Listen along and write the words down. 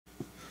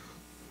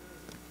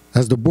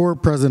As the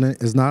board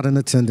president is not in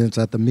attendance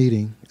at the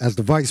meeting, as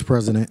the vice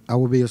president, I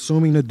will be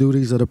assuming the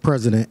duties of the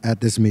president at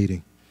this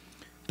meeting.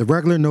 The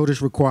regular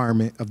notice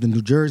requirement of the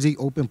New Jersey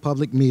Open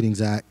Public Meetings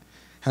Act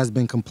has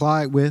been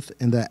complied with,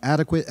 and the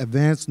adequate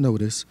advance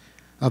notice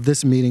of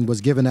this meeting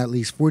was given at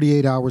least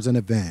 48 hours in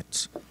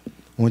advance.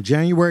 On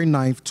January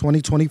 9th,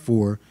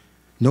 2024,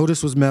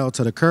 notice was mailed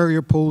to the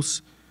Courier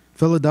Post,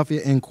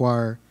 Philadelphia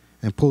Inquirer,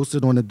 and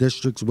posted on the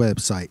district's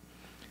website.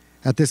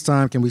 At this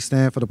time, can we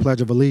stand for the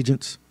Pledge of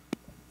Allegiance?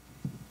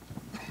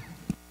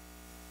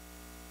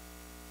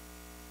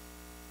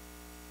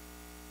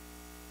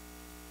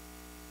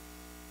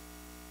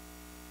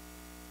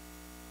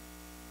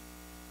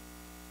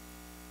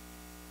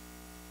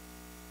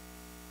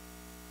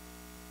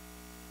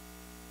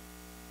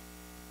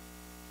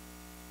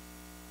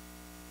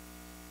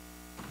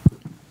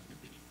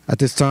 At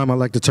this time, I'd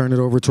like to turn it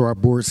over to our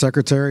board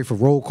secretary for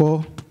roll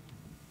call.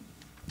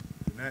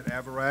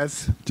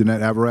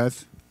 Jeanette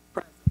Alvarez.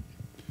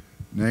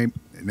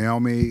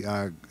 Naomi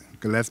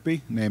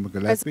Gillespie.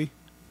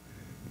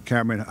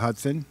 Cameron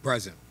Hudson.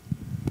 Present.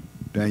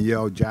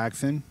 Danielle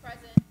Jackson.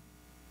 Present.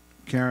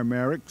 Karen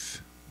Merricks.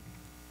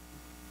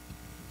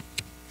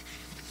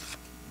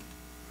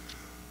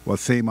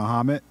 Wasim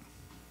Muhammad.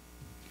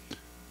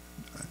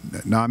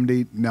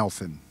 Namdi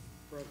Nelson.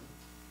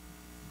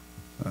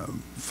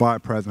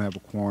 Five present, have a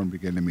quorum,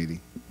 begin the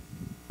meeting.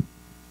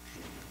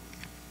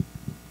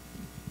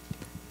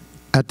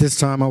 At this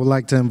time, I would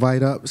like to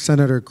invite up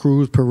Senator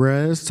Cruz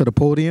Perez to the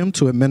podium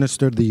to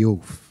administer the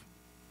oath.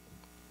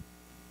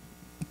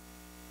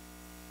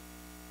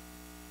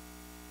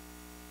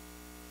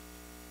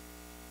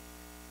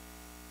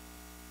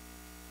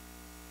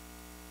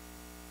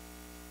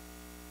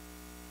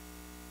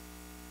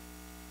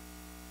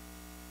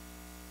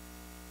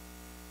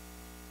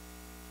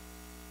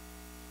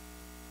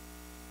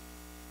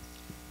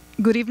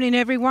 Good evening,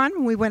 everyone.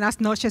 Muy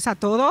buenas noches a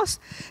todos.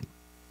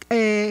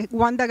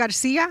 Wanda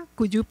Garcia,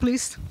 could you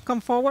please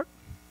come forward?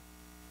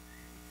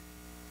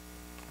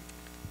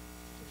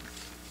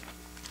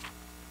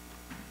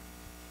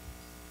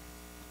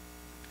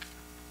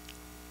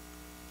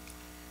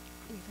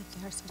 Leave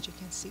it there so you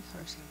can see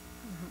her.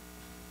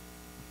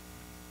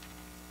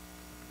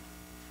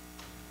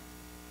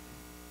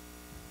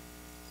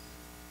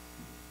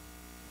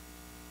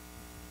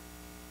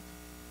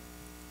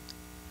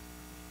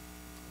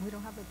 We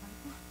don't have the Bible.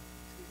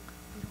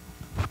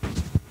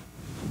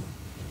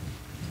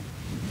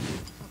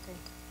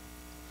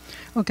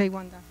 Okay,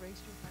 Wanda,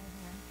 raise your right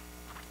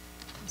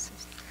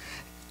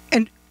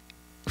hand. And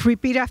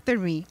repeat after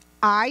me.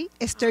 I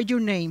state your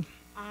name.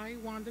 I,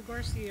 Wanda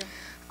Garcia,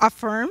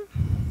 Affirm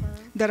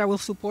that I will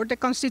support the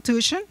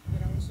Constitution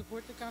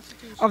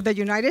of the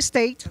United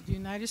States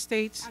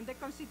and the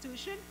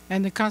Constitution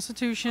and the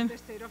Constitution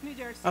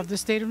of the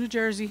State of New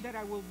Jersey, That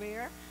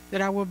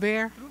that I will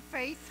bear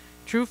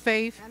true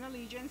faith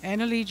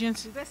and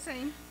allegiance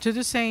to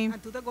the same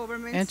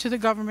and to the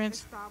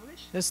governments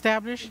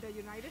established in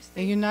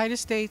the United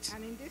States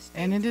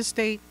and in this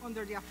state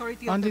under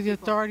the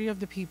authority of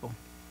the people.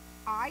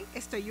 I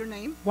state your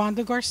name.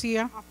 Wanda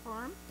Garcia,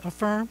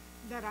 affirm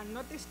That I'm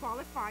not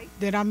disqualified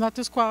that I'm not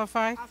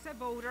disqualified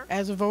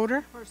as a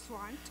voter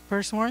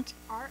pursuant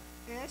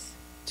RS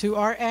to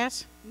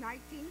RS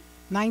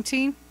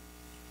 19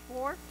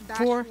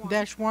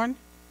 4-1,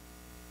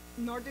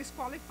 nor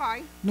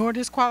disqualified nor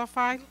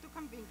disqualified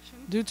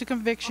due to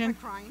conviction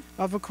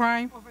of a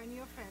crime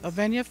of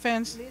any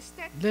offense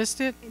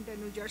listed in the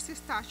New Jersey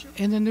statute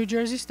in the New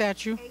Jersey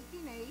statute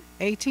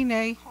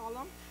 18A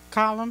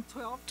column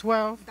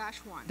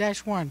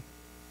 12-1.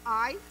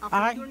 I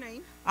affirm your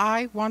name.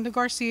 I, Wanda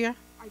Garcia,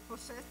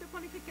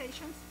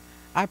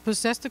 I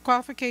possess the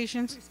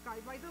qualifications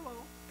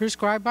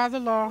prescribed by the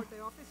law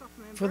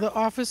for the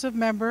office of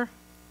member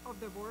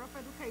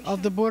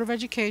of the Board of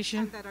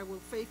Education,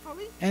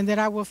 and that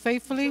I will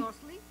faithfully,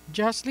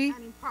 justly,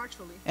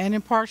 and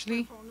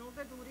impartially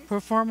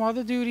perform all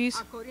the duties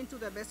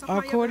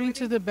according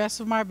to the best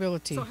of my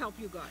ability. So help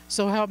you God.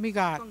 So help me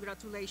God.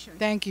 Congratulations.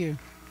 Thank you.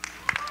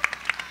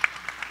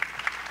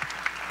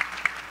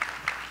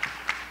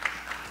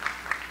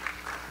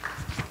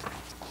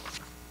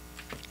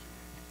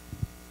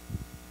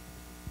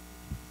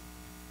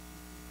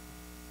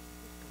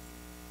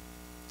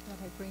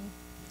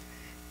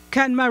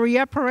 Can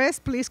Maria Perez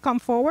please come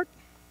forward?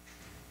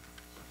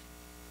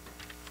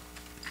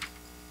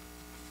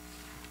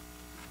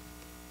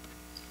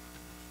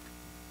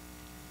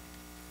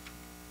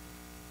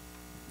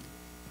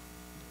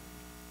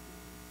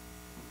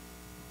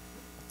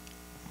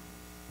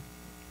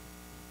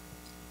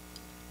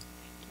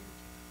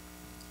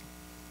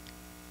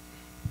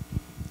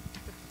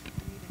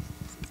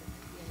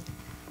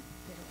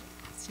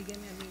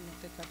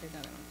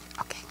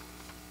 Okay.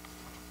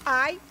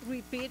 I,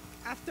 repeat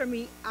after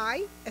me,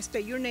 I,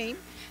 state your name,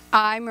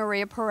 I,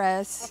 Maria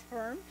Perez,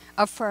 affirm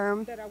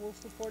affirm that I will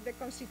support the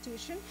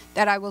Constitution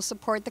that I will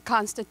support the of the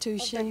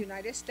Constitution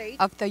United States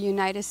of the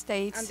United and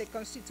States the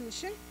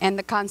Constitution and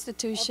the of the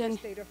Constitution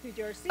State of New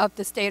Jersey, of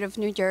the State of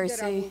New that I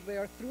will Jersey,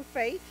 bear true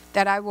faith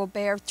that I will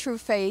bear true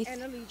faith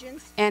and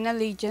allegiance and to the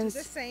allegiance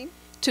same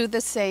to the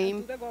and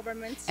same to the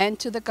governments and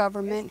to the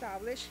government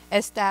established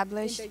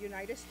established in the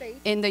United States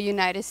in the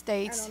United and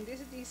States on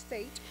this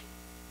state,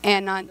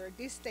 and under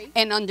this state,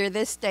 under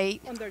this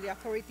state, under the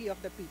authority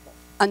of the people.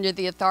 under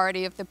the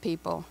authority of the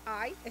people.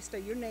 I,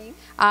 state your name,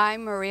 I,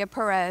 Maria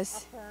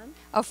Perez, affirm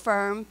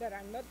affirm that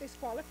I'm not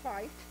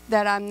disqualified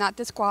that I'm not as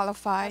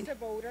disqualified a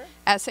voter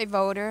as a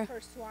voter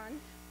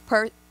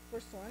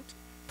pursuant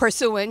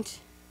pursuant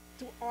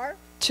to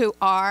to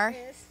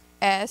RS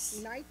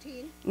S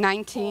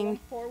 19,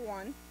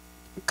 41,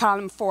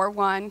 column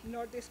 41,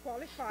 nor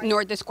disqualified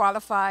nor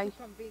disqualified due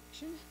to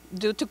conviction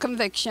due to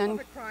conviction of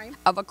a crime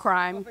of a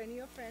crime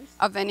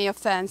of any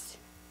offense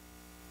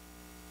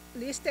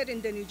listed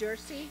in the New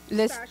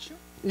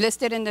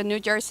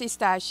Jersey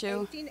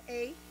statute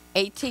 18A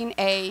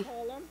 18A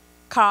column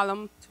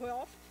column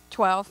 12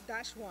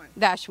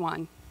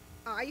 12-1.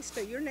 I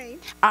state your name,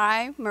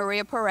 I,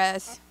 Maria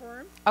Perez,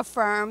 affirm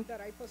affirm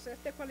that I possess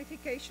the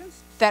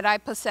qualifications that I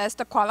possess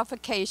the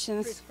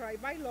qualifications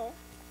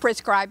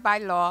prescribed by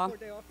law for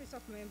the office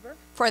of member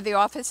the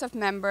office of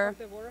member of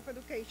the Board of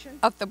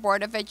of the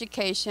Board of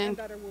Education,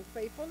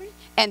 Education,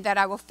 and that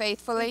I will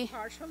faithfully,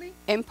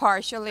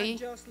 impartially, and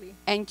justly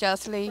and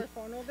justly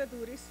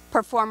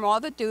perform all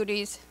the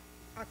duties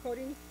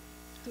according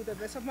to the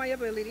best of my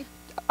ability.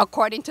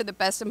 according to the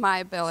best of my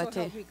So ability.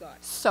 help me God.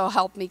 So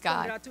help me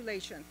God.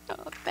 Congratulations.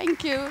 Oh,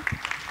 thank you.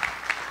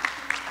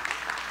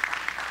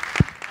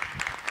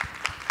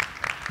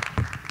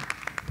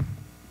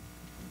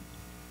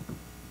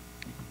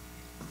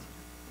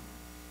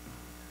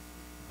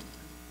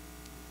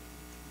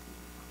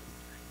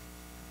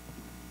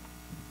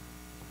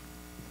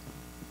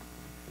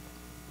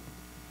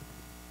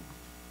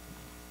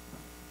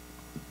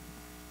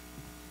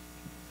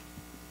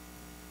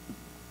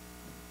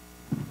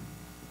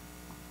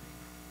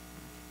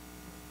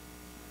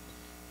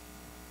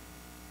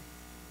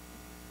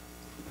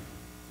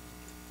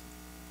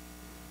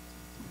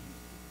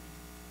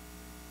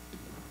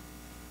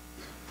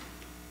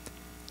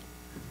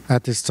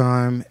 At this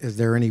time, is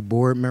there any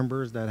board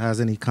members that has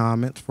any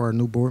comments for our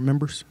new board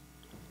members?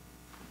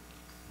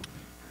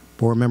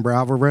 Board Member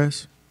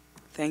Alvarez?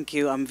 Thank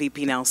you. I'm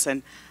VP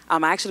Nelson. I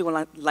actually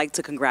would like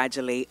to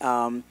congratulate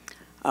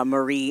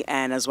Marie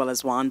and as well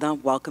as Wanda.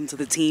 Welcome to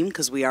the team,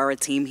 because we are a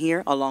team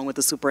here along with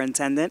the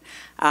superintendent,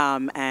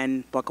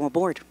 and welcome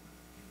aboard.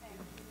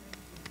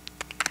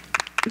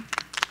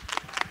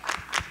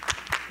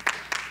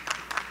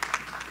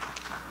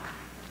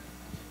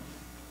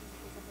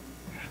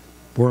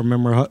 Board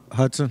Member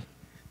Hudson?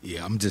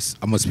 Yeah, I'm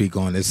gonna speak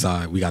on this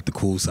side. We got the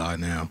cool side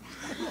now.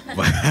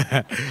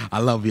 But I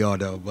love y'all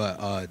though.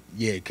 But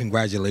yeah,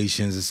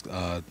 congratulations.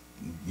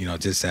 You know,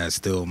 just as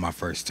still my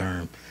first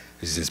term,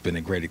 it's just been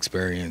a great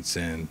experience,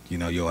 and you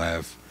know, you'll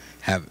have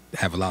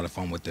a lot of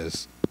fun with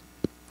this.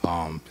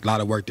 A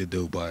lot of work to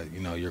do, but you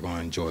know, you're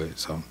gonna enjoy it.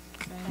 So,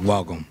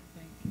 welcome.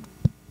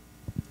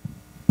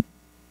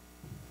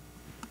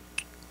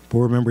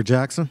 Board Member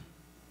Jackson?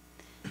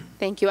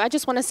 Thank you. I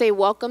just want to say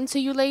welcome to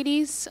you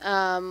ladies.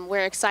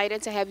 We're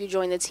excited to have you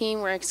join the team.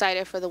 We're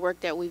excited for the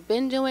work that we've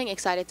been doing,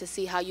 excited to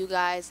see how you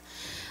guys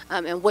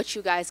and what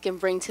you guys can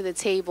bring to the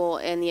table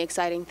and the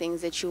exciting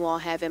things that you all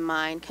have in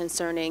mind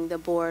concerning the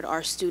board,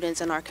 our students,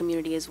 and our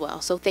community as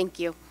well. So thank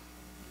you.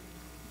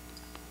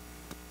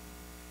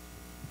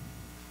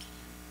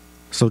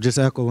 So just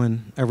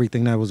echoing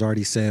everything that was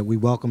already said, we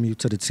welcome you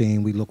to the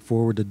team. We look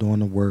forward to doing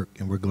the work,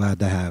 and we're glad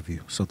to have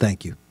you. So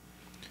thank you.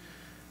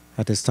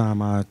 At this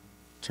time, I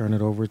turn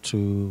it over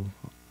to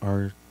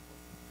our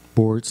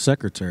board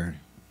secretary.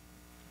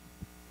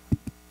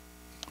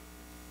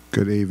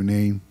 Good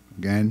evening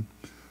again.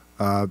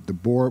 The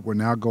board will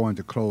now go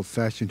into closed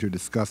session to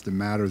discuss the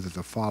matters of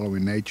the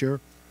following nature: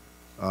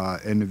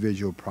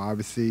 individual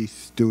privacy,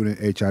 student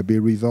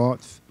HIB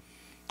results,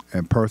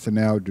 and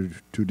personnel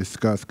to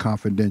discuss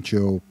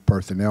confidential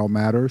personnel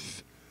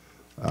matters.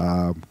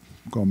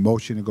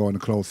 Motion to go into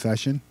closed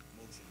session.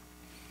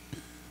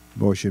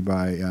 Motion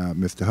by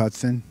Mr.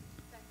 Hudson.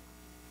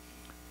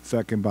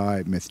 Second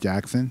by Ms.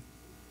 Jackson.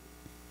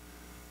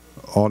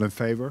 All in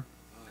favor?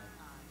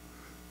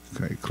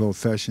 Okay, closed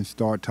session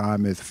start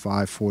time is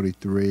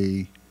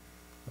 5:43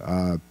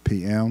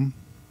 p.m.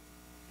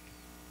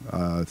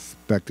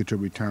 Expected to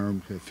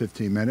return to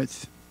 15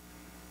 minutes.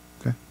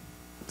 Okay,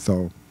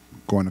 so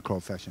go into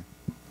closed session.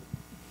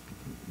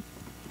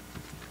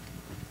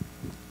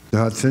 Mr.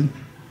 Hudson?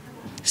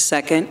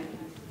 Second.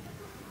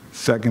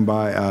 Second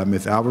by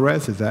Ms.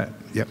 Alvarez, is that?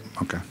 Yep,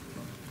 okay.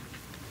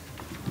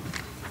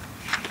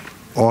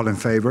 All in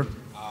favor?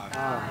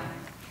 Aye.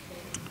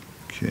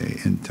 Okay,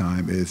 end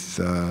time is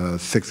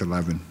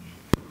 6:11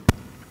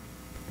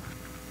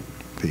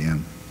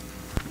 p.m.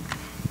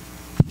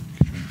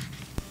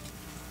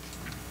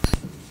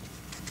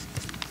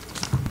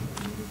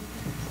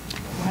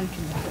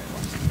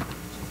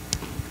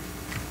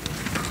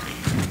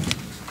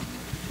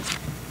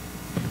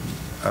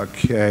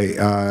 Okay,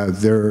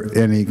 there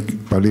any, I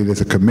believe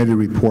there's a committee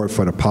report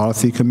for the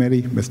policy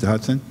committee, Mr.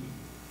 Hudson?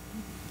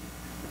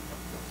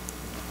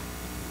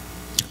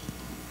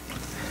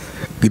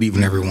 Good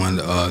evening, everyone.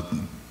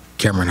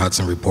 Cameron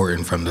Hudson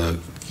reporting from the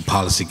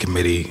policy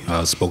committee,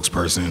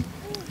 spokesperson.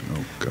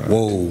 Oh, God.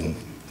 Whoa.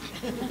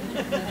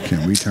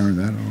 Can we turn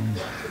that on?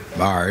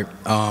 All right.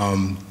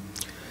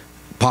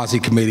 Policy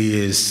committee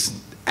is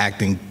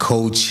acting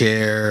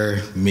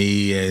co-chair,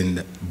 me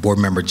and board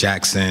member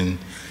Jackson.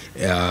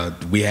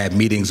 We had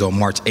meetings on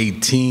March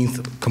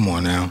 18th, come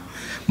on now,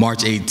 March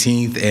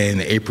 18th and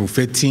April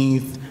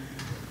 15th.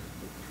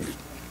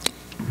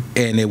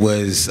 And it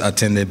was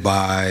attended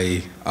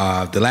by,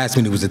 the last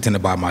meeting was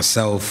attended by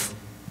myself,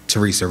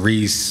 Teresa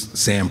Reese,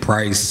 Sam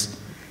Price,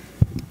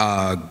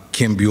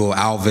 Kim Buell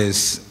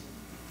Alvis,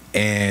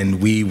 and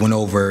we went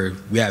over,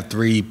 we have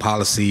 3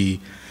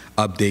 policy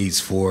updates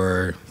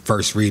for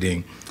first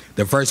reading.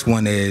 The first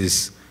one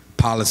is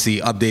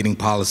updating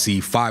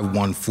policy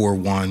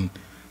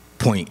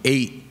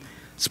 5141.8,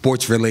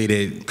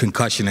 sports-related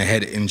concussion and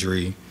head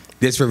injury.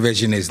 This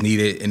revision is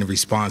needed in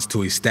response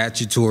to a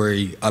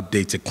statutory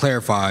update to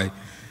clarify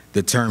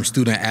the term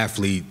student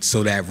athlete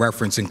so that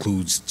reference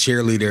includes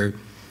cheerleader,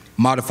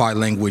 modified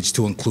language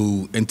to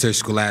include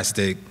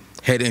interscholastic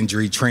head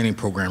injury training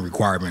program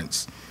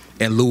requirements,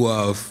 in lieu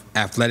of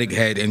athletic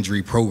head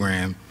injury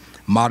program,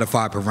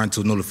 modified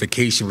parental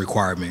notification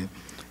requirement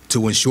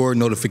to ensure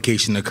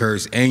notification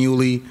occurs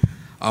annually,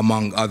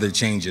 among other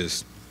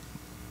changes.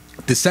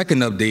 The second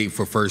update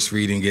for first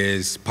reading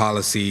is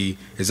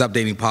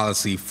updating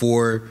policy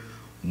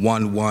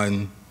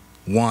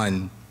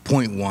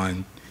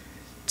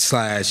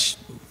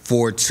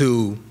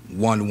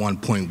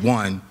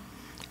 4111.1/4211.1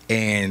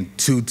 and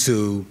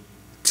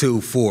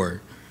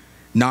 2224,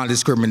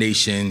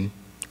 non-discrimination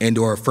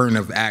and/or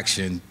affirmative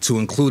action, to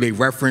include a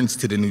reference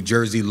to the New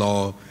Jersey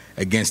law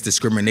against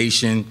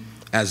discrimination,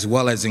 as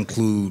well as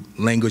include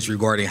language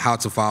regarding how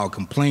to file a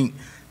complaint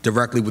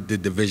directly with the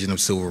Division of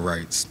Civil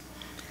Rights.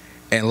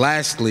 And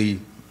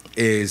lastly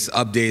is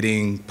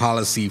updating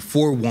policy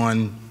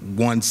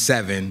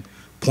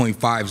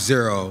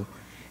 4117.50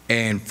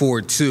 and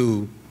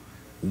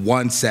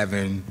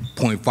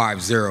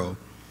 4217.50,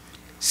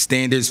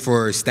 standards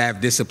for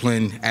staff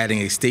discipline, adding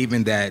a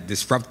statement that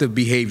disruptive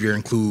behavior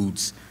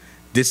includes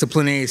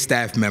disciplining a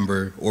staff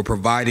member or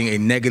providing a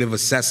negative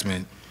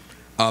assessment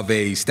of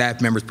a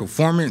staff member's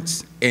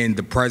performance in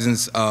the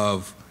presence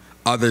of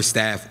other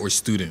staff or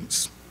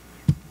students.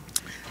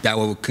 That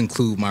will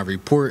conclude my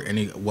report.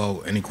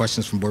 Any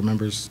questions from board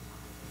members?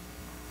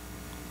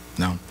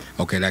 No?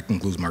 Okay, that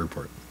concludes my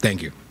report.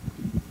 Thank you.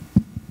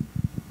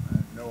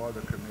 No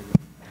other committee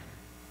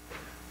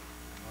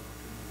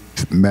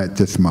met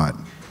this month.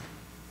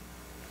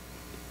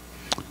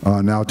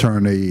 Now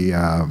turn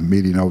the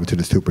meeting over to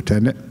the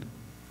superintendent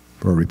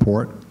for a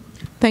report.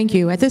 Thank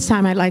you. At this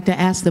time, I'd like to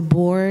ask the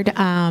board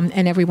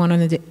and everyone on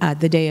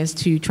the dais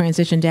to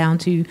transition down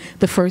to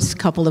the first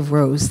couple of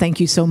rows. Thank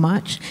you so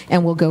much,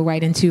 and we'll go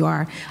right into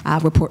our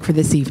report for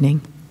this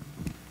evening.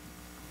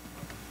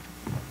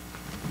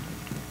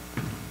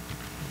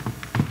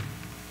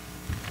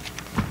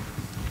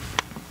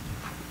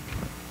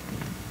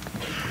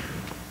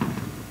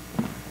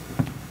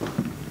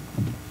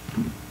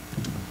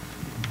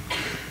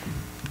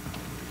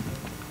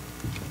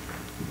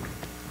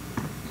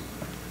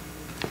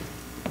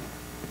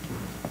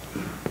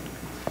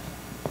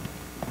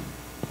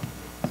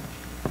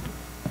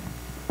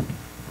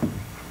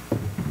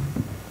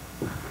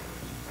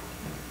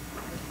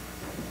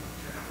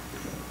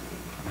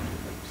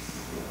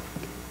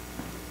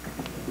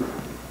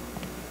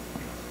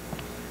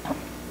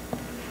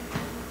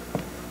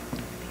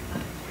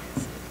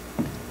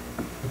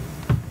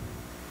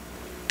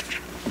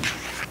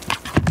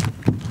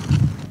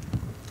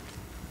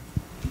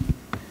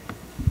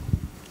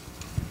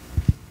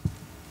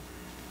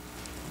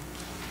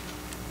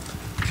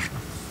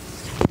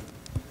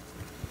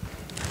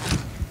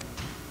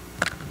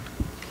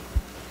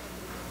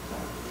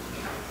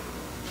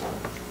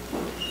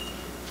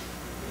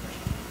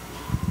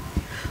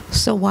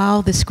 So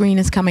while the screen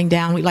is coming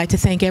down, we'd like to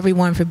thank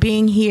everyone for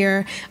being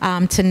here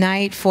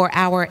tonight for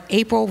our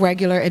April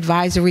regular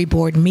advisory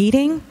board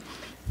meeting.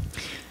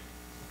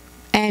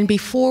 And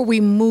before we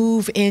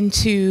move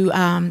into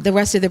the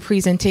rest of the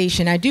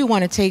presentation, I do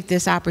want to take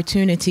this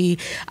opportunity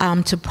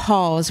to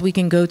pause. We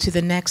can go to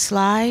the next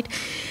slide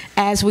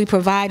as we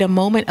provide a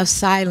moment of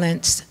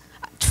silence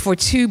for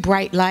 2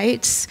 bright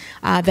lights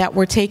that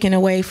were taken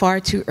away far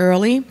too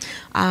early.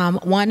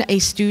 One, a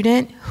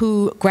student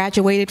who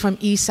graduated from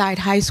Eastside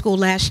High School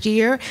last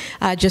year,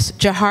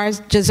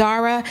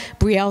 Jazara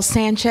Brielle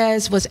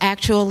Sanchez, was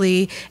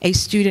actually a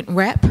student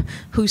rep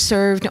who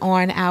served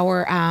on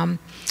our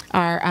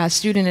our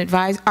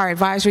our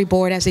advisory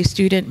board as a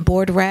student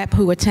board rep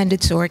who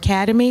attended SOAR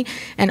Academy,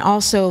 and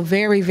also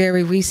very,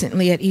 very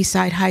recently at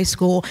Eastside High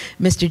School,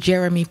 Mr.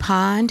 Jeremy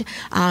Pond,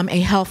 a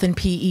health and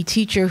PE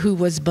teacher who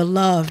was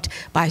beloved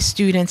by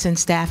students and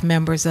staff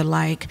members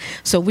alike.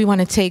 So we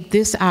want to take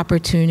this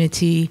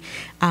opportunity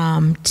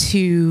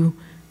to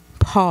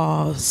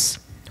pause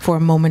for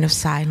a moment of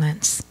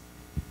silence.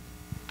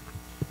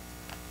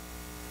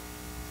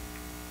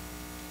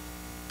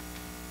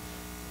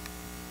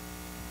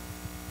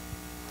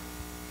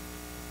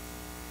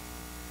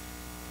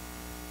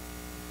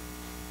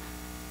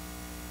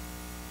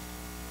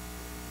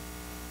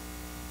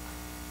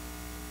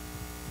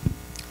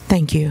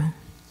 Thank you.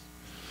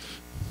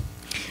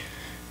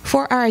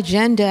 For our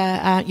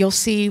agenda, you'll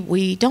see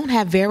we don't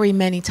have very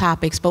many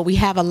topics, but we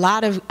have a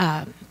lot of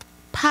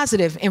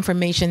positive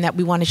information that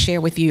we want to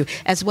share with you,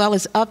 as well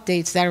as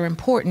updates that are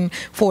important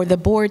for the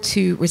board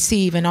to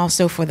receive and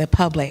also for the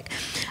public.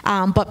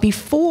 But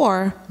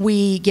before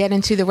we get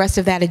into the rest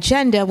of that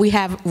agenda, we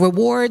have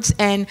rewards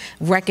and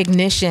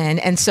recognition.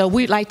 And so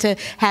we'd like to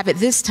have at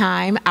this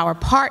time our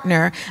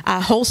partner,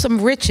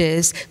 Wholesome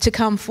Riches, to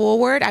come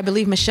forward. I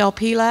believe Michelle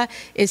Pila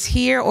is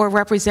here, or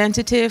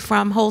representative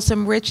from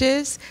Wholesome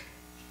Riches.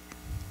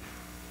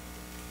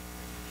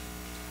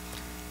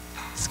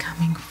 It's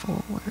coming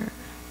forward.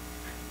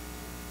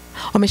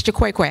 Or Mr.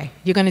 Kwekwe,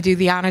 you're going to do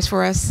the honors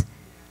for us?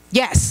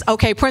 Yes,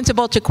 okay,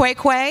 Principal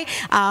Chikwekwe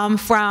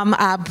from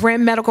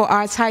Brim Medical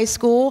Arts High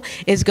School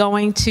is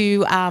going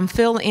to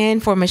fill in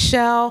for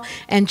Michelle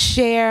and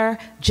share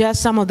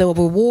just some of the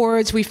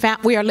rewards. We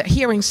are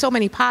hearing so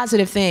many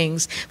positive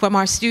things from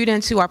our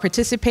students who are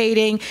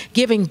participating,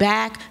 giving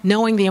back,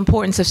 knowing the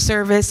importance of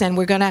service, and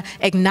we're going to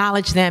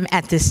acknowledge them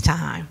at this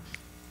time.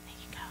 There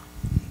you go.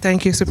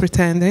 Thank you,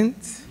 Superintendent.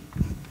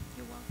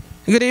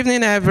 Good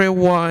evening,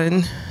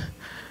 everyone.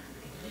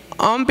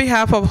 On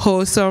behalf of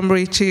Wholesome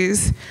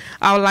Riches,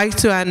 I would like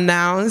to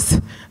announce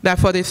that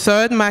for the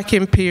third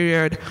marking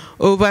period,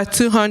 over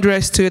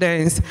 200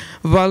 students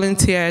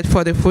volunteered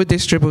for the food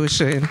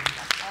distribution.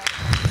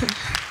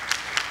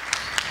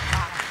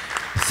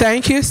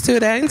 Thank you,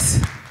 students.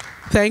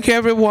 Thank you,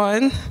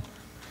 everyone.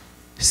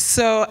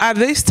 So at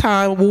this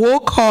time, we'll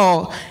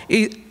call,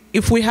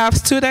 if we have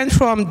students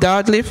from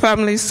Dudley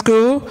Family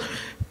School,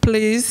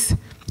 please,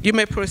 you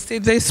may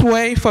proceed this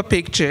way for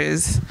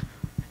pictures.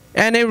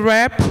 Any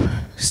rep,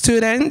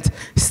 student,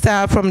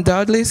 staff from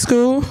Dudley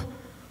School?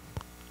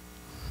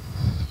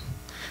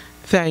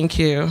 Thank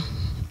you.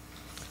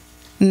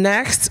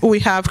 Next, we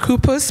have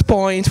Cooper's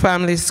Point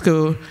Family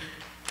School.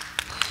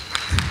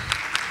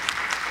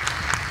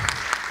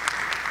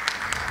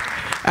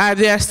 Are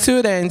there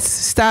students,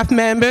 staff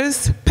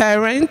members,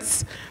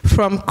 parents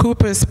from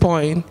Cooper's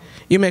Point?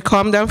 You may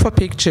come down for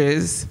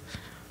pictures.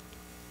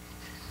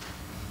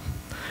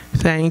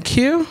 Thank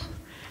you.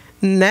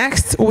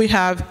 Next, we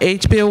have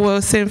H.B.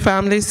 Wilson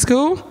Family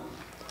School.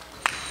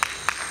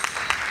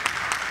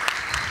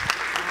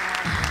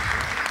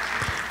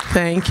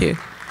 Thank you.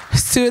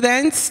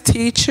 Students,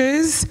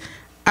 teachers,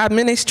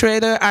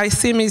 administrator, I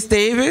see Ms.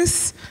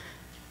 Davis,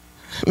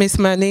 Ms.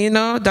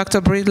 Manino, Dr.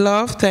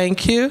 Breedlove,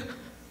 thank you.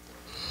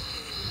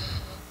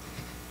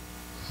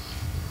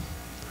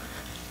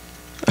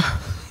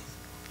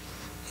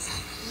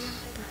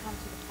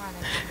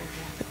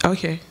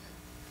 Okay.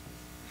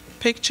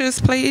 Pictures,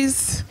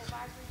 please.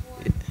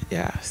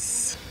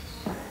 Yes.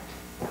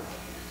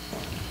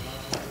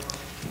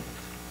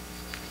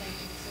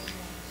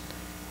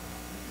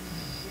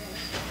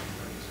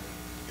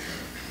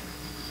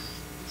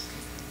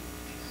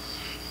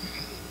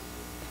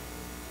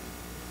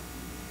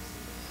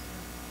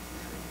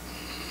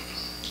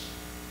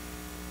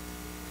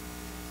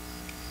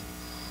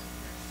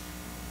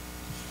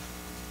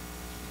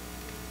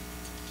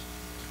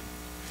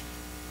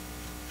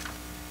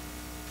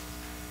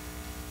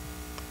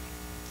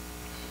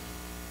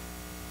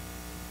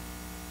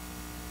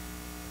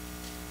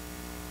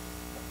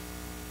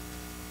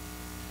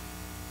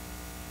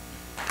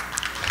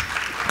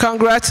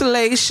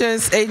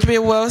 Congratulations, H.B.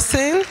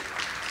 Wilson.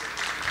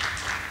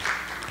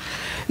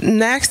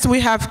 Next, we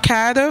have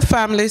Caddo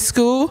Family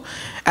School.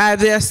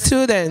 Their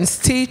students,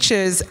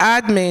 teachers,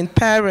 admin,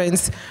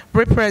 parents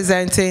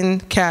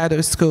representing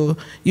Caddo School.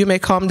 You may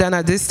come down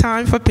at this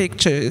time for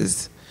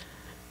pictures.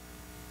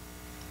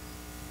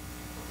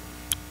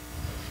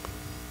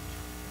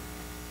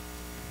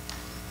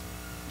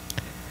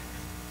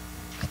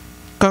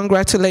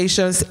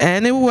 Congratulations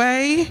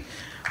anyway.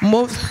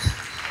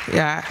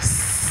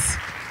 Yes.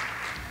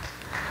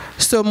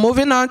 So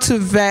moving on to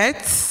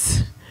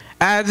vets,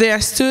 their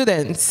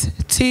students,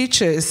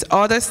 teachers,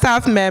 other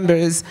staff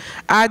members,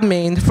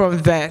 admin from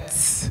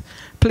vets.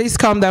 Please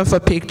come down for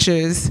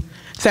pictures.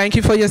 Thank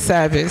you for your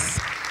service.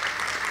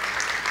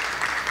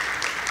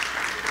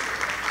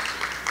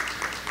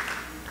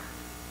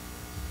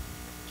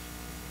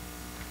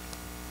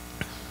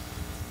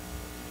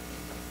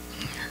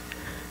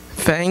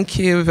 Thank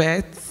you,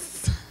 vets.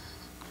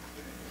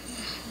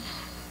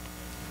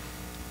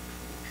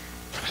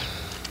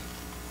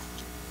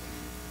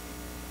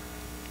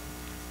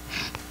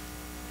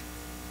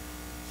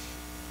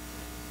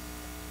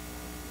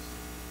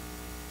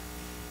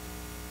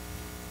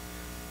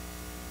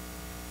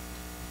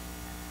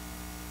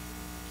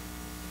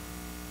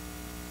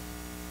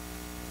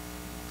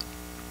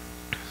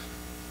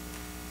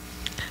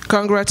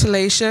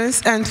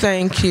 Congratulations and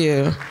thank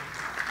you.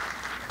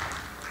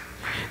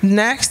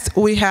 Next,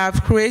 we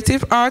have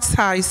Creative Arts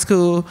High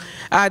School.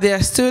 Are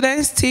there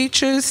students,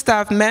 teachers,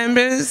 staff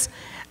members,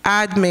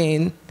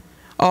 admin,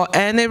 or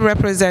any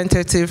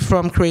representative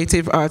from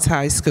Creative Arts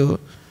High School?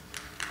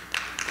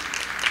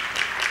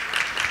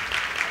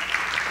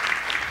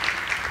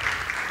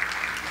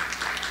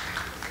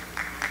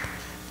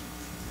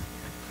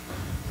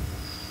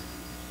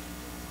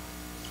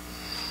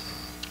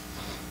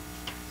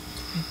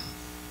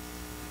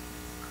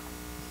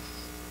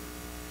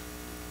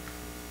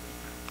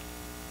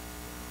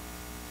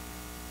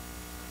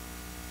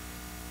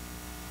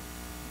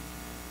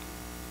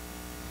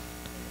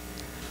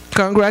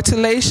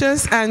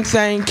 Congratulations and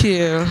thank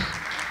you.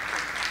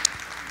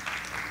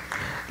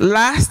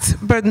 Last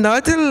but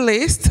not the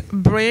least,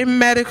 Brame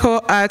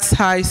Medical Arts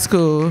High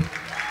School.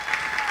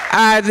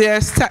 Are there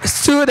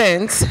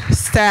students,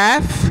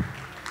 staff,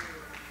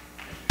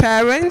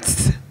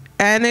 parents,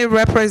 any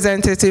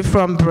representative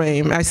from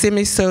Brame? I see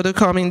Ms. Soto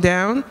coming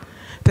down.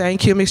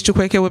 Thank you. Ms.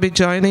 Chukwueke will be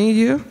joining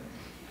you.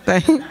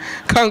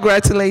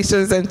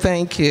 Congratulations and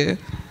thank you.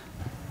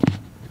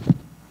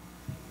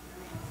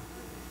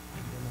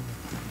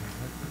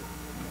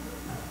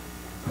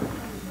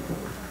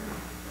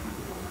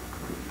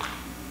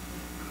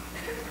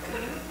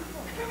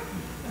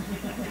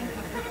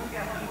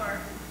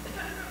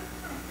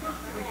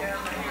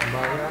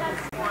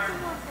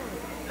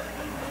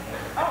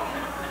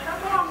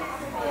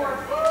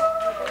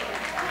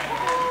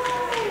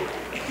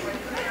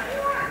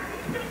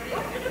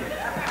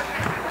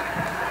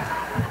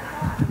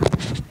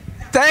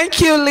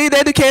 Thank you, Lead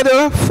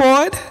Educator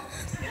Ford.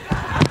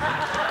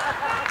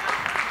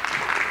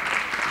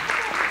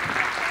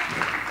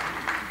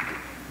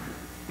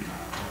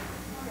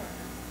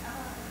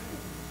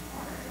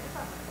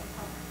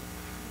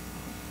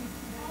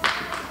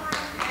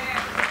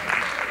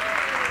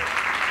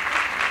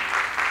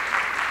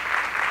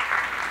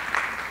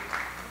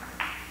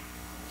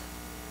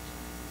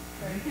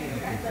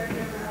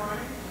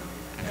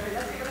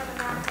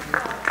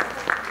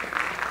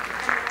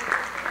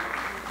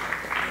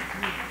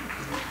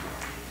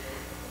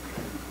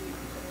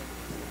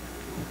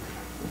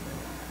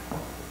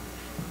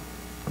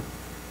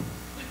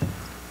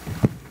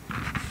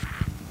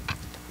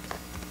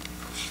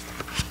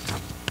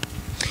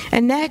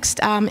 And next,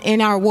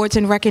 in our awards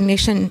and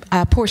recognition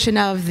portion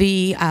of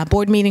the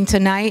board meeting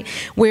tonight,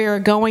 we're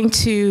going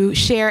to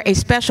share a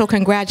special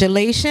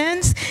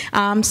congratulations.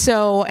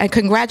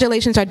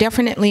 Congratulations are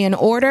definitely in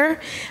order.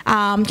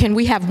 Can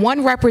we have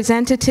one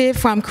representative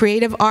from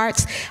Creative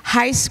Arts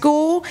High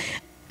School?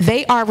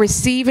 They are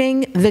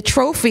receiving the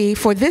trophy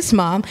for this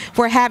month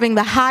for having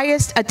the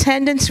highest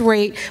attendance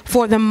rate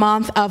for the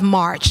month of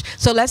March.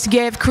 So let's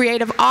give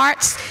Creative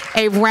Arts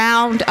a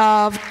round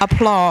of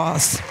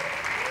applause.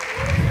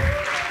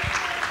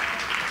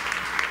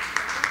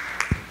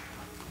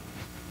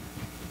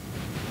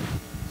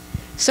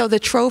 So the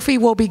trophy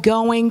will be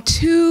going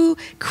to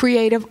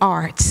Creative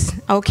Arts,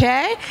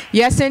 okay?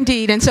 Yes,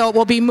 indeed. And so it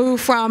will be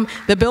moved from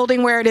the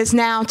building where it is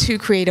now to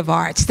Creative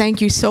Arts. Thank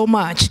you so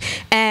much.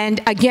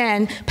 And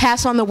again,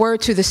 pass on the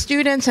word to the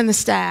students and the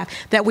staff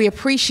that we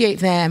appreciate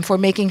them for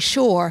making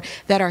sure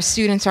that our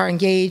students are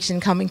engaged in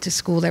coming to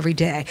school every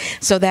day.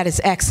 So that is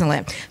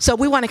excellent. So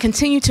we want to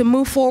continue to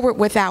move forward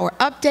with our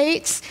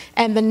updates.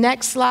 And the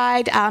next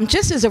slide,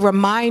 just as a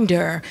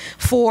reminder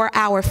for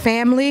our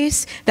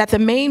families that the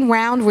main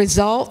round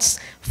results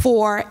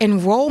for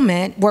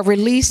enrollment were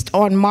released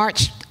on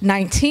March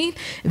 19th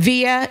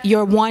via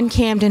your One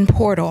Camden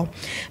portal.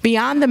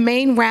 Beyond the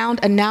main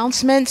round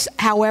announcements,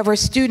 however,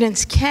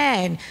 students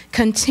can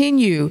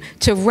continue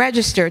to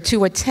register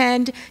to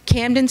attend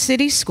Camden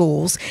City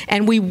Schools,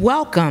 and we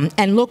welcome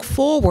and look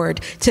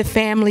forward to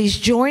families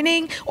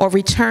joining or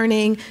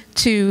returning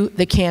to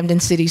the Camden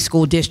City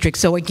School District.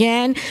 So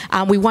again,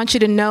 we want you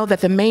to know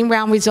that the main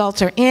round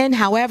results are in.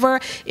 However,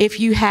 if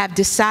you have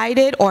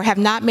decided or have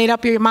not made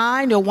up your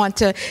mind or want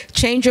to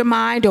change your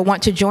mind or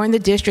want to join the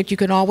district, you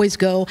can always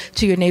go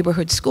to your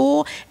neighborhood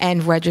school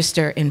and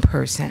register in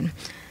person.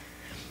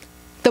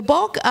 The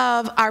bulk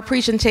of our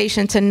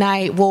presentation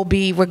tonight will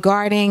be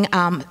regarding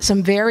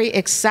some very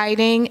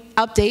exciting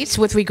updates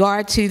with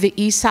regard to the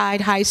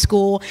Eastside High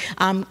School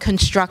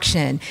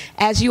construction.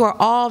 As you are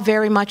all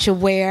very much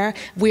aware,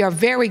 we are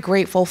very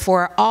grateful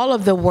for all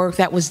of the work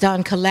that was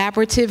done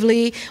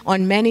collaboratively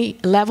on many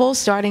levels,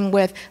 starting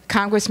with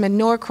Congressman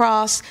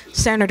Norcross,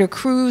 Senator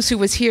Cruz, who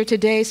was here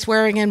today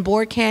swearing in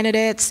board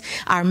candidates,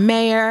 our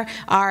mayor,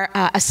 our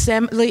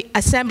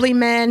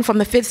assemblymen from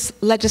the 5th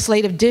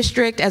Legislative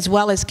District, as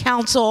well as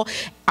council,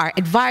 our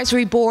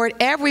advisory board,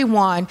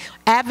 everyone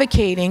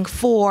advocating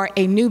for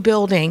a new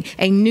building,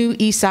 a new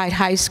Eastside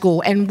High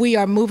School, and we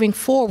are moving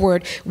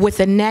forward with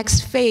the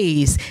next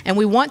phase. And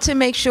we want to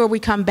make sure we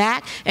come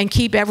back and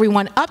keep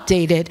everyone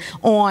updated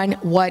on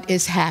what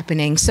is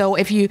happening. So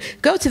if you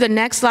go to the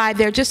next slide,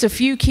 there are just a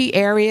few key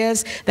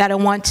areas that I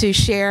want to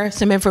share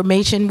some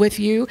information with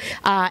you,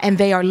 and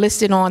they are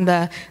listed on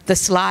the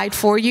slide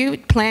for you.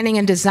 Planning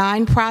and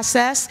design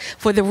process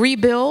for the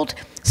rebuild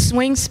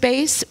swing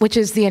space, which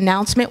is the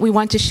announcement we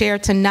want to share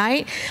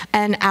tonight,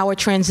 and our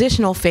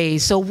transitional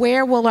phase. So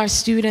where will our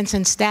students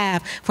and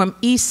staff from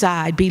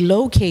Eastside be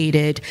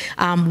located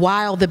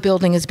while the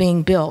building is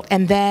being built?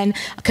 And then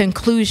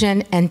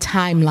conclusion and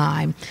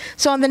timeline.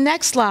 So on the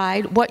next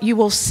slide, what you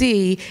will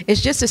see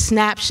is just a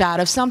snapshot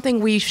of something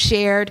we've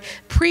shared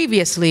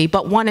previously,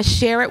 but want to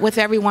share it with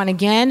everyone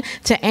again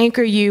to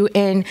anchor you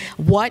in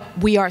what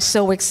we are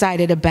so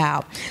excited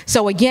about.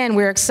 So again,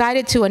 we're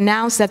excited to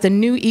announce that the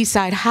new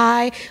Eastside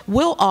High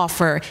will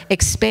offer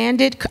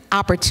expanded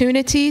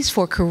opportunities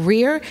for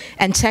career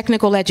and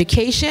technical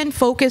education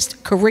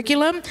focused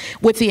curriculum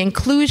with the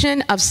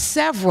inclusion of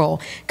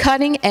several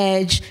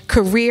cutting-edge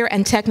career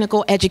and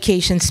technical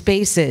education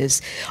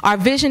spaces. Our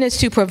vision is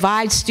to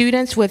provide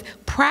students with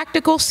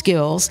practical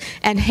skills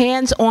and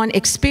hands-on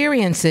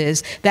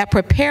experiences that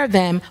prepare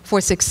them for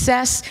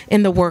success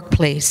in the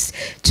workplace.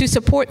 To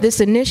support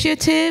this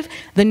initiative,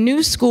 the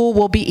new school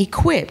will be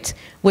equipped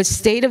with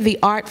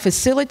state-of-the-art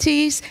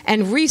facilities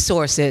and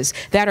resources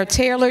that are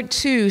tailored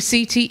to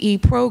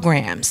CTE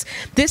programs.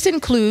 This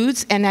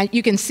includes, and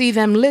you can see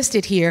them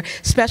listed here,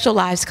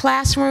 specialized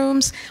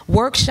classrooms,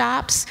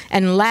 workshops,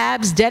 and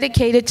labs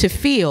dedicated to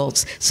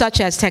fields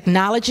such as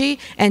technology,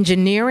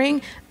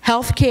 engineering,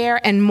 healthcare,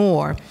 and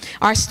more.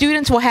 Our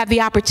students will have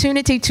the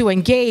opportunity to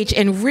engage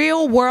in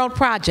real-world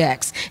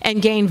projects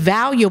and gain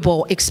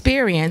valuable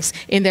experience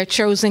in their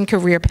chosen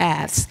career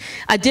paths.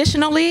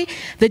 Additionally,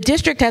 the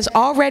district has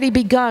already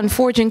begun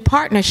forging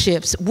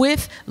partnerships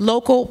with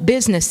local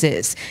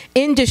businesses,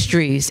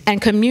 industries,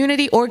 and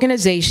community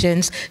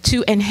organizations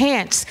to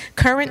enhance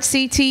current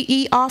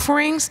CTE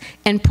offerings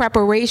in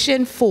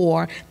preparation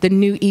for the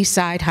new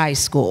Eastside High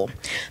School.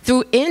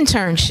 Through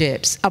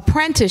internships,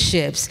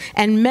 apprenticeships,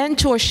 and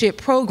mentorship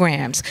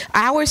programs,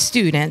 our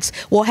students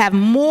will have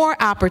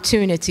more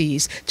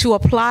opportunities to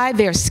apply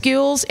their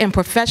skills in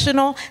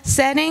professional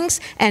settings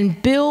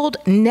and build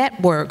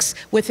networks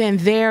within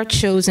their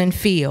chosen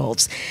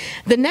fields.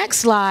 The next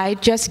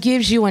slide just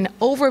gives you an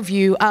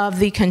overview of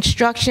the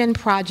construction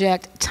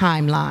project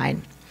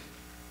timeline.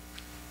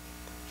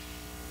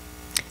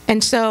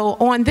 And so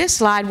on this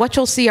slide, what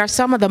you'll see are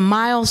some of the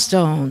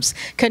milestones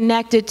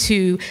connected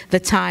to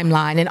the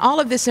timeline. And all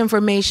of this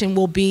information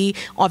will be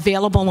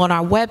available on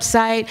our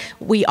website.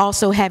 We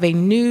also have a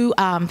new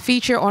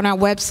feature on our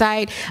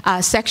website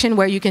section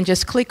where you can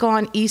just click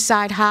on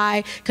Eastside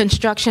High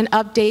construction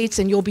updates,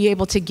 and you'll be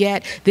able to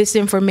get this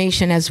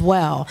information as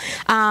well.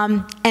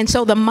 And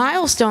so the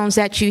milestones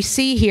that you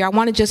see here, I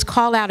want to just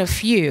call out a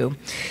few.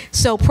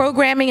 So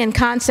programming and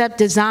concept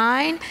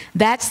design,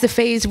 that's the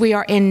phase we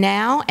are in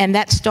now, and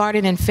that started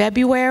in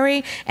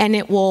February, and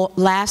it will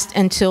last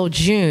until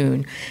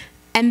June.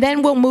 And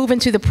then we'll move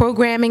into the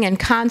programming and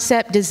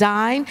concept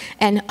design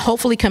and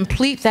hopefully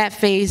complete that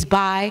phase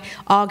by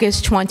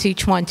August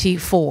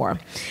 2024.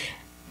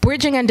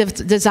 Bridging and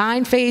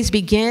design phase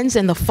begins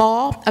in the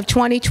fall of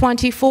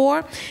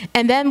 2024,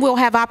 and then we'll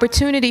have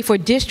opportunity for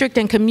district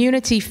and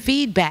community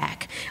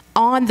feedback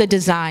on the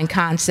design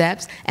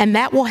concepts, and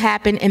that will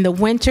happen in the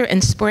winter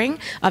and spring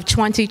of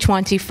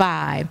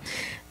 2025.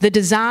 The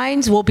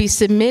designs will be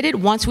submitted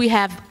once we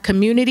have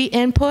community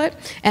input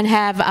and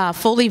have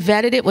fully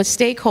vetted it with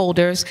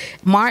stakeholders.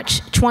 March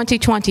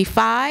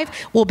 2025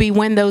 will be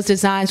when those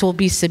designs will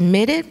be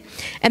submitted,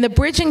 and the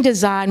bridging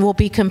design will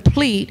be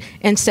complete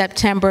in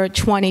September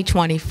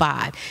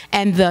 2025.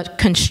 And the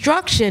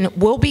construction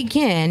will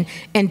begin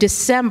in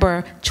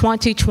December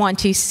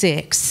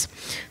 2026.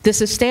 The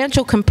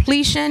substantial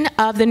completion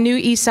of the new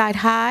Eastside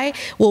High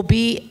will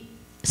be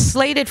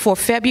slated for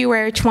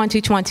February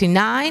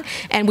 2029,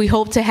 and we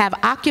hope to have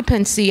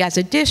occupancy as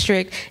a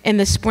district in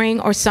the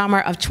spring or summer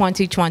of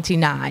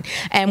 2029.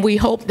 And we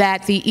hope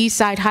that the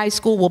Eastside High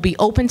School will be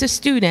open to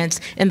students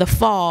in the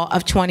fall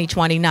of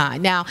 2029.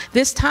 Now,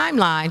 this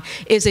timeline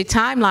is a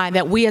timeline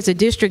that we as a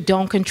district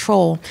don't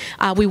control.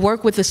 We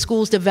work with the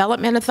Schools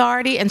Development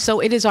Authority, and so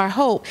it is our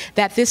hope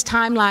that this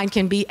timeline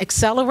can be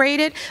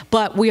accelerated,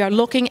 but we are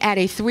looking at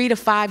a 3 to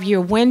 5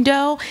 year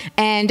window,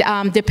 and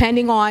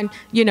depending on,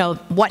 you know,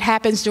 what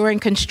happens during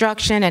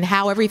construction and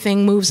how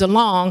everything moves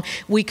along,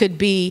 we could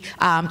be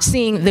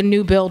seeing the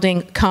new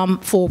building come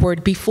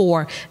forward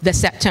before the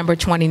September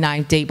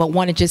 29th date, but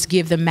want to just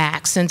give the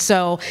max. And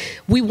so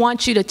we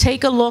want you to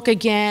take a look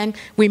again.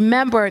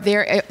 Remember,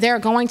 there are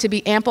going to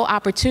be ample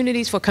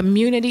opportunities for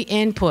community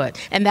input,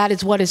 and that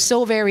is what is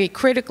so very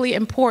critically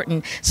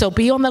important. So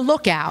be on the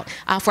lookout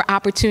for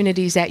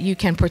opportunities that you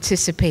can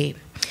participate.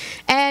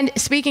 And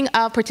speaking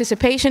of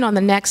participation, on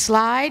the next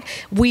slide,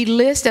 we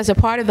list as a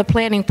part of the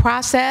planning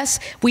process,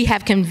 we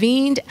have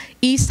convened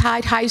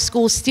Eastside High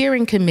School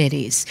steering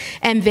committees,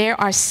 and there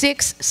are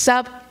 6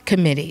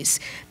 subcommittees.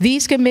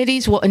 These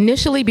committees will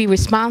initially be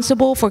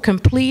responsible for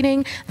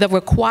completing the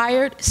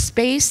required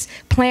space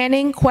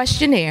planning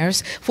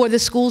questionnaires for the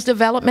Schools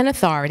Development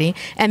Authority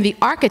and the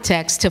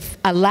architects to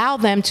allow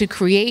them to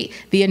create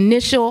the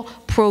initial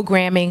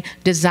programming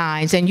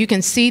designs. And you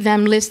can see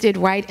them listed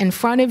right in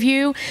front of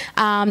you.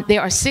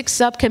 There are 6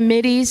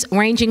 subcommittees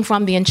ranging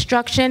from the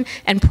Instruction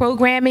and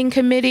Programming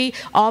Committee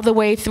all the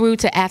way through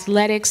to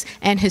Athletics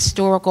and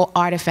Historical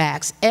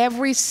Artifacts.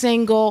 Every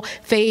single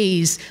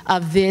phase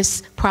of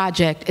this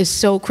project is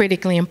so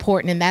critically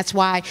important, and that's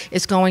why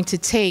it's going to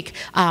take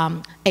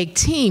a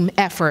team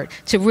effort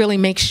to really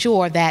make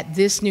sure that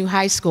this new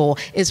high school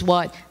is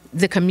what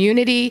the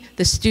community,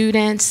 the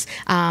students,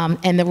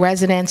 and the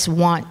residents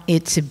want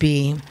it to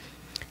be.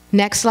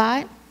 Next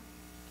slide.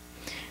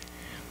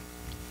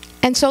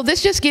 And so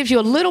this just gives you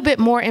a little bit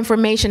more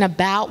information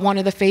about one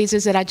of the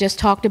phases that I just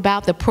talked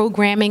about, the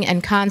programming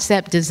and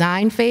concept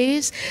design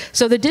phase.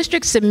 So the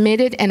district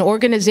submitted an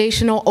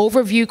organizational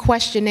overview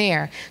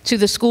questionnaire to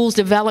the Schools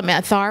Development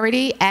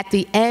Authority at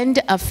the end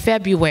of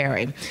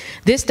February.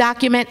 This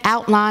document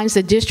outlines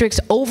the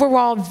district's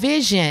overall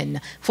vision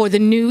for the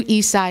new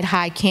Eastside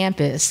High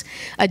campus.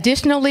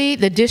 Additionally,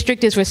 the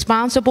district is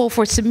responsible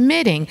for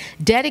submitting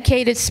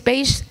dedicated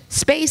space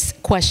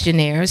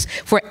questionnaires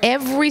for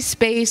every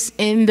space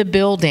in the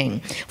building,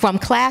 from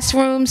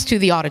classrooms to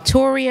the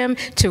auditorium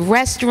to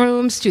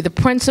restrooms to the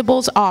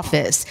principal's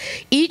office.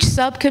 Each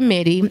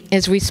subcommittee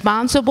is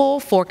responsible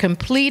for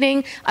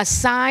completing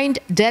assigned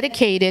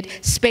dedicated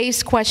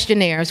space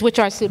questionnaires, which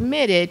are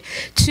submitted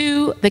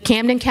to the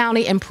Camden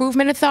County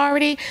Improvement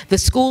Authority, the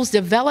Schools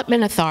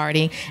Development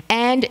Authority,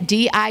 and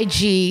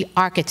DIG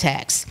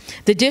Architects.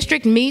 The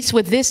district meets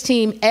with this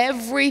team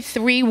every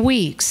 3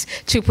 weeks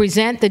to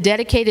present the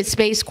dedicated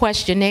space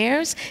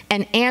questionnaires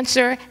and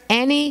answer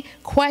any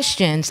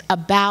questions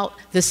about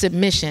the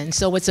submission.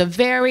 So it's a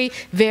very,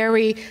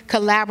 very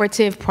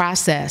collaborative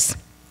process.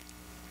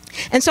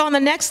 And so on the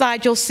next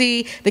slide, you'll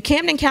see the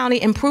Camden County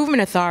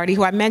Improvement Authority,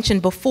 who I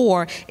mentioned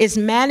before, is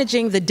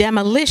managing the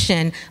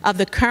demolition of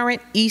the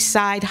current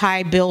Eastside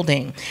High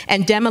building.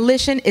 And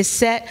demolition is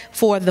set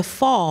for the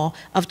fall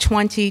of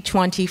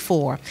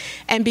 2024.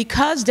 And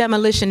because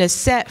demolition is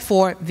set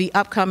for the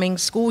upcoming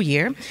school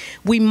year,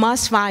 we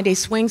must find a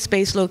swing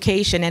space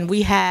location. And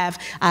we have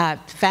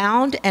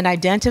found and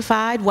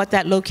identified what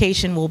that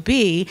location will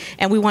be.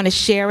 And we want to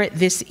share it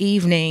this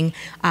evening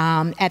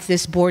at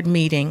this board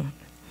meeting.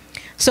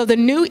 So the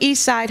new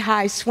Eastside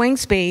High swing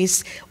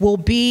space will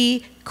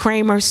be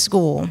Kramer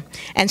School.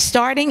 And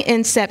starting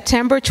in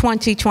September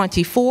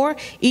 2024,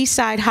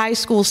 Eastside High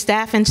School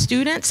staff and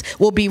students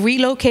will be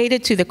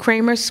relocated to the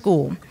Kramer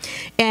School.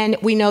 And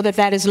we know that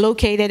that is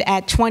located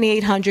at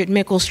 2800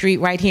 Mickle Street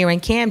right here in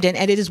Camden.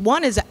 And it is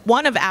one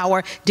of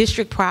our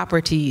district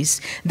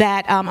properties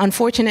that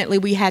unfortunately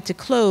we had to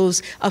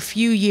close a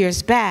few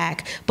years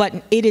back,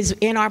 but it is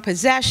in our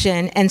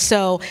possession. And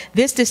so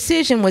this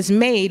decision was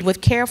made with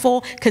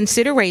careful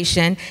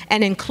consideration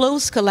and in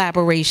close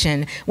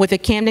collaboration with the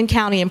Camden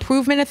County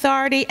Improvement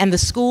Authority and the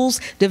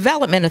Schools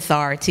Development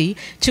Authority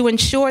to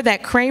ensure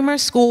that Kramer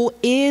School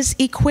is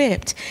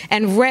equipped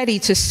and ready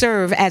to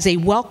serve as a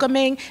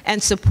welcoming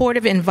and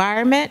supportive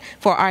environment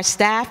for our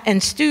staff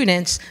and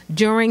students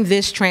during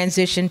this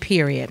transition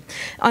period.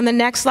 On the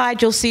next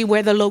slide, you'll see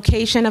where the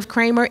location of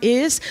Kramer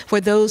is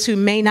for those who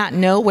may not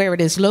know where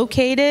it is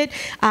located.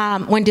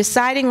 When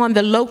deciding on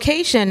the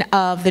location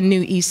of the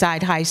new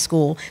Eastside High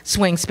School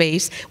swing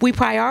space, we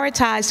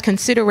prioritized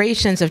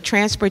considerations of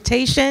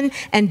transportation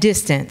and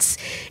distance.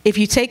 If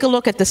you take a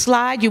look at the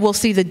slide, you will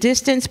see the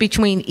distance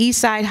between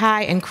Eastside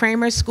High and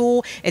Kramer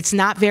School. It's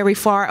not very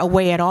far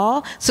away at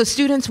all, so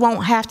students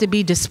won't have to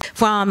be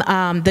from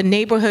the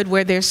neighborhood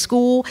where their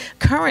school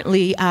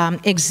currently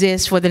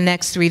exists for the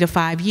next 3 to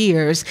 5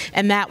 years,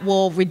 and that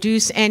will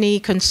reduce any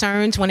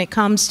concerns when it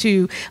comes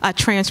to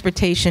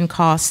transportation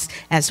costs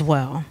as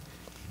well.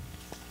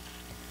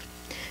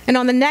 And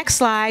on the next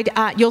slide,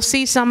 you'll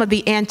see some of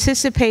the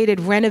anticipated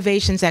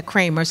renovations at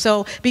Kramer.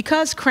 So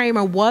because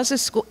Kramer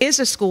is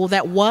a school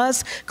that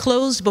was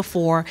closed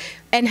before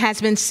and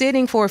has been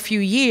sitting for a few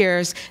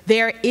years,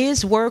 there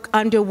is work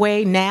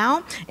underway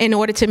now in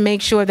order to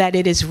make sure that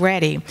it is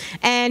ready.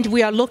 And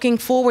we are looking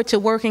forward to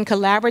working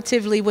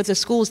collaboratively with the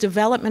Schools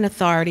Development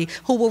Authority,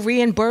 who will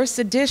reimburse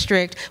the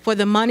district for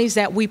the monies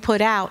that we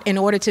put out in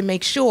order to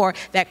make sure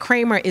that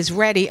Kramer is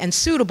ready and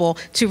suitable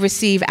to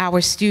receive our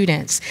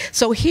students.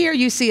 So here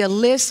you see a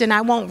list, and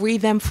I won't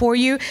read them for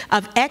you,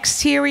 of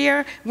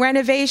exterior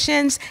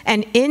renovations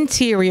and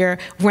interior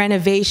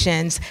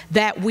renovations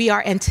that we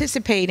are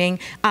anticipating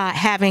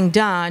having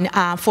done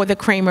for the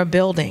Kramer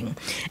building.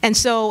 And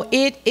so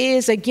it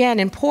is, again,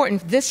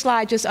 important. This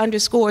slide just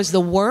underscores the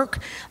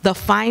work, the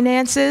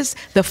finances,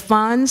 the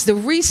funds, the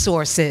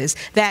resources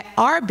that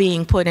are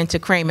being put into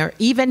Kramer,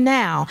 even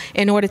now,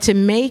 in order to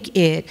make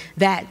it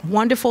that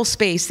wonderful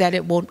space that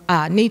it will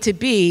need to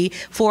be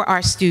for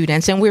our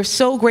students. And we're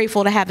so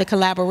grateful to have the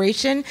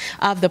collaboration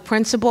of the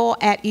principal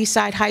at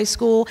Eastside High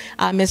School,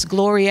 Ms.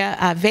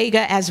 Gloria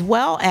Vega, as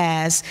well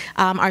as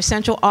our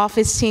central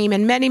office team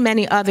and many,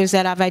 many others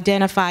that I've identified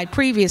identified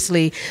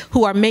previously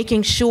who are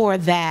making sure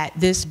that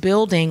this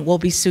building will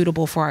be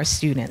suitable for our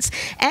students.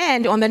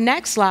 And on the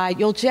next slide,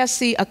 you'll just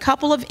see a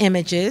couple of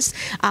images,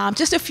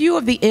 just a few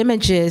of the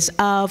images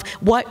of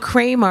what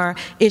Kramer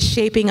is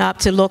shaping up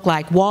to look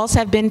like. Walls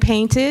have been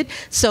painted,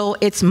 so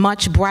it's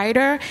much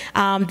brighter.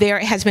 There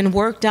has been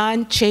work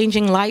done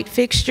changing light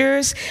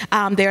fixtures.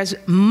 There's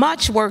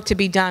much work to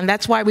be done.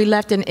 That's why we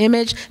left an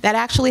image that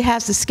actually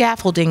has the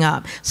scaffolding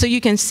up. So you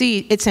can see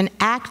it's an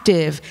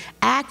active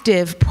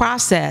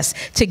process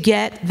to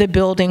get the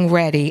building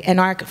ready. And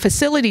our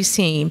facilities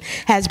team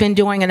has been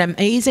doing an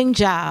amazing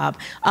job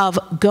of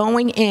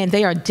going in.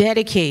 They are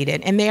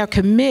dedicated and they are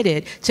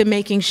committed to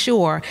making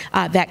sure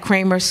that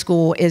Kramer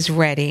School is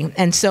ready.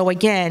 And so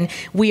again,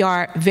 we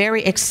are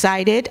very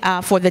excited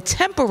for the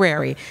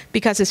temporary,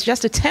 because it's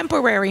just a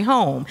temporary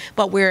home,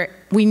 but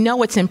we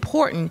know it's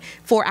important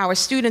for our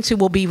students who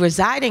will be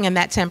residing in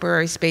that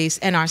temporary space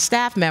and our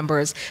staff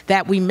members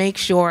that we make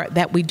sure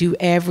that we do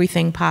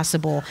everything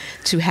possible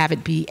to have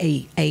it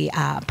be a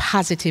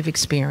positive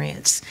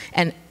experience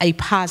and a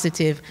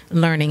positive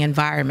learning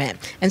environment.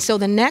 And so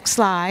the next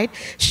slide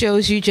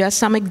shows you just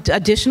some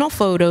additional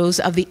photos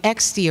of the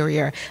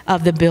exterior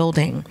of the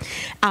building.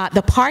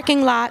 The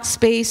parking lot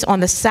space on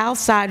the south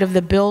side of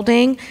the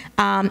building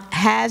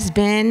has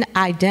been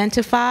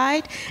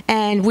identified,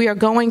 and we are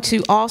going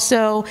to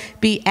also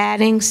be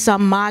adding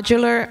some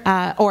modular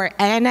or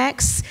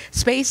annex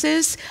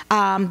spaces,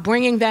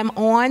 bringing them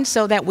on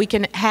so that we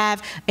can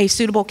have a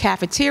suitable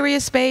cafeteria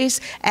space,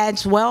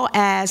 as well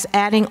as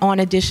adding on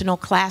additional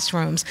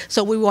classrooms.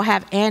 So we will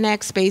have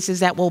annex spaces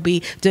that will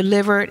be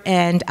delivered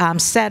and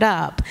set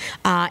up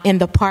in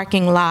the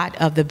parking lot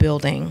of the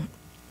building.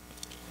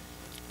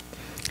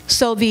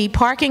 So the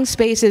parking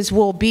spaces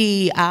will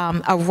be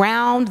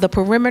around the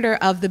perimeter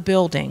of the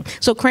building.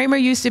 So Kramer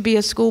used to be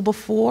a school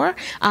before,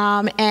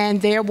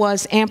 and there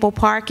was ample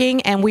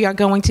parking, and we are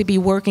going to be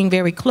working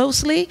very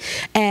closely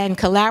and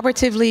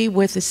collaboratively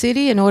with the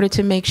city in order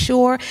to make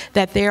sure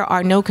that there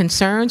are no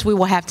concerns. We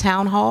will have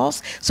town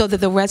halls so that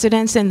the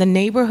residents in the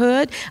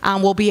neighborhood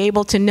will be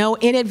able to know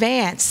in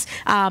advance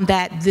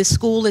that the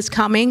school is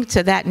coming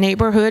to that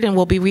neighborhood and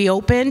will be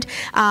reopened,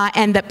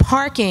 and that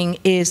parking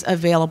is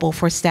available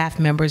for staff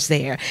members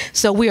there.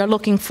 So we are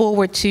looking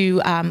forward to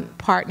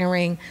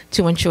partnering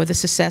to ensure the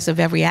success of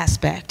every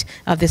aspect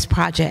of this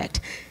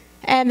project.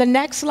 And the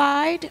next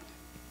slide,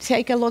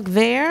 take a look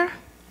there. I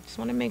just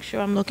want to make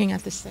sure I'm looking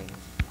at the same.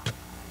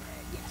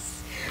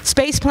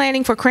 Space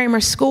planning for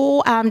Kramer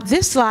School.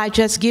 This slide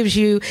just gives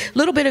you a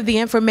little bit of the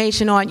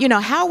information on,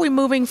 how are we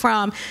moving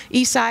from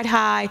Eastside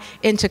High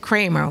into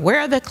Kramer?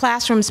 Where are the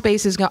classroom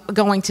spaces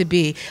going to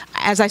be?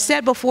 As I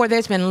said before,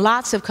 there's been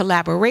lots of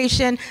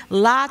collaboration,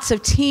 lots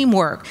of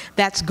teamwork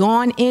that's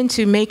gone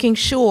into making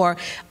sure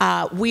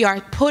we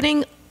are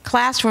putting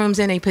classrooms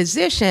in a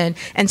position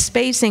and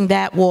spacing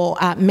that will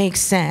make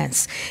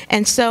sense.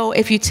 And so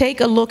if you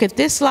take a look at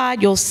this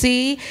slide, you'll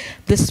see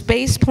the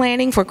space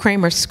planning for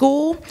Kramer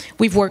School.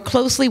 We've worked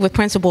closely with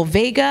Principal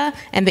Vega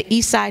and the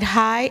Eastside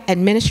High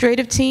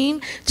administrative team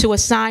to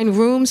assign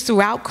rooms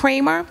throughout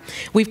Kramer.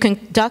 We've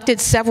conducted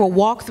several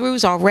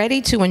walkthroughs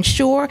already to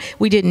ensure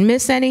we didn't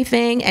miss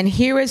anything, and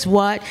here is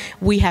what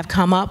we have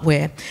come up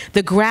with.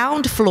 The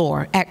ground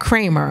floor at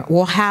Kramer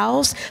will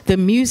house the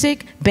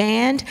music,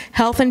 band,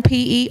 health and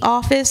PE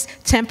office,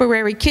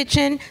 temporary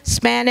kitchen,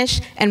 Spanish,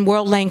 and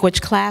world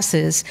language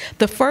classes.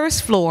 The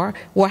first floor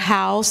will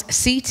house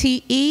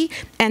CTE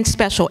and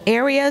special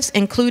areas,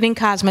 including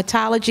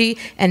cosmetology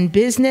and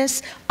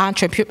business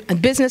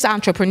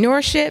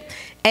entrepreneurship,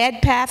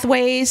 Ed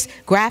Pathways,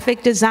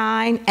 graphic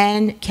design,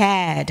 and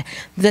CAD.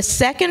 The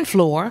second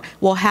floor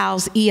will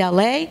house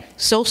ELA,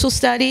 social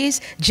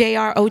studies,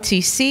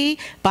 JROTC,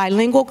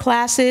 bilingual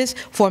classes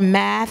for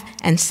math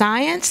and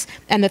science.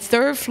 And the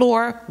third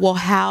floor will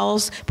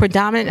house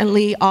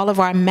predominantly all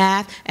of our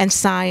math and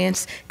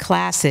science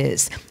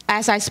classes.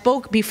 As I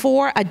spoke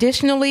before,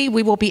 additionally,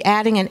 we will be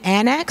adding an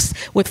annex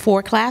with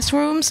 4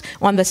 classrooms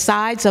on the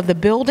sides of the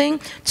building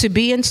to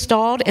be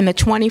installed in the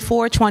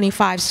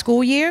 24-25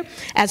 school year,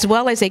 as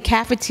well as a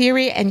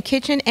cafeteria and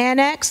kitchen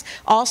annex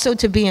also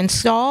to be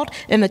installed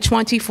in the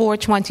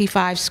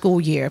 24-25 school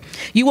year.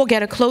 You will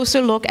get a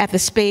closer look at the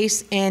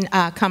space in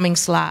coming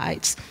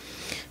slides.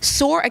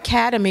 SOAR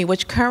Academy,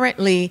 which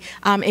currently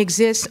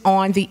exists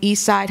on the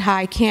Eastside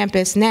High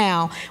campus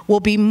now, will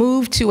be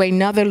moved to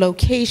another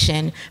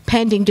location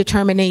pending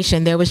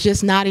determination. There was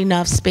just not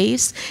enough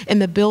space in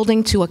the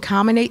building to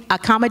accommodate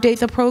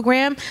the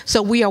program,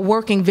 so we are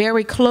working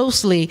very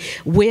closely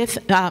with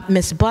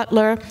Ms.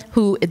 Butler,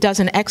 who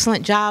does an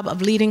excellent job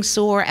of leading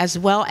SOAR, as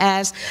well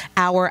as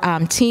our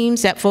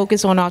teams that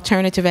focus on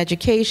alternative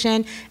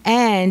education,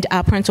 and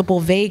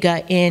Principal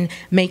Vega in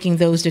making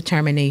those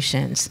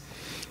determinations.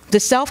 The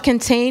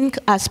self-contained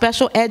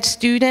special ed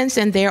students,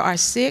 and there are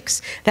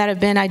 6 that have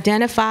been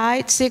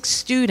identified, 6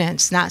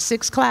 students, not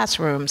 6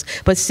 classrooms,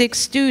 but 6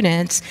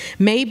 students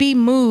may be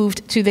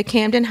moved to the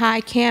Camden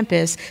High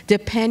campus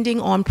depending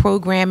on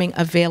programming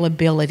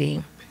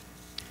availability.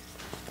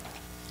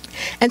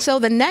 And so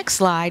the next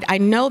slide, I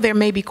know there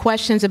may be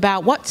questions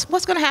about what's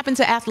going to happen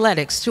to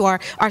athletics, to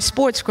our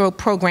sports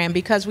program,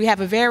 because we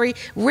have a very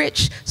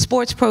rich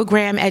sports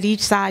program at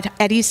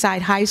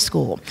Eastside High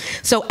School.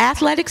 So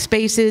athletic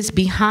spaces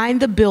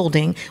behind the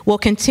building will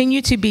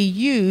continue to be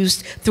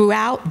used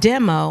throughout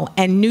demo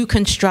and new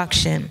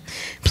construction.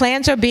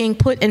 Plans are being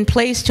put in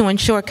place to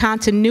ensure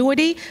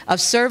continuity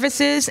of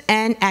services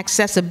and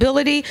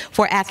accessibility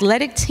for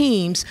athletic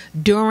teams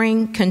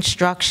during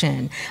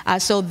construction.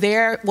 So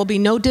there will be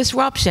no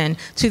disruption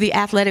to the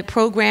athletic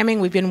programming.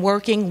 We've been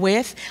working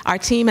with, our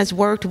team has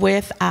worked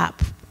with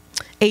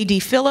A.D.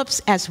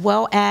 Phillips as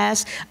well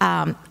as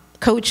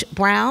Coach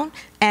Brown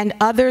and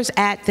others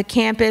at the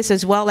campus,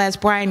 as well as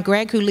Brian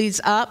Gregg, who leads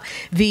up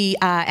the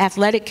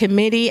athletic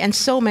committee, and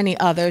so many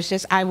others.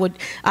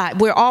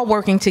 We're all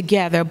working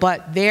together,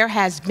 but there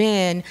has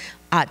been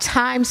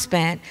time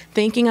spent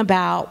thinking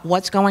about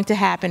what's going to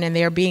happen, and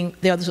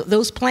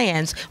those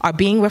plans are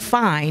being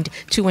refined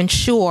to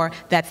ensure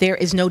that there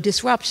is no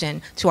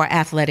disruption to our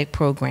athletic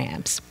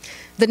programs.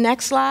 The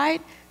next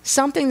slide.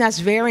 Something that's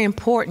very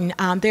important,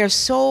 there's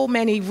so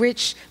many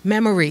rich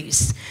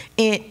memories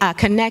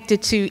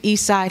connected to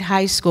Eastside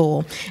High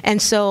School.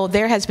 And so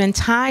there has been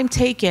time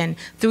taken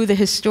through the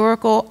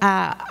Historical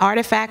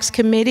Artifacts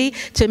Committee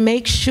to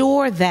make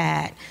sure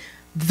that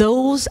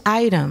those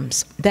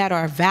items that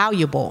are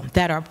valuable,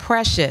 that are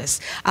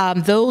precious,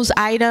 those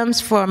items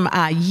from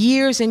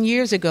years and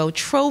years ago,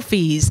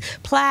 trophies,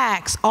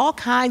 plaques, all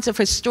kinds of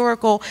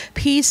historical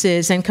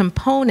pieces and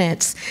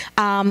components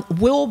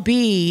will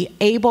be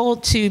able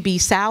to be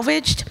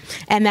salvaged,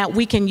 and that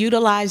we can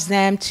utilize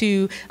them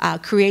to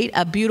create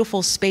a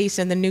beautiful space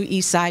in the new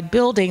Eastside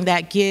building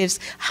that gives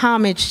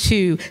homage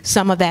to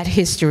some of that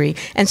history.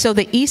 And so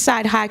the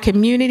Eastside High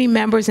community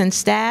members and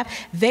staff,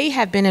 they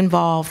have been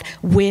involved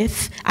with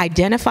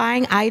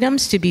identifying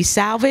items to be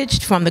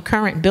salvaged from the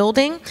current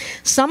building.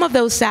 Some of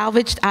those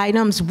salvaged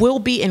items will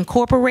be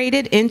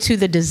incorporated into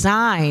the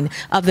design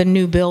of the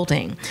new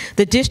building.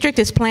 The district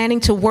is planning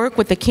to work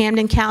with the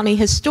Camden County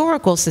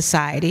Historical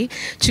Society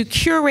to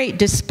curate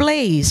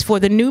displays for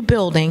the new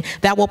building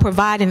that will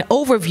provide an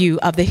overview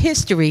of the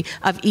history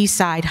of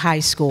Eastside High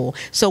School.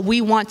 So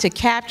we want to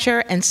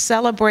capture and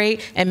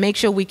celebrate and make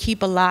sure we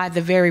keep alive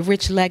the very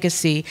rich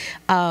legacy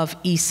of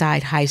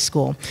Eastside High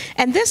School.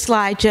 And this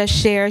slide just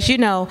shares,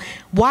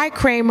 why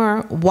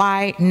Kramer,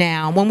 why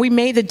now? When we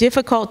made the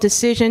difficult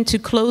decision to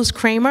close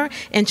Kramer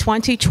in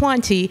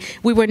 2020,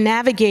 we were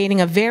navigating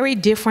a very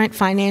different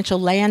financial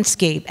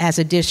landscape as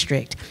a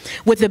district.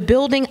 With the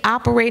building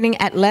operating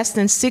at less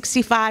than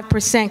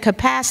 65%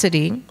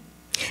 capacity,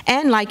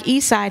 and like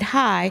Eastside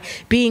High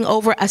being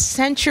over a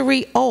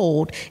century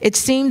old, it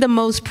seemed the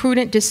most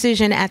prudent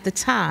decision at the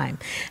time.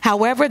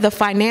 However, the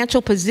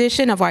financial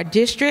position of our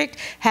district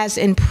has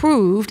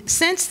improved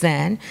since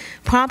then,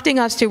 prompting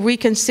us to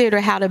reconsider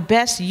how to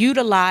best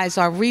utilize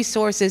our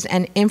resources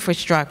and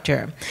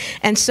infrastructure.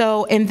 And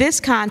so in this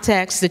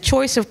context, the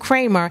choice of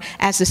Kramer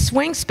as a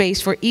swing space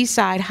for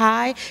Eastside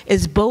High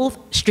is both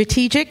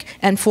strategic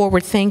and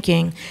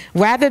forward-thinking.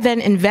 Rather than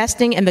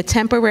investing in the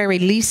temporary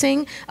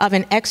leasing of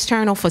an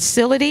external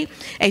facility,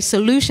 a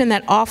solution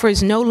that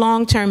offers no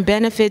long-term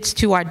benefits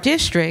to our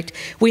district,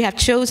 we have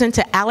chosen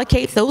to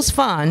allocate those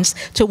funds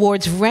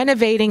towards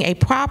renovating a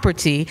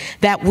property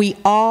that we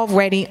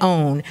already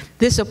own.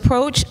 This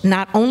approach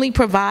not only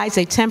provides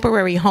a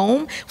temporary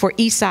home for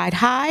Eastside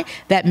High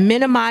that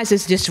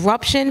minimizes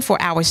disruption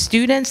for our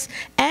students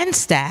and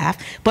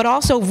staff, but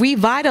also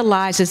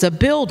revitalizes a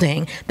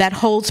building that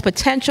holds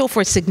potential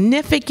for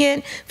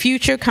significant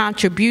future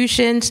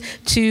contributions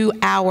to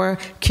our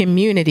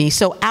community.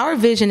 So our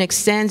vision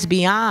extends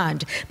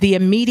beyond the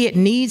immediate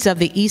needs of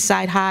the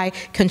Eastside High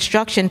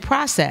construction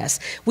process.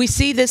 We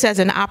see this as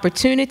an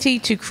opportunity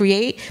to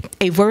create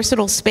a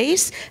versatile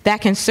space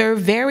that can serve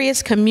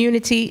various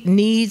community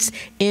needs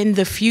in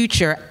the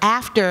future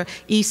after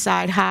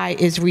Eastside High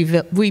is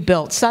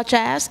rebuilt, such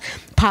as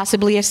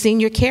possibly a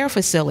senior care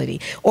facility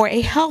or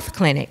a health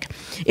clinic.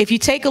 If you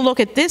take a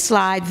look at this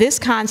slide, this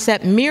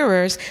concept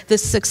mirrors the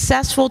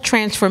successful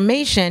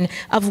transformation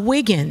of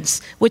Wiggins,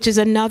 which is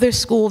another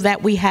school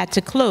that we had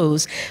to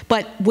close.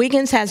 But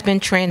Wiggins has been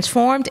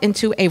transformed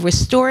into a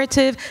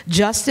restorative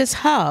justice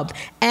hub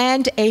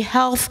and a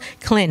health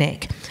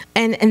clinic.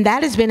 And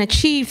that has been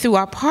achieved through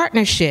our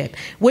partnership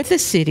with the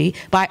city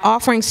by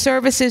offering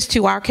services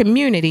to our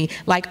community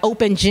like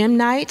open gym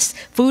nights,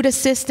 food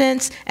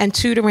assistance, and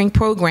tutoring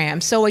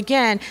programs. So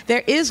again,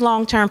 there is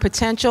long-term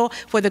potential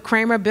for the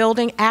Kramer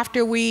building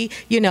after we,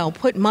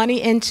 put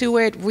money into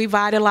it,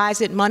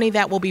 revitalize it, money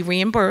that will be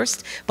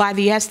reimbursed by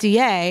the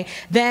SDA,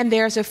 then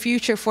there's a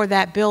future for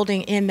that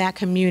building in that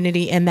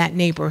community, in that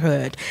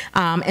neighborhood.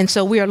 And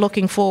so we are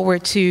looking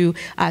forward to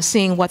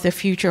seeing what the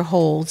future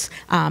holds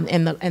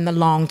in the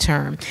long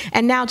term.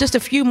 And now just a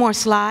few more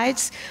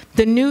slides.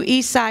 The new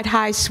Eastside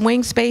High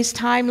swing space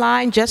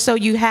timeline, just so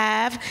you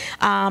have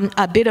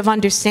a bit of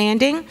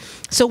understanding.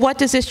 So what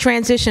does this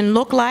transition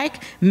look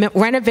like?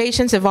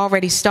 Renovations have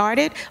already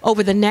started.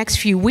 Over the next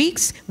few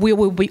weeks, we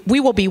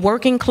will be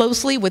working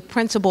closely with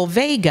Principal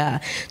Vega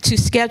to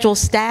schedule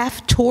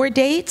staff tour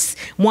dates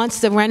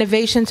once the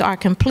renovations are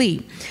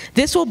complete.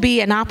 This will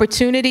be an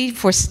opportunity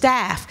for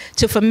staff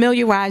to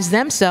familiarize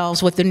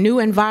themselves with the new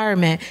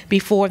environment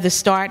before the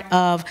start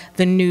of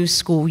the new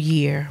school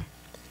year.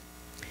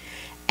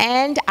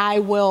 And I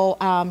will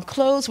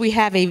close. We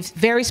have a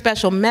very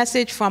special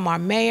message from our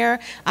mayor,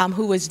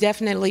 who is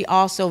definitely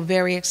also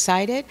very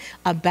excited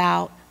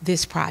about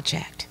this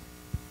project.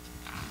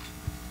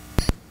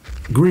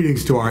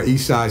 Greetings to our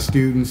Eastside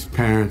students,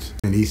 parents,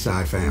 and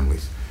Eastside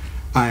families.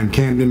 I am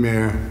Camden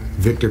Mayor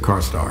Victor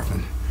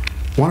Karstafen.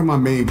 One of my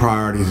main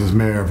priorities as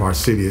mayor of our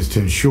city is to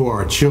ensure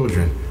our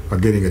children are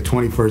getting a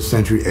 21st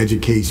century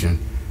education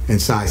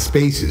inside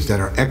spaces that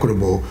are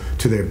equitable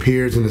to their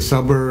peers in the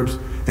suburbs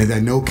and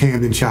that no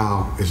Camden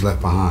child is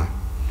left behind.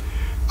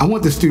 I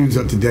want the students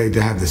of today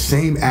to have the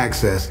same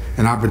access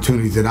and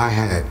opportunities that I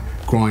had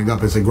growing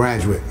up as a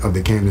graduate of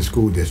the Camden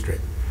School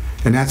District.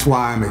 And that's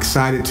why I'm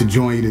excited to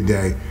join you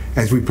today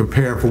as we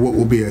prepare for what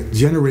will be a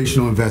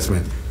generational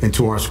investment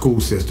into our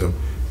school system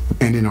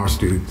and in our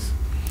students.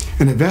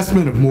 An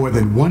investment of more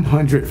than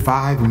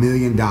 $105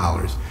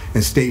 million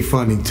in state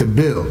funding to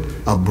build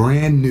a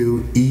brand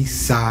new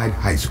East Side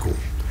High School.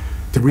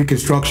 The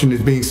reconstruction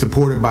is being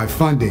supported by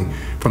funding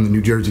from the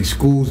New Jersey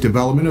Schools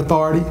Development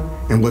Authority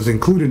and was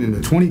included in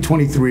the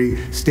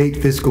 2023 state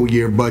fiscal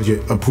year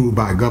budget approved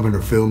by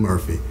Governor Phil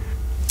Murphy.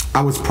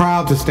 I was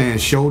proud to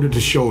stand shoulder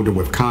to shoulder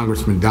with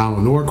Congressman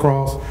Donald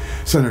Norcross,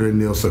 Senator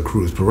Nilsa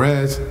Cruz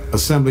Perez,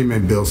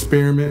 Assemblyman Bill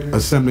Spearman,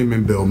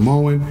 Assemblyman Bill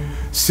Moen,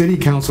 City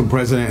Council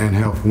President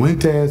Angel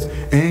Fuentes,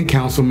 and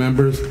council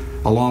members,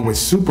 along with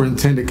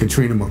Superintendent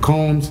Katrina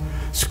McCombs,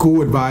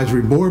 school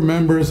advisory board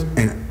members,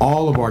 and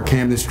all of our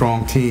Camden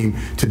Strong team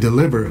to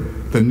deliver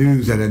the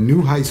news that a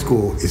new high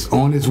school is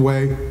on its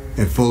way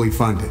and fully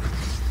funded.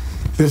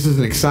 This is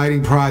an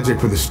exciting project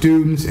for the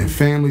students and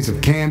families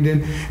of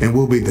Camden and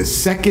will be the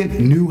second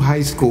new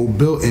high school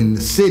built in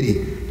the city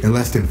in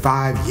less than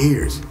 5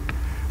 years.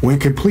 When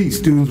complete,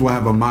 students will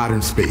have a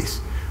modern space.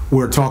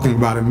 We're talking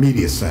about a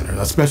media center,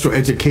 a special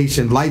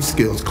education life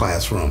skills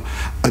classroom,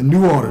 a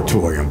new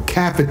auditorium,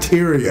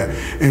 cafeteria,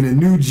 and a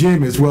new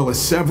gym, as well as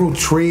several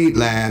trade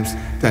labs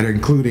that are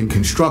including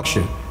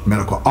construction,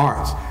 medical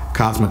arts,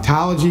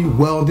 cosmetology,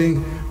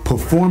 welding,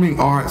 performing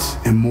arts,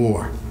 and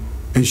more.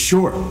 In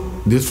short,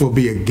 this will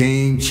be a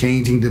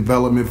game-changing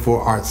development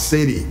for our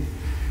city.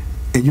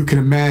 And you can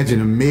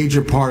imagine a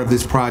major part of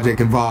this project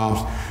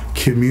involves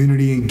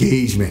community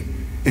engagement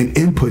and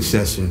input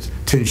sessions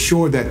to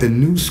ensure that the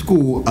new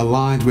school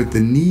aligns with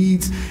the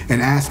needs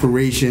and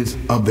aspirations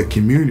of the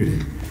community.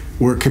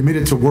 We're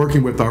committed to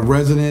working with our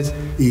residents,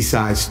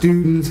 Eastside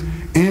students,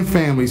 and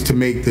families to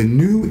make the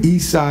new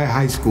Eastside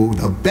High School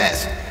the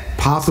best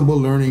possible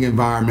learning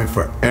environment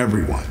for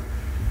everyone.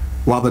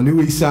 While the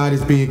new Eastside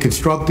is being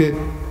constructed,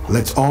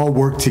 let's all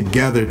work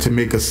together to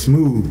make a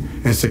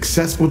smooth and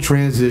successful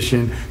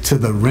transition to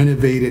the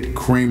renovated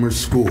Kramer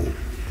School.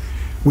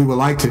 We would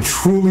like to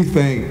truly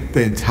thank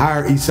the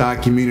entire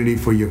Eastside community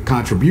for your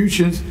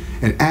contributions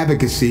and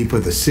advocacy for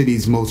the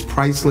city's most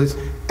priceless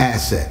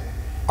asset,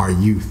 our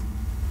youth.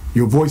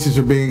 Your voices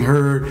are being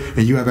heard,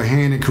 and you have a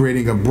hand in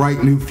creating a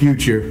bright new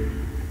future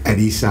at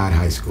Eastside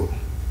High School.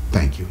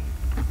 Thank you.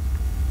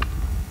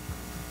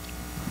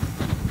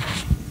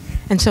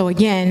 And so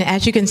again,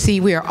 as you can see,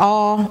 we are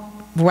all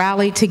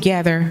rallied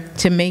together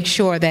to make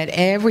sure that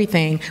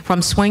everything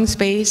from swing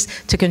space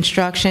to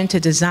construction to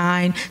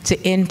design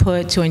to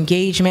input to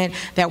engagement,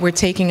 that we're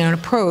taking an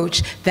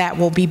approach that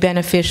will be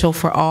beneficial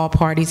for all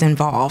parties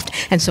involved.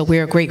 And so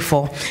we're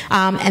grateful.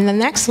 And the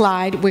next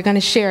slide, we're going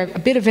to share a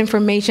bit of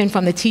information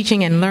from the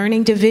Teaching and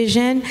Learning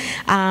Division.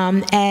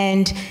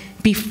 And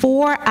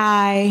before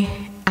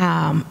I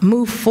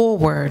move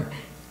forward,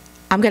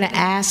 I'm going to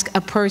ask a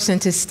person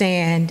to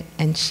stand,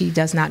 and she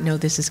does not know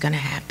this is going to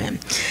happen.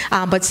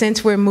 But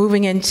since we're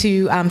moving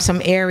into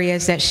some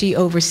areas that she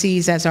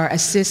oversees as our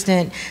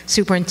Assistant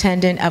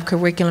Superintendent of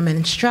Curriculum and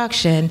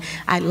Instruction,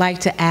 I'd like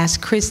to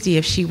ask Christy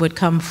if she would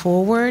come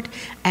forward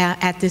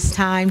at this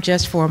time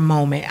just for a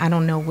moment. I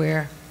don't know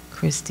where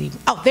Christy.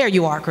 Oh, there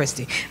you are,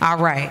 Christy. All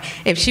right.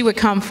 If she would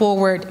come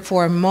forward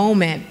for a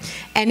moment.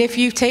 And if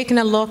you've taken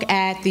a look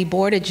at the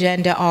board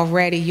agenda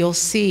already, you'll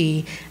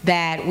see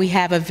that we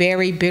have a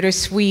very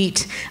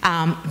bittersweet,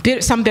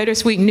 some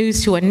bittersweet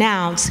news to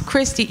announce.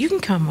 Christy, you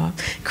can come up.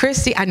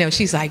 Christy, I know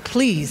she's like,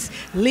 please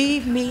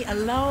leave me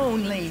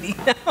alone, lady.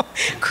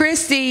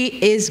 Christy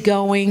is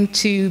going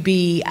to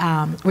be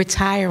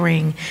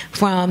retiring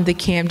from the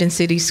Camden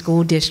City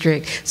School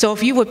District. So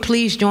if you would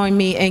please join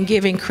me in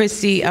giving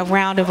Christy a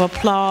round of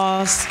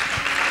applause.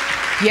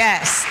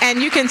 Yes,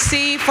 and you can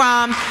see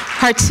from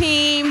her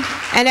team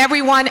and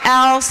everyone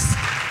else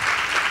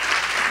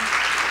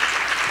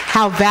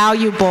how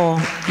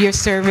valuable your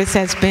service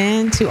has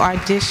been to our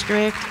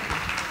district.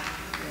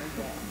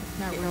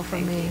 for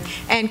me.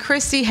 And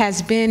Christy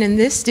has been in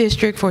this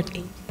district for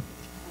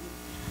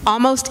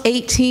almost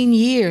 18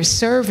 years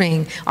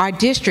serving our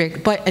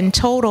district, but in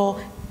total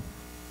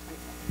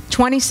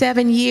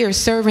 27 years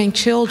serving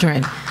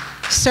children,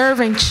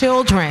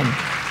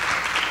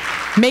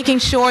 making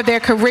sure their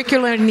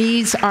curricular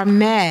needs are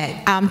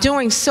met,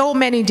 doing so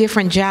many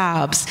different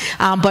jobs,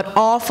 but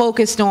all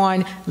focused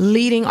on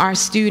leading our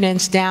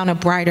students down a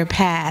brighter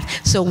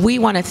path. So we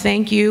want to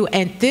thank you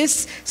and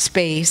this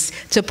space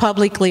to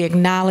publicly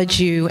acknowledge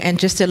you and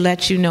just to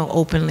let you know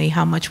openly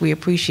how much we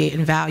appreciate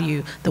and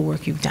value the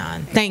work you've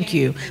done. Thank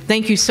you.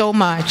 Thank you so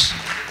much.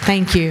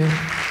 Thank you.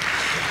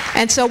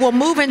 And so we'll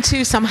move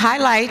into some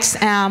highlights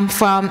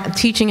from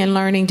Teaching and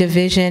Learning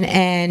Division,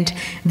 and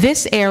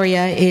this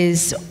area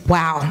is,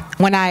 wow.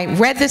 When I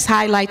read this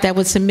highlight that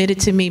was submitted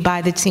to me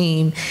by the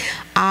team,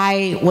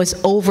 I was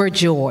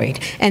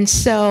overjoyed. And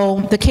so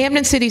the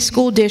Camden City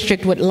School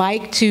District would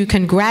like to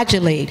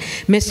congratulate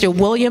Mr.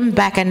 William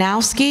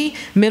Bakanowski,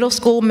 middle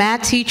school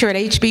math teacher at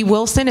H.B.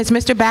 Wilson. Is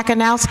Mr.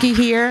 Bakanowski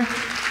here?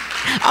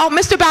 Oh,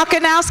 Mr.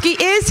 Bakanowski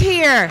is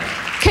here.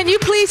 Can you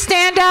please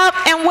stand up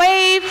and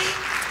wave?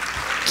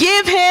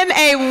 Give him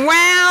a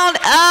round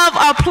of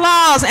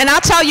applause, and I'll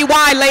tell you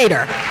why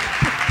later.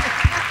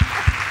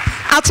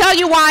 I'll tell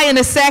you why in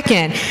a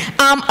second.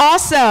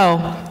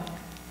 Also,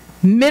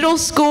 middle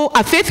school,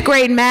 a fifth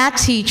grade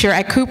math teacher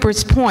at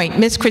Cooper's Point,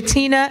 Miss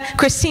Christina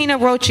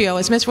Rocchio.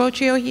 Is Miss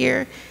Rocchio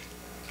here?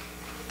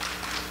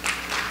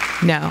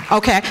 No,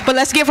 okay, but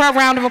let's give her a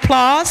round of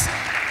applause.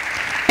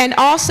 And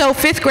also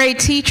fifth grade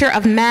teacher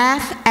of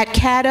math at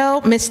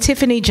Caddo, Miss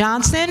Tiffany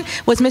Johnson.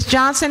 Was Miss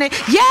Johnson?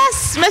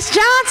 Yes, Miss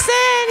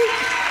Johnson.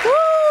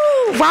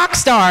 Woo, rock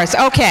stars.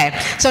 Okay,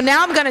 so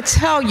now I'm going to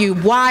tell you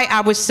why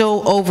I was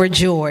so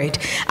overjoyed.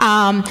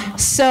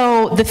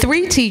 So the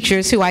three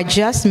teachers who I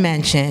just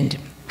mentioned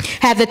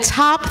had the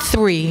top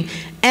 3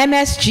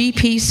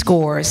 MSGP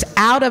scores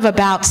out of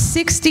about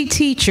 60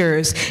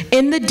 teachers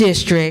in the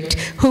district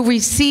who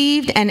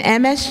received an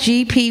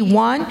MSGP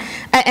 1.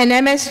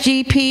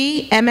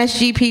 MSGP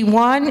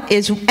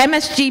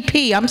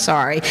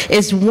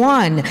is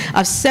one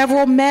of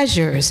several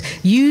measures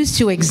used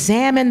to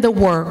examine the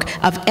work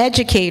of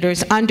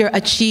educators under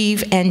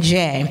Achieve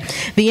NJ.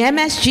 The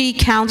MSG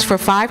counts for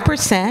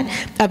 5%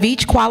 of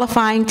each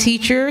qualifying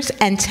teachers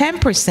and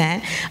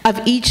 10%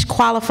 of each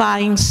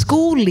qualifying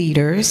school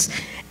leaders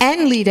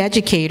and lead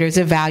educators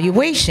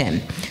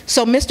evaluation.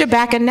 So Mr.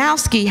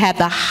 Bakanowski had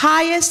the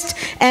highest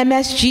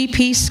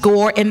MSGP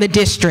score in the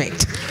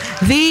district,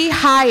 the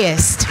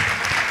highest,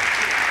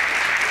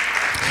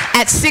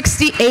 at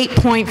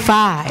 68.5.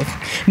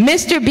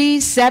 Mr.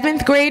 B's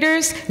 7th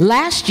graders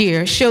last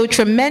year showed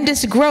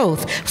tremendous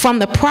growth from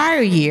the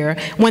prior year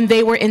when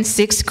they were in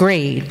 6th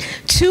grade.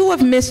 2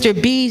 of Mr.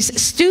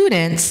 B's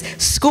students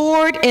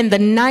scored in the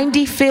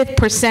 95th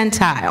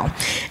percentile.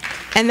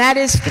 And that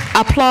is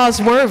applause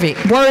worthy.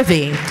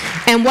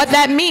 And what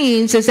that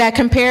means is that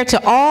compared to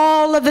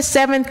all of the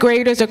 7th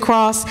graders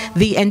across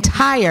the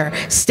entire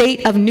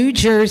state of New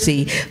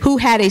Jersey who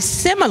had a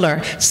similar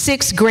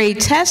 6th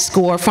grade test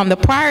score from the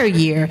prior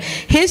year,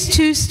 his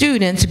 2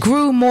 students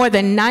grew more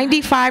than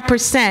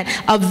 95%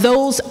 of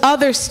those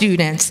other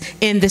students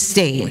in the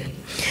state.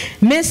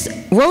 Ms.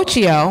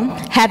 Rocchio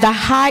had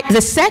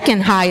the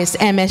second highest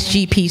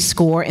MSGP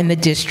score in the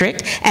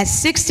district at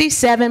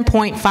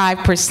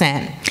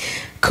 67.5%.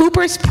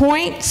 Cooper's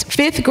Point's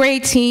 5th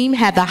grade team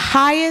had the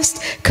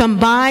highest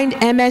combined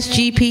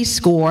MSGP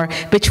score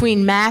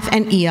between math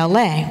and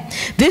ELA.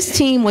 This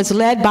team was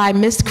led by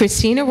Miss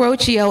Christina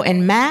Rocchio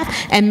in math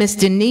and Miss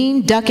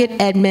Deneen Duckett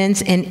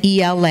Edmonds in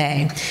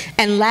ELA.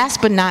 And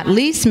last but not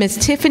least, Miss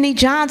Tiffany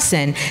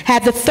Johnson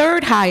had the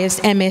 3rd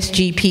highest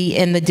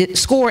MSGP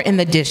score in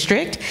the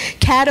district.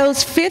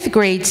 Caddo's 5th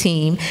grade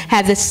team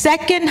had the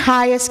 2nd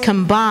highest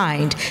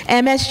combined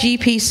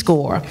MSGP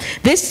score.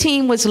 This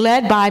team was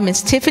led by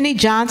Miss Tiffany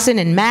Johnson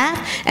in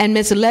math and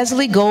Miss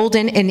Leslie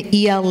Golden in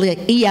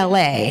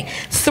ELA.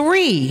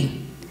 Three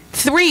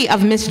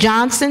of Miss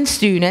Johnson's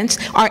students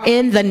are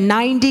in the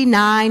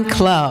 99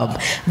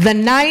 Club. The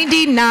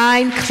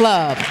 99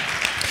 Club.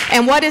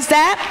 And what is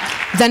that?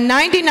 The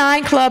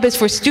 99 Club is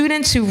for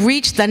students who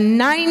reach the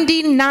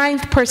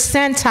 99th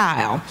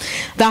percentile,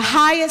 the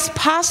highest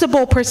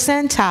possible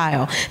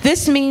percentile.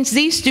 This means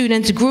these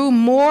students grew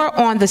more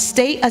on the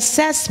state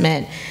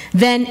assessment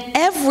than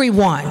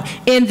everyone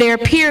in their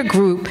peer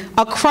group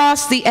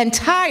across the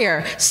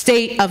entire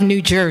state of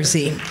New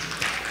Jersey.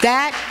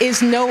 That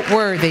is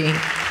noteworthy.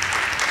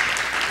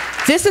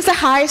 This is the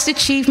highest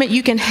achievement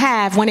you can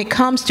have when it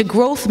comes to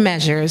growth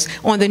measures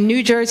on the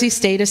New Jersey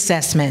state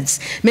assessments.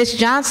 Ms.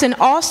 Johnson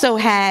also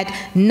had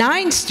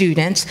 9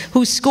 students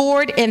who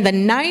scored in the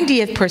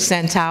 90th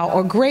percentile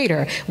or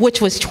greater, which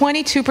was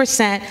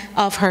 22%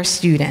 of her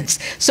students.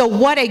 So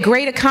what a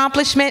great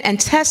accomplishment and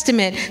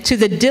testament to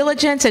the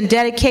diligence and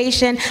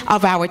dedication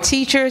of our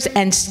teachers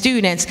and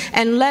students.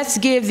 And let's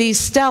give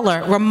these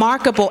stellar,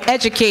 remarkable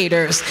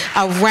educators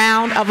a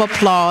round of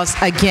applause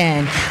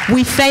again.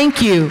 We thank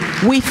you.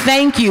 We thank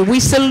thank you. We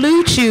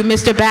salute you,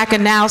 Mr.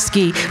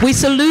 Bakanowski. We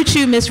salute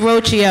you, Ms.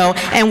 Rocio,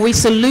 and we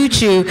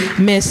salute you,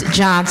 Ms.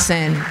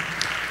 Johnson.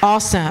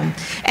 Awesome.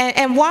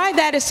 And why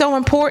that is so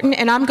important,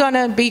 and I'm going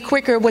to be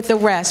quicker with the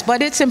rest,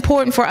 but it's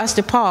important for us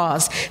to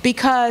pause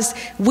because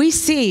we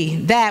see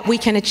that we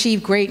can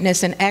achieve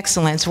greatness and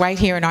excellence right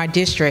here in our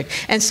district.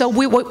 And so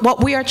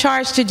what we are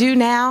charged to do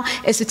now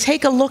is to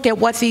take a look at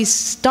what these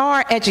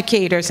star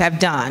educators have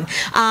done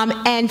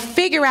and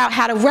figure out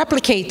how to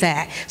replicate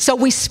that. So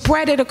we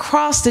spread it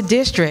across the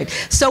district.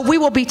 So we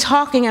will be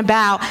talking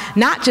about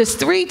not just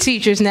 3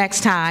 teachers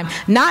next time,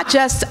 not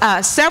just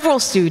several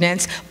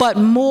students, but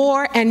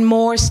more and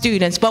more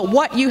students. But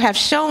what you have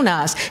shown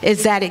us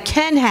is that it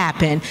can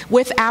happen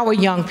with our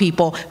young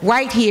people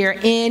right here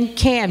in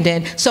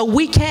Camden, so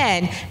we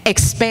can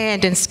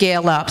expand and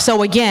scale up.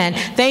 So again,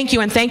 thank you,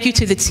 and thank you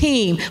to the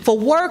team for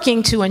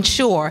working to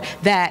ensure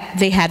that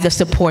they had the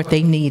support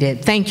they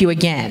needed. Thank you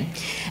again.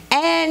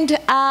 And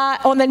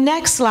on the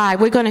next slide,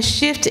 we're going to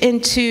shift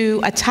into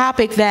a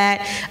topic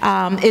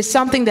that is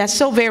something that's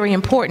so very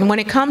important. When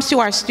it comes to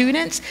our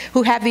students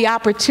who have the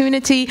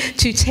opportunity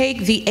to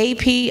take the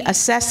AP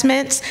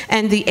assessments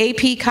and the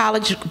AP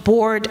College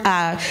Board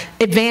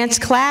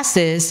advanced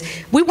classes,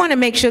 we want to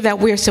make sure that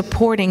we're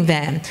supporting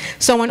them.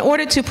 So in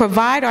order to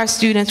provide our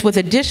students with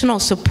additional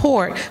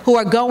support who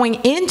are going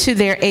into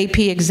their AP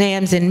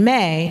exams in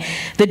May,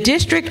 the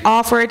district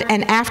offered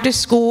an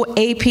after-school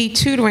AP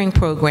tutoring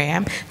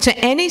program to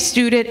any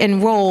student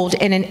enrolled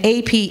in an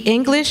AP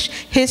English,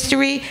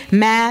 History,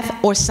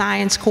 Math, or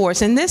Science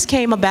course. And this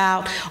came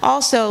about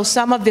also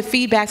some of the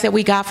feedback that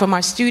we got from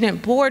our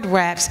student board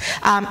reps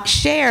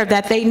shared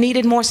that they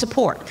needed more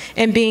support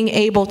in being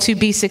able to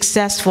be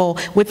successful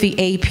with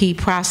the AP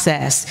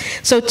process.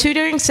 So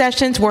tutoring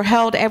sessions were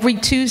held every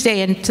Tuesday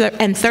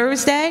and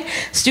Thursday.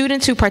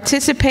 Students who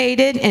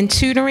participated in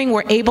tutoring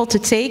were able to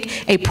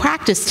take a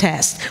practice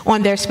test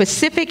on their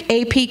specific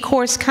AP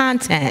course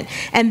content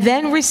and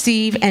then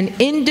receive an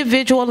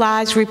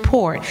individualized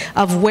report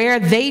of where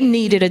they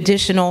needed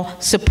additional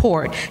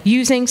support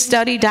using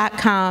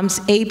Study.com's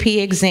AP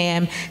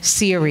exam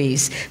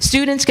series.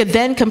 Students could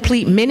then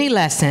complete mini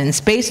lessons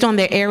based on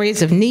their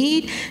areas of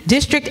need.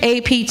 District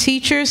AP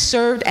teachers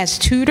served as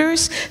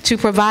tutors to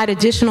provide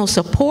additional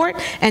support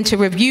and to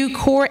review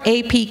core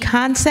AP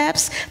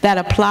concepts that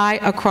apply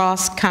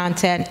across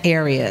content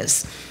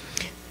areas.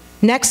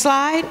 Next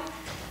slide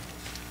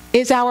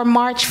is our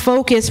March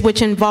focus,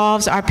 which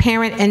involves our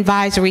parent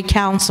advisory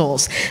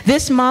councils.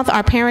 This month,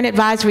 our parent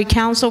advisory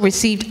council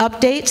received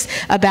updates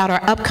about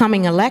our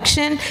upcoming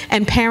election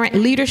and parent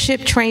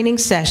leadership training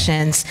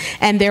sessions,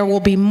 and there will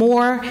be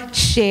more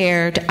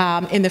shared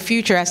in the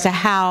future as to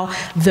how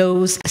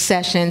those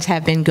sessions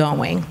have been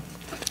going.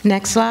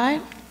 Next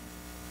slide.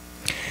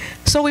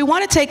 So we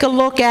want to take a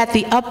look at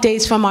the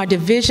updates from our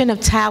Division of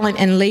Talent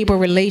and Labor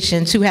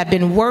Relations, who have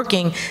been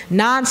working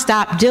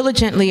nonstop,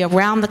 diligently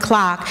around the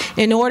clock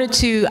in order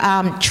to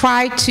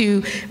try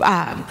to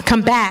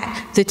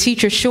combat the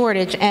teacher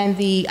shortage and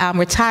the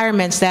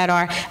retirements that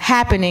are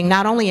happening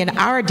not only in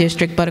our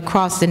district but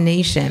across the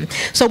nation.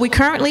 So we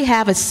currently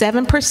have a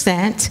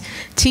 7%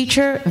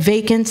 teacher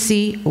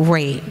vacancy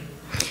rate.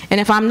 And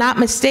if I'm not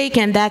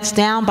mistaken, that's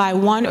down by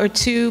 1 or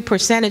 2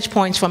 percentage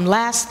points from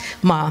last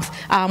month,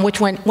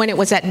 when it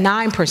was at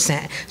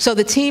 9%. So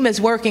the team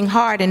is working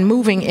hard and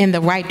moving in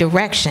the right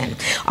direction.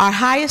 Our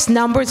highest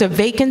numbers of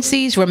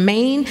vacancies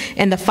remain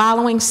in the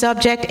following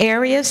subject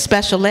areas: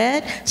 special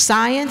ed,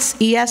 science,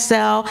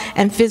 ESL,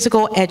 and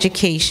physical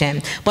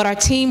education. But our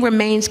team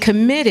remains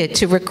committed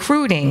to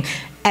recruiting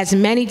as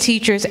many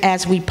teachers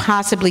as we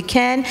possibly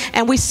can,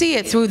 and we see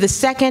it through the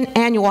 2nd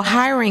annual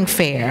hiring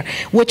fair,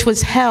 which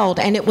was held,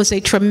 and it was a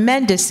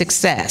tremendous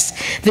success.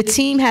 The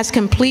team has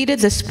completed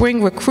the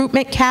spring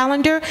recruitment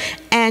calendar,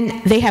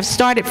 and they have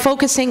started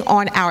focusing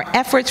on our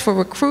efforts for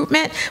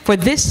recruitment for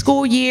this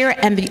school year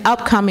and the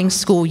upcoming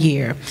school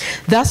year.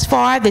 Thus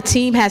far, the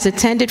team has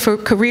attended for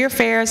career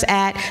fairs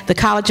at the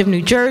College of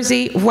New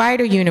Jersey,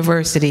 Rider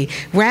University,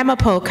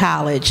 Ramapo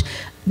College,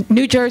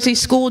 New Jersey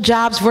School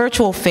Jobs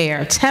Virtual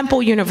Fair,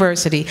 Temple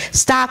University,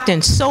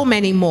 Stockton, so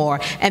many more,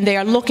 and they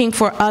are looking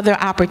for other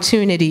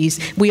opportunities.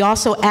 We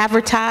also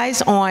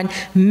advertise on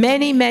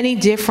many, many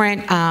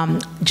different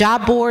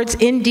job boards: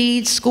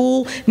 Indeed,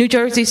 New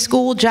Jersey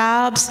School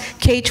Jobs,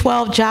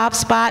 K-12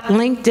 JobSpot,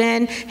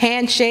 LinkedIn,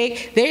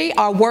 Handshake. They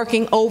are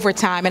working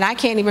overtime, and I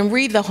can't even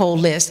read the whole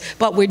list,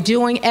 but we're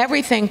doing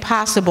everything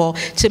possible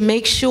to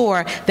make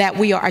sure that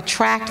we are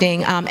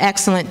attracting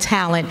excellent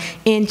talent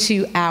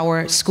into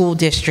our school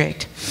district.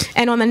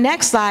 And on the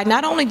next slide,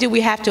 not only do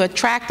we have to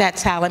attract that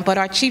talent, but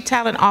our Chief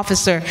Talent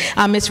Officer,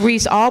 Ms.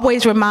 Reese,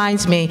 always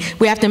reminds me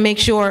we have to make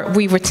sure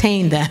we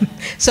retain them.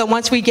 So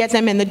once we get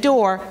them in the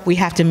door, we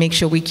have to make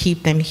sure we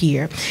keep them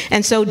here.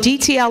 And so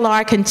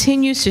DTLR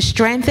continues to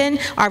strengthen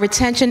our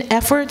retention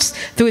efforts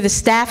through the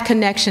Staff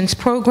Connections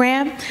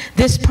program.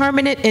 This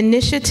permanent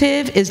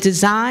initiative is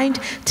designed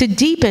to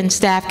deepen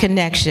staff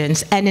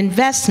connections and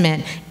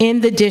investment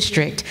in the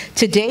district.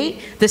 To date,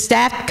 the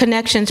Staff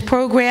Connections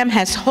program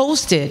has hosted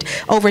hosted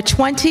over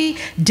 20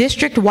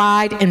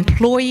 district-wide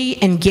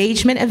employee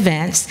engagement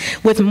events,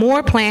 with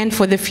more planned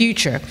for the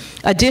future.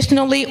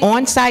 Additionally,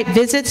 on-site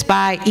visits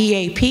by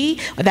EAP,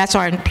 that's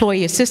our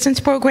Employee Assistance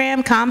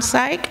Program,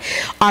 ComPsych,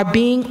 are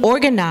being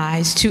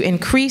organized to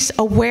increase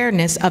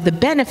awareness of the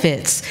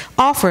benefits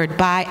offered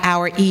by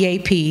our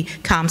EAP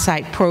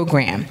ComPsych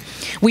program.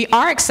 We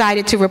are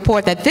excited to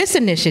report that this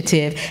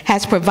initiative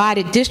has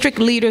provided district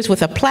leaders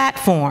with a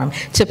platform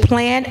to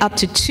plan up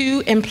to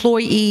 2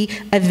 employee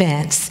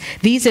events.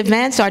 These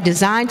events are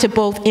designed to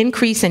both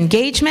increase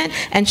engagement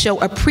and show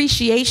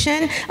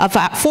appreciation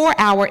for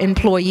our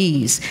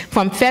employees.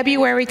 From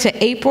February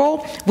to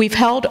April, we've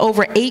held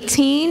over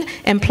 18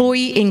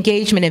 employee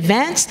engagement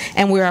events,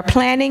 and we are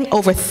planning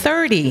over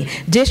 30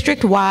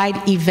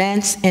 district-wide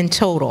events in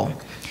total.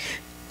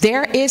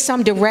 There is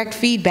some direct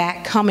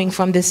feedback coming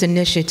from this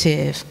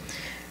initiative.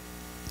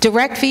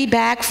 Direct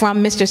feedback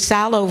from Mr.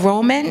 Salo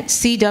Roman,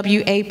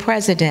 CWA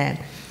President,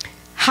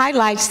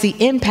 highlights the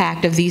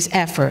impact of these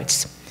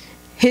efforts.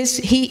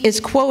 He is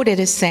quoted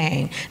as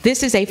saying,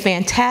 "This is a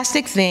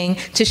fantastic thing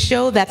to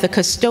show that the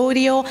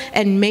custodial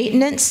and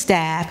maintenance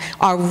staff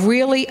are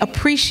really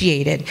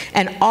appreciated,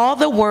 and all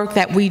the work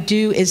that we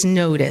do is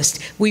noticed.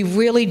 We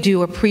really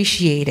do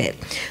appreciate it."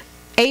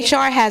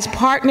 HR has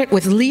partnered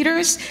with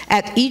leaders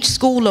at each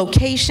school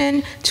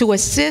location to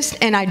assist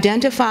in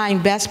identifying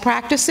best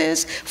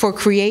practices for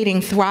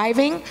creating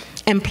thriving,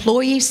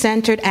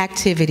 employee-centered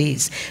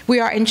activities. We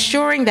are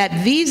ensuring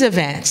that these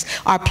events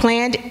are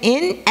planned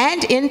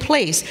in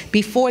place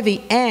before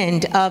the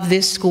end of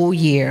this school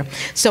year.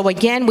 So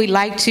again, we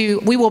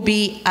will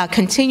be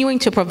continuing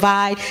to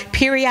provide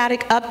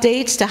periodic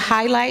updates to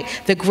highlight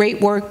the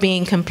great work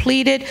being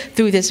completed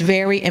through this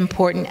very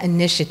important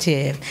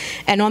initiative.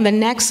 And on the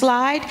next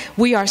slide,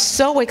 we are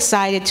so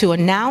excited to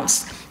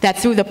announce that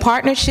through the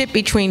partnership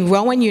between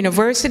Rowan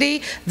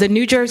University, the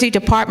New Jersey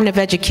Department of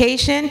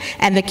Education,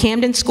 and the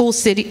Camden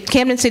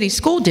City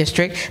School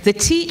District, the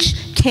Teach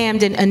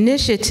Camden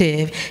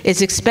initiative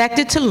is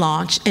expected to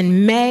launch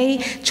in May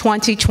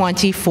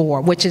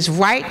 2024, which is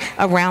right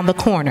around the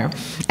corner.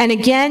 And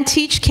again,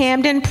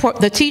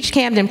 the Teach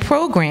Camden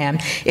program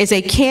is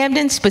a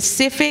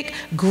Camden-specific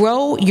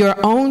Grow Your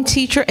Own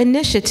Teacher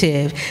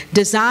initiative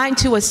designed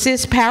to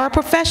assist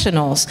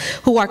paraprofessionals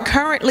who are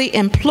currently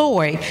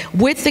employed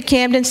with the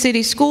Camden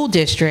City School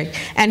District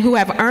and who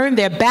have earned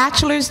their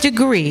bachelor's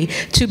degree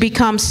to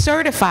become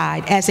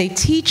certified as a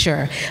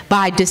teacher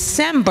by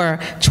December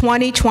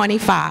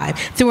 2025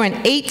 through an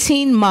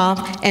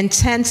 18-month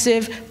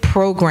intensive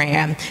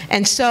program.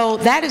 And so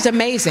that is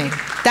amazing.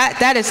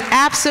 That is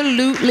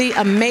absolutely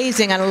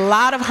amazing. And a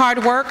lot of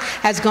hard work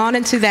has gone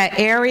into that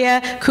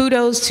area.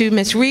 Kudos to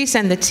Ms. Reese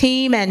and the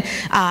team, and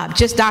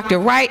just Dr.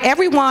 Wright,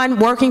 everyone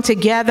working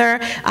together,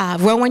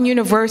 Rowan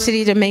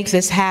University, to make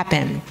this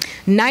happen.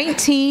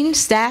 19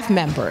 staff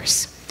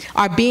members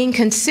are being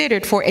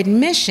considered for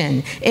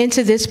admission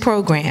into this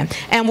program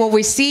and will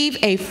receive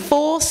a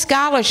full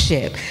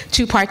scholarship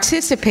to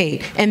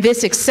participate in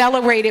this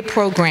accelerated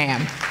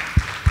program.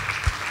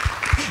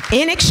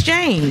 In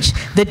exchange,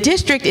 the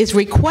district is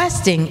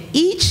requesting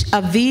each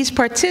of these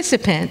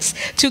participants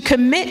to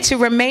commit to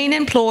remain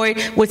employed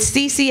with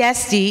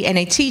CCSD in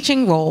a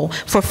teaching role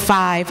for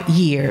 5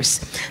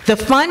 years. The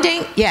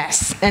funding,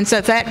 yes, and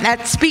so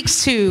that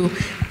speaks to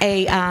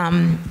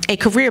a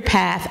career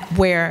path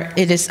where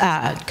it is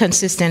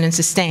consistent and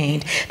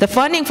sustained. The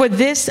funding for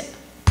this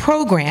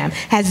program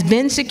has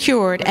been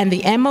secured, and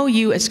the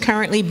MOU is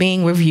currently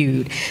being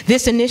reviewed.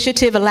 This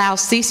initiative allows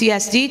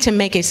CCSD to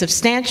make a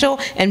substantial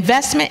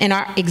investment in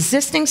our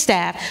existing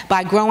staff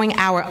by growing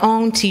our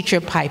own teacher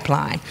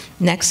pipeline.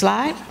 Next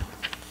slide.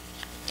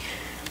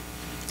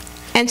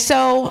 And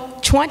so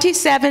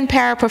 27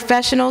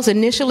 paraprofessionals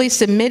initially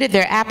submitted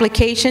their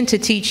application to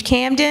Teach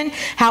Camden.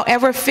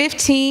 However,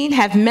 15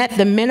 have met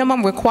the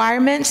minimum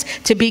requirements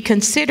to be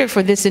considered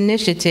for this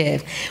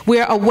initiative. We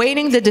are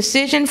awaiting the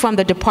decision from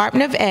the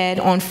Department of Ed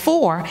on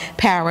 4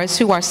 paras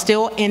who are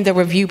still in the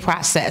review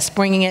process,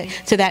 bringing it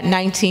to that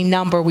 19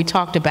 number we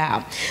talked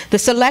about. The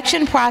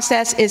selection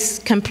process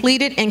is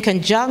completed in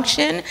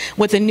conjunction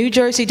with the New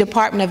Jersey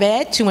Department of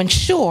Ed to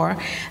ensure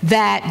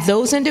that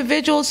those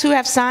individuals who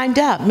have signed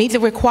up meet the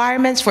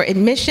requirements for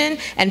admission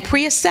and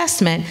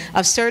pre-assessment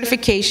of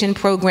certification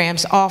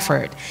programs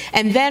offered.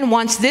 And then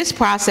once this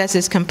process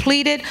is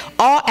completed,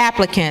 all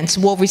applicants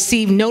will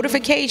receive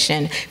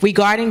notification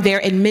regarding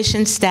their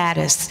admission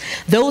status.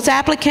 Those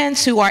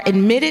applicants who are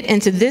admitted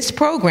into this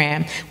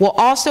program will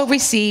also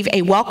receive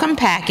a welcome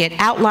packet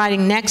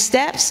outlining next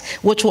steps,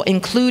 which will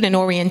include an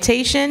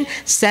orientation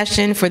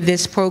session for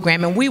this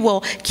program. And we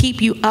will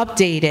keep you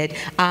updated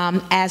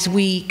as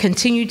we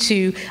continue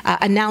to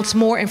announce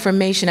more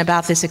information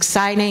about this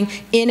exciting,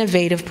 innovative,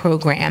 innovative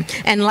program.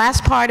 And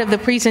last part of the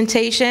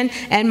presentation,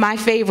 and my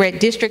favorite,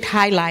 district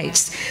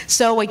highlights.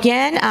 So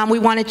again, we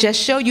want to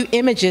just show you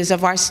images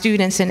of our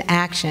students in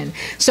action.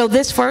 So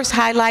this first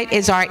highlight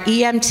is our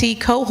EMT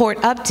cohort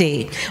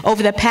update.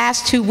 Over the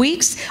past 2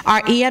 weeks,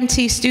 our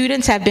EMT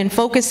students have been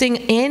focusing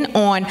in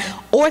on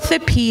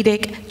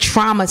orthopedic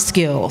trauma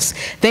skills.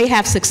 They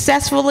have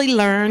successfully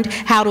learned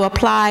how to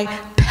apply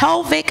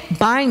pelvic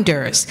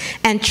binders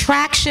and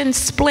traction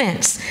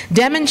splints,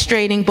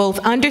 demonstrating both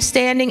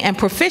understanding and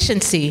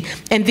proficiency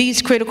in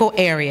these critical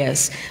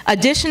areas.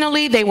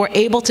 Additionally, they were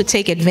able to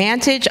take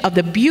advantage of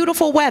the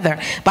beautiful weather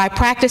by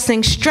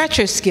practicing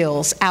stretcher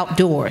skills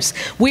outdoors.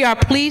 We are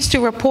pleased to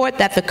report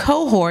that the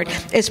cohort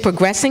is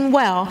progressing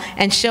well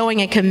and showing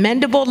a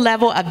commendable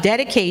level of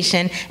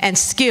dedication and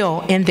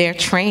skill in their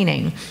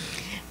training.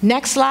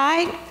 Next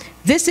slide.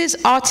 This is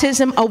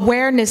Autism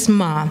Awareness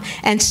Month,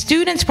 and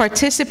students are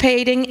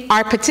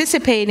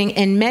participating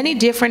in many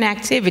different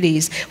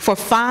activities for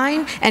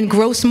fine and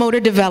gross motor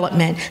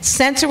development,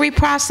 sensory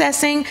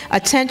processing,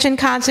 attention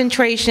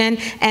concentration,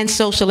 and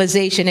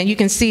socialization. And you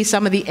can see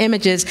some of the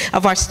images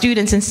of our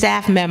students and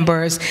staff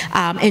members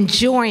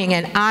enjoying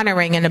and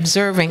honoring and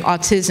observing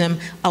Autism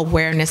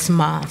Awareness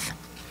Month.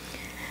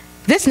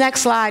 This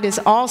next slide is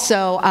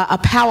also a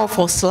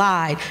powerful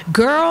slide.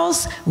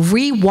 Girls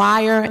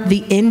Rewire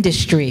the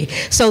Industry.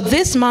 So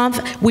this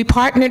month, we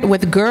partnered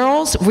with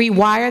Girls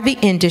Rewire the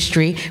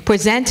Industry,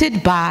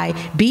 presented by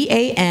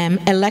BAM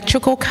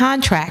Electrical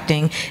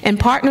Contracting in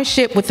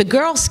partnership with the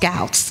Girl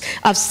Scouts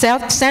of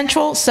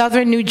Central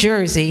Southern New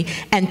Jersey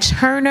and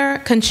Turner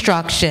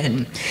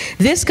Construction.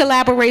 This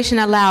collaboration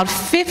allowed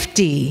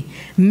 50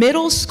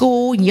 middle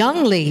school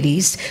young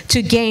ladies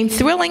to gain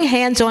thrilling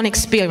hands-on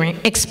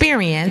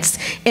experience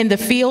in the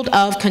field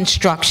of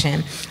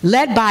construction,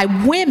 led by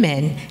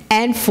women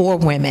and for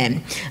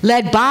women.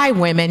 Led by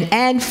women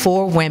and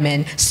for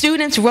women.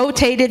 Students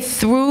rotated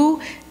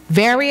through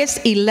various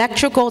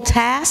electrical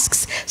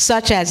tasks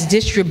such as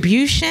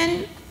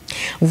distribution,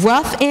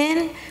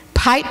 rough-in,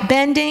 pipe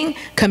bending,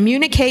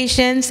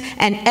 communications,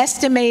 and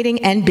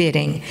estimating and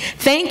bidding.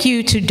 Thank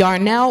you to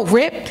Darnell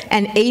Rip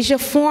and Asia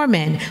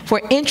Foreman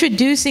for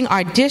introducing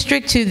our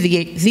district to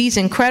these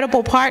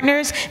incredible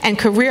partners and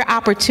career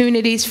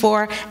opportunities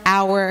for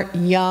our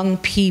young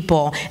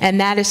people.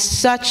 And that is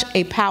such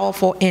a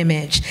powerful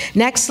image.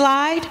 Next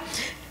slide.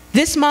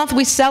 This month,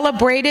 we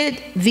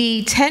celebrated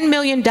the $10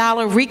 million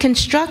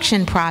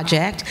reconstruction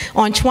project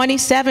on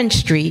 27th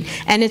Street,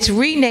 and it's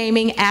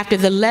renaming after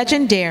the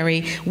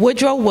legendary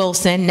Woodrow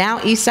Wilson, now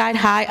Eastside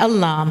High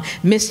alum,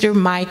 Mr.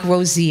 Mike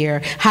Rozier,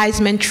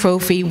 Heisman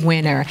Trophy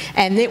winner.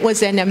 And it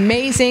was an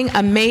amazing,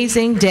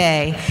 amazing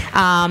day.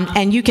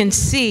 And you can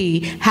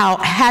see how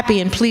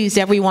happy and pleased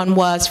everyone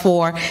was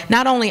for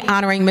not only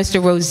honoring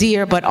Mr.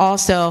 Rozier, but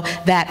also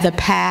that the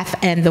path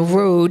and the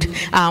road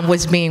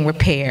was being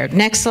repaired.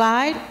 Next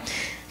slide.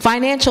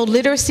 Financial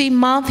Literacy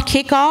Month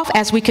kickoff.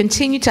 As we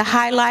continue to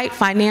highlight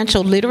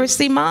Financial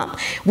Literacy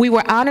Month, we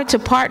were honored to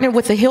partner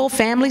with the Hill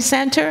Family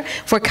Center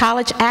for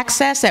College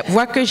Access at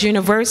Rutgers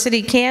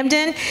University,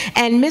 Camden,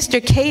 and Mr.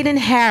 Caden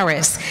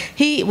Harris.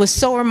 He was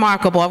so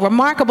remarkable, a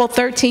remarkable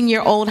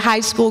 13-year-old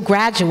high school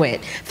graduate,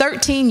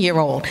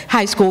 13-year-old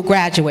high school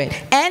graduate,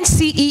 and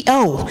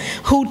CEO,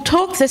 who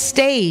took the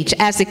stage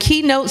as a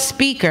keynote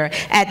speaker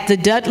at the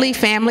Dudley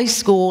Family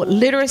School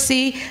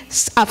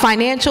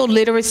Financial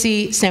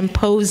Literacy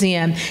Symposium.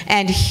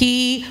 And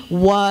he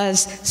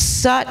was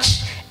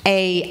such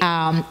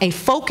a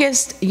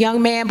focused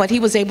young man, but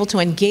he was able to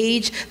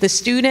engage the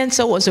students.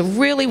 So it was a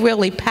really,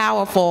 really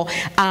powerful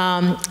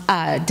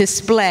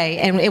display.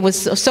 And it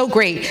was so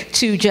great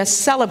to just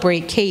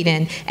celebrate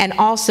Caden and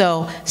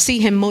also see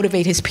him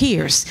motivate his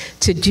peers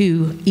to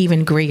do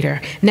even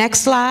greater.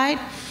 Next slide.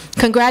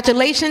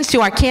 Congratulations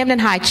to our Camden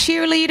High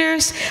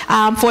cheerleaders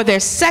for their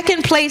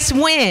second place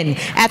win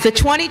at the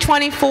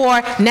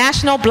 2024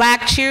 National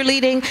Black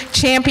Cheerleading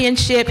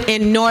Championship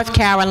in North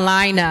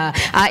Carolina.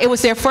 It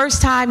was their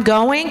first time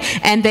going,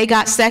 and they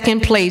got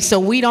second place, so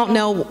we don't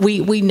know,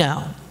 we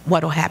know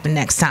what will happen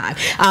next time.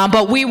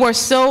 But we were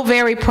so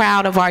very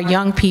proud of our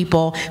young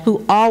people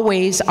who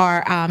always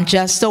are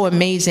just so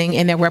amazing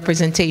in their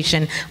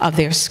representation of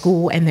their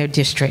school and their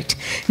district.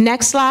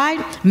 Next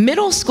slide.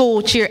 Middle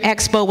School Cheer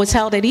Expo was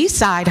held at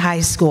Eastside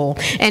High School,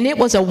 and it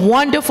was a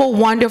wonderful,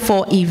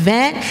 wonderful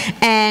event.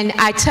 And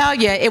I tell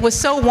you, it was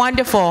so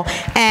wonderful.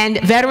 And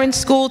Veteran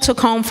School took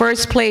home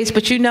first place,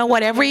 but you know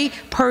what? Every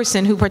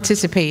person who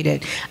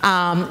participated,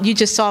 you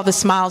just saw the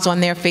smiles on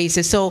their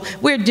faces. So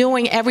we're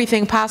doing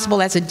everything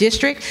possible as a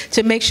district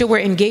to make sure we're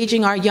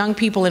engaging our young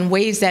people in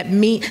ways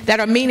that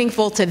are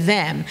meaningful to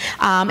them.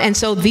 And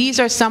so these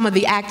are some of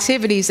the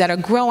activities that are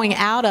growing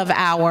out of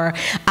our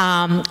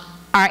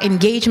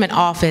engagement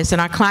office and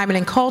our climate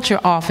and culture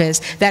office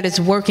that is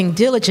working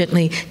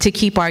diligently to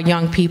keep our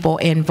young people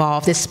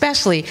involved,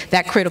 especially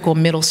that critical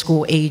middle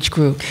school age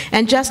group.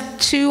 And just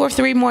 2 or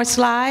 3 more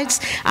slides.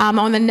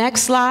 On the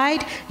next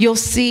slide, you'll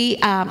see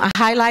a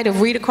highlight of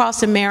Read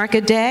Across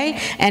America Day.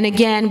 And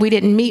again, we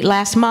didn't meet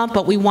last month,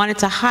 but we wanted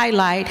to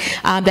highlight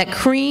that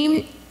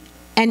CREAM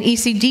and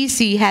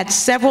ECDC had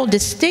several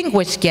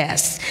distinguished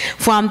guests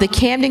from the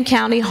Camden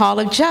County Hall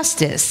of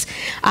Justice,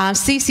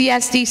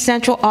 CCSD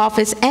Central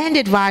Office and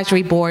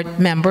Advisory Board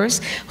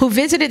members who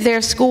visited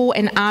their school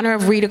in honor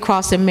of Read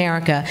Across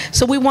America.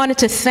 So we wanted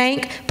to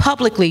thank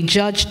publicly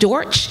Judge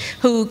Dortch,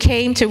 who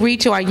came to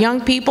read to our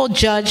young people,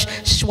 Judge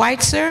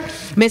Schweitzer,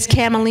 Ms.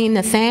 Cameline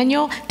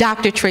Nathaniel,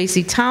 Dr.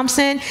 Tracy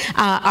Thompson,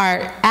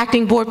 our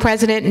Acting Board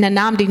President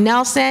Nanamdi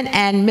Nelson,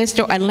 and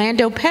Mr.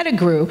 Orlando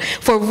Pettigrew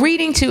for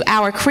reading to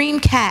our cream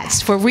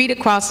cats for Read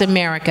Across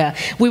America.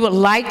 We would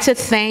like to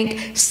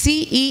thank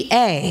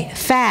CEA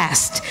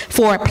FAST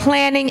for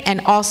planning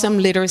an awesome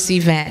literacy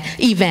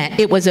event.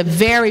 It was a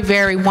very,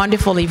 very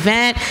wonderful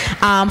event.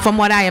 From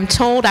what I am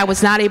told, I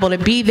was not able to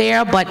be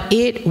there, but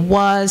it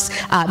was,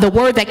 the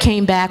word that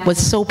came back was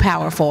so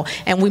powerful,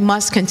 and we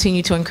must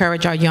continue to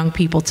encourage our young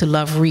people to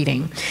love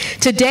reading.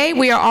 Today,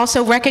 we are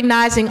also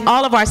recognizing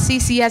all of our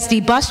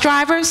CCSD bus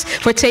drivers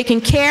for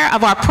taking care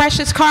of our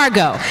precious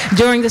cargo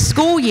during the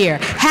school year.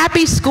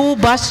 Happy School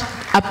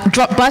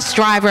Bus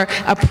Driver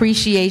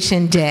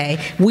Appreciation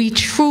Day. We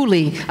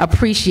truly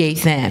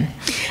appreciate them.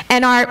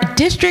 And our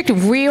district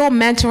Real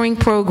Mentoring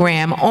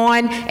Program,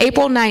 on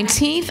April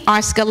 19th,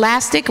 our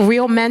Scholastic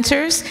Real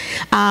Mentors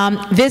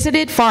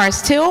visited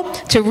Forest Hill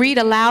to read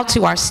aloud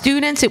to our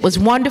students. It was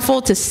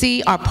wonderful to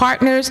see our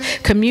partners,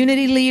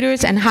 community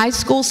leaders, and high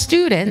school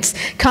students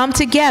come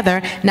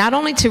together not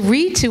only to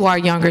read to our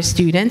younger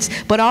students,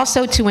 but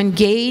also to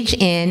engage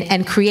in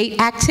and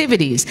create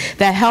activities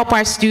that help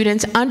our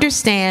students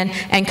understand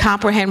and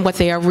comprehend what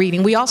they are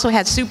reading. We also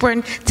had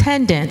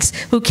superintendents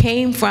who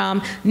came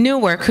from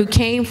Newark, who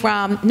came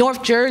from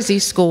North Jersey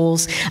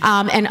schools,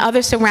 and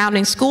other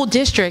surrounding school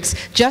districts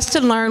just to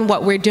learn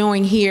what we're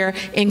doing here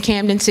in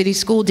Camden City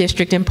School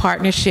District in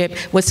partnership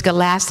with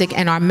Scholastic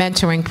and our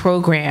mentoring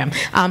program.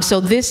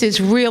 So this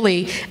is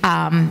really,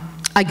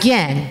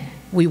 again,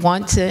 we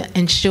want to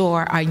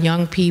ensure our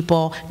young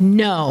people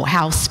know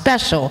how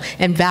special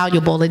and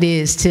valuable it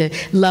is to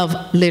love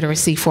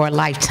literacy for a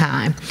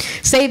lifetime.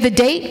 Save the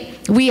date.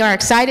 We are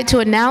excited to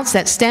announce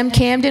that STEM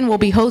Camden will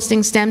be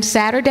hosting STEM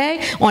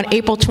Saturday on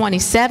April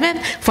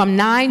 27th from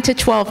 9 to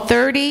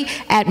 12:30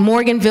 at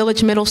Morgan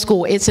Village Middle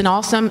School. It's an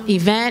awesome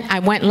event. I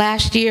went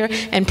last year,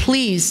 and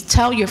please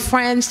tell your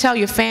friends, tell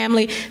your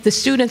family. The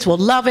students will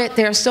love it.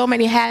 There are so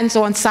many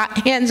hands-on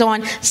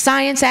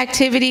science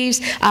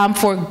activities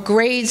for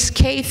grades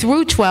K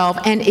through 12,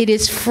 and it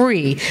is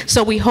free.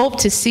 So we hope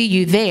to see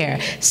you there.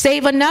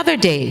 Save another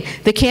day.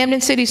 The Camden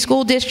City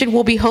School District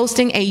will be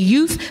hosting a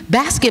youth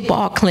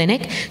basketball clinic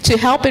to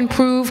help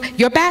improve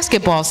your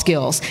basketball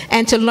skills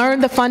and to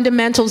learn the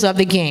fundamentals of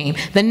the game.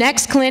 The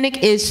next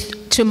clinic is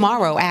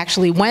tomorrow,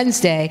 actually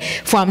Wednesday,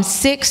 from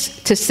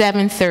 6 to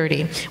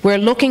 7:30. We're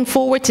looking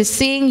forward to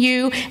seeing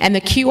you, and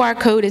the QR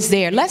code is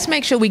there. Let's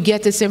make sure we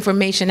get this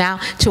information out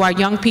to our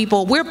young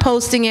people. We're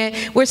posting it,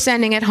 we're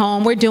sending it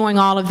home, we're doing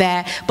all of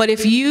that. But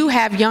if you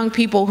have young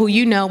people who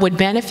you know would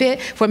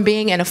benefit from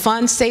being in a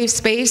fun, safe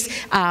space,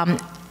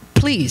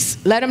 please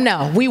let them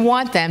know. We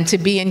want them to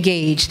be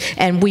engaged,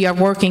 and we are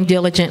working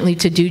diligently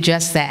to do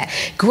just that.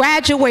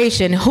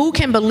 Graduation, who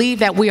can believe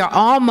that we are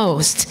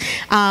almost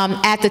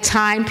at the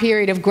time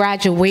period of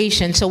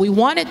graduation? So we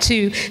wanted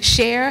to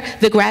share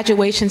the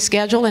graduation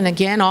schedule, and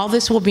again, all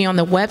this will be on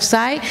the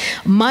website.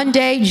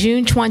 Monday,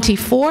 June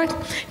 24th,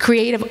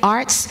 Creative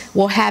Arts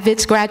will have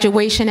its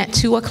graduation at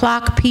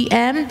 2:00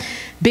 p.m.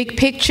 Big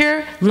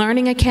Picture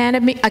Learning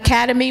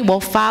Academy will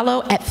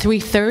follow at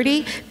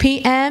 3:30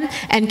 p.m.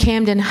 and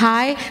Camden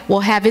High will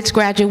have its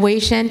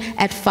graduation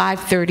at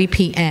 5:30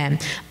 p.m.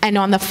 And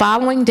on the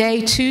following day,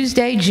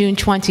 Tuesday, June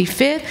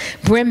 25th,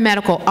 Brim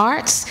Medical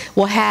Arts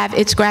will have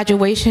its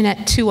graduation at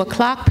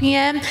 2:00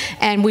 p.m.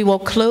 and we will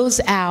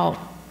close out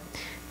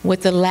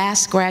with the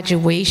last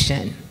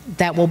graduation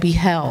that will be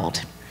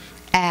held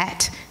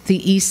at the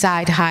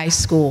Eastside High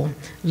School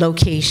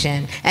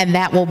location, and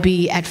that will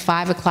be at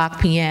 5:00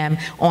 p.m.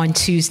 on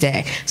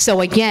Tuesday.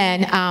 So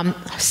again,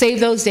 save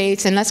those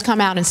dates, and let's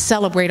come out and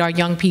celebrate our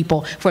young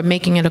people for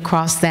making it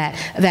across that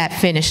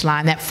finish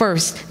line, that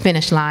first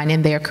finish line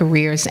in their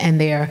careers and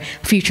their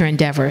future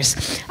endeavors.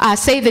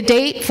 Save the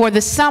date for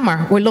the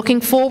summer. We're looking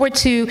forward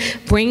to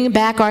bringing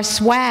back our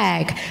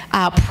SWAG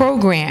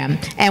program,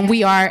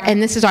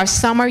 and this is our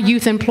summer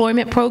youth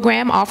employment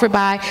program offered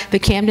by the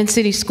Camden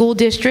City School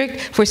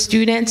District for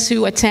students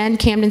who attend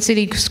Camden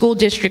City School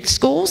District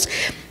schools.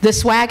 The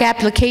SWAG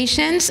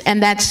applications,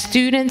 and that's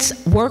students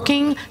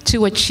working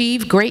to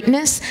achieve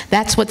greatness.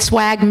 That's what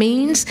SWAG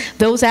means.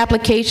 Those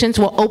applications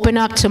will open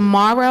up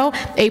tomorrow,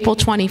 April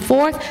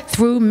 24th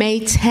through May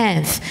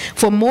 10th.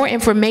 For more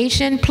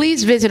information,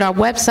 please visit our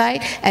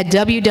website at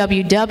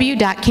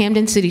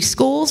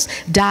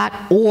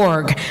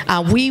www.camdencityschools.org.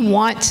 We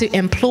want to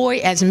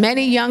employ as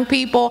many young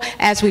people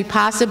as we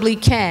possibly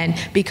can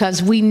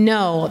because we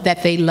know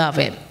that they love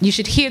it. You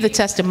should hear the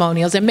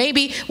testimonials, and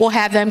maybe we'll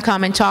have them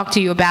come and talk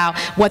to you about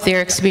what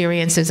their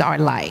experiences are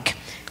like.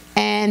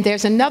 And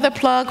there's another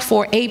plug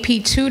for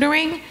AP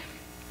tutoring.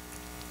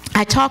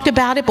 I talked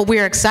about it, but we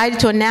are excited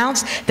to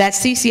announce that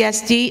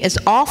CCSD is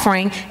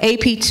offering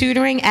AP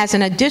tutoring as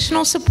an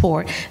additional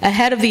support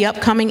ahead of the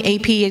upcoming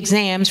AP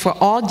exams for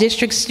all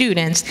district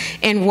students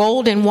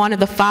enrolled in one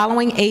of the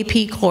following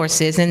AP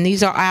courses, and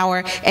these are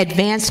our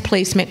advanced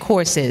placement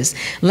courses: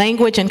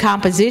 Language and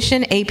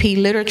Composition, AP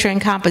Literature and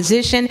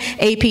Composition,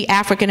 AP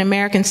African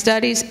American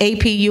Studies,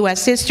 AP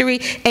U.S. History,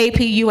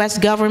 AP U.S.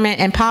 Government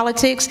and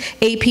Politics,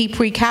 AP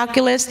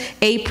Pre-Calculus,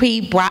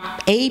 AP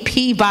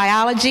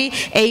Biology,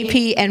 AP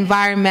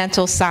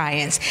Environmental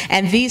Science.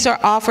 And these are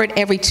offered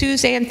every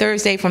Tuesday and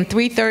Thursday from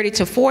 3:30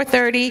 to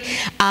 4:30.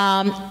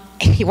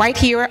 Right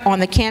here on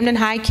the Camden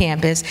High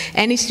campus.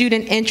 Any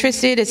student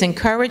interested is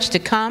encouraged to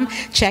come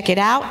check it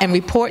out and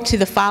report to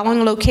the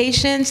following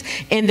locations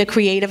in the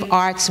Creative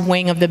Arts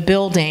wing of the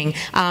building.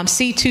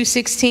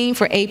 C216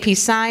 for AP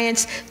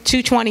Science,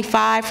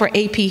 225 for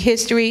AP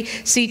History,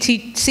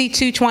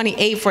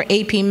 C228 for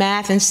AP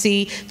Math, and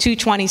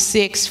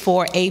C226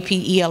 for AP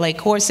ELA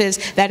courses.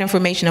 That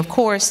information, of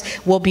course,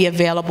 will be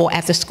available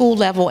at the school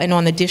level and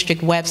on the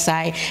district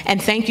website.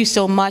 And thank you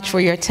so much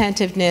for your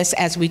attentiveness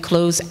as we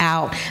close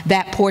out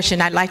that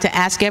portion. I'd like to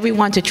ask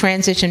everyone to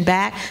transition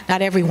back,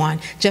 not everyone,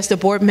 just the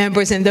board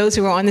members and those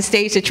who are on the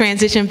stage to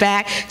transition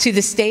back to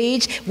the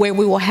stage where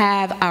we will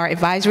have our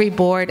advisory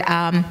board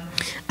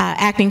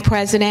acting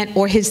president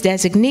or his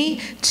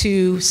designee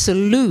to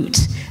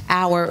salute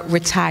our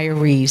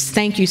retirees.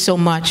 Thank you so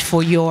much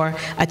for your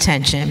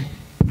attention.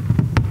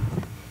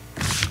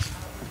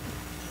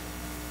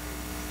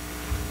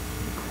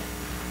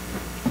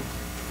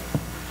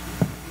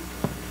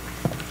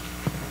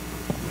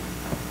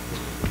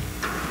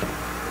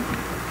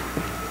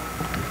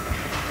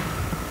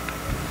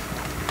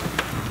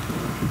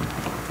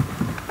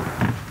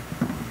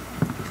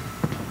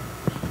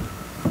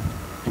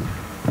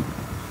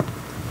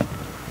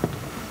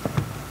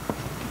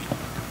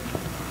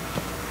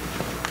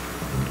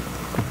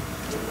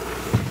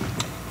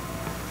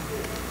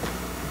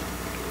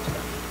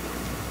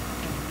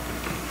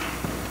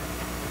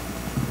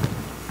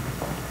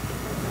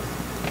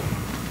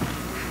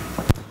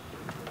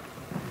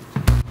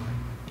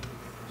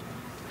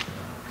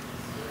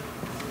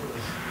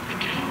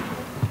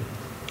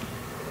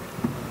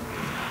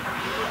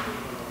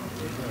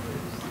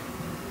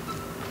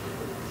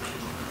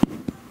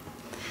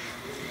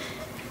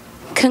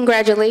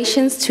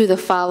 Congratulations to the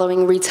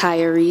following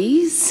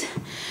retirees: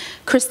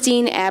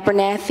 Christine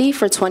Abernathy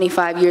for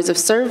 25 years of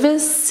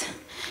service,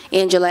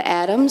 Angela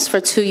Adams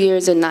for 2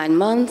 years and 9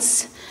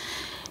 months,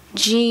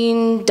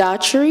 Jean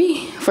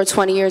Daughtry for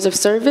 20 years of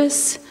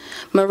service,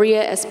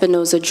 Maria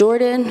Espinoza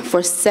Jordan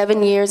for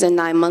 7 years and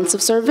 9 months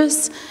of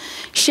service,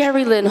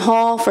 Sherry Lynn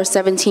Hall for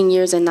 17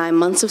 years and 9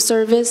 months of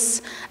service,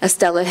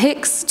 Estella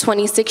Hicks,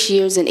 26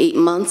 years and 8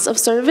 months of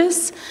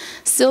service,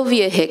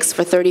 Sylvia Hicks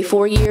for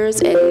 34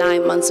 years and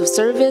 9 months of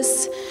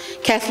service,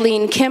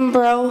 Kathleen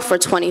Kimbrough for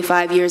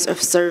 25 years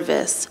of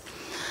service,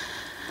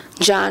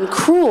 John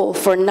Cruel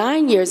for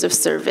 9 years of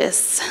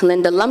service,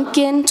 Linda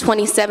Lumpkin,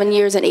 27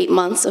 years and 8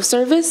 months of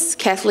service,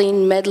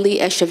 Kathleen Medley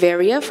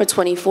Echeverria for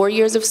 24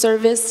 years of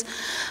service,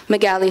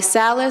 Magali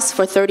Salas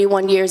for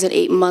 31 years and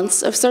 8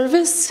 months of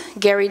service,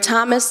 Gary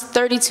Thomas,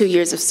 32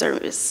 years of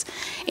service,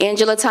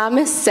 Angela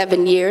Thomas,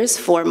 7 years,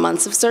 4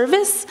 months of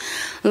service,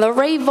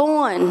 Lorraine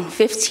Vaughn,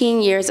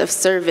 15 years of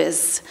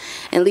service,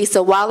 and Lisa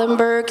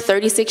Wallenberg,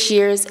 36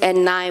 years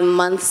and 9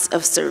 months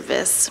of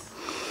service.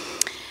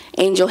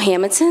 Angel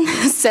Hamilton,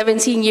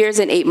 17 years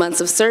and 8 months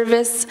of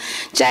service,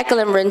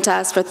 Jacqueline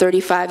Rentas for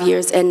 35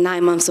 years and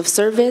 9 months of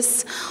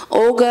service,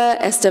 Olga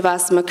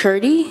Estevas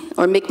McMurtry,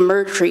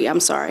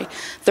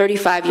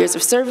 35 years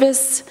of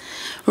service,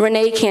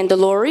 Renee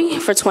Candelori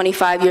for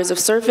 25 years of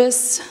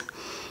service,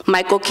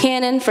 Michael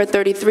Cannon for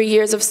 33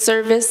 years of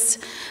service,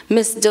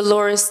 Miss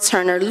Dolores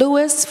Turner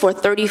Lewis for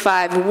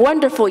 35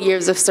 wonderful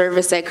years of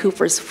service at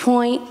Cooper's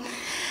Point,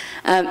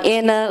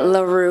 Anna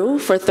LaRue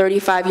for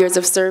 35 years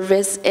of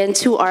service, and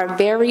to our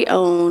very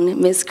own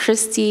Miss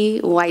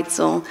Christy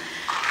Weitzel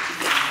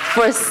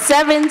for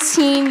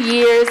 17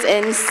 years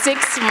and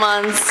 6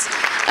 months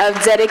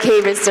of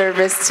dedicated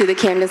service to the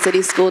Camden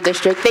City School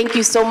District. Thank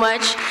you so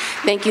much.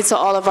 Thank you to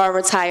all of our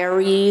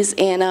retirees.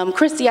 And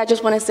Christy, I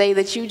just want to say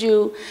that you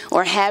do,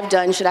 or have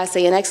done, should I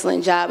say, an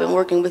excellent job in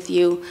working with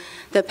you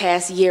the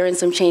past year and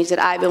some change that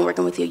I've been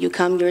working with you. You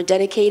come, you're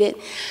dedicated,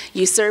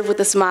 you serve with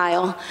a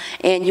smile,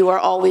 and you are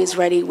always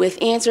ready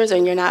with answers,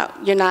 and you're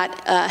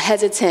not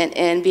hesitant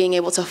in being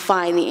able to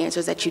find the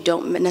answers that you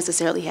don't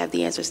necessarily have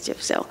the answers to.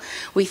 So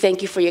we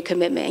thank you for your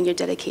commitment and your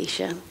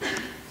dedication.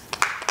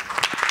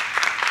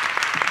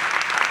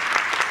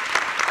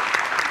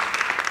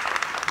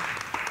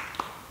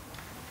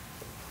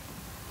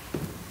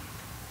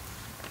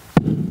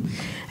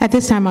 At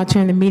this time, I'll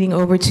turn the meeting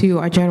over to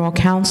our General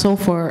Counsel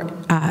for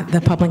the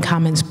public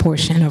comments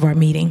portion of our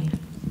meeting.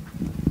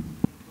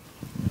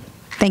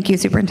 Thank you,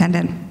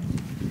 Superintendent.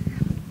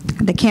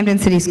 The Camden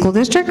City School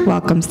District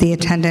welcomes the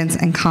attendance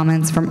and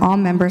comments from all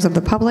members of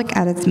the public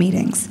at its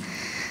meetings.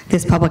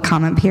 This public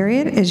comment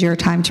period is your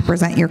time to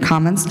present your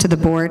comments to the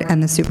board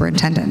and the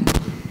superintendent.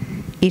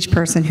 Each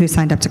person who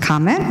signed up to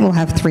comment will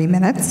have 3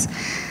 minutes.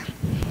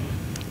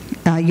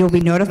 You'll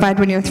be notified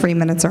when your 3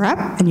 minutes are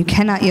up, and you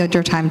cannot yield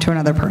your time to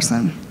another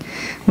person.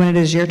 When it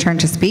is your turn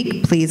to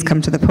speak, please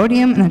come to the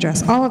podium and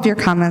address all of your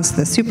comments to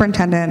the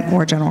superintendent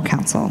or general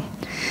counsel.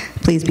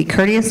 Please be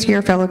courteous to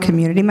your fellow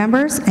community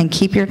members and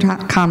keep your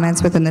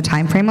comments within the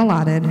time frame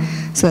allotted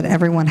so that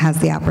everyone has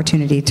the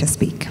opportunity to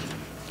speak.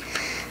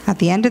 At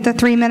the end of the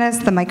 3 minutes,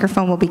 the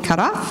microphone will be cut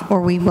off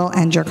or we will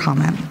end your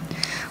comment.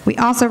 We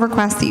also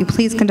request that you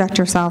please conduct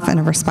yourself in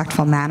a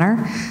respectful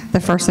manner. The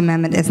First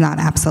Amendment is not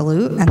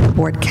absolute, and the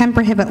board can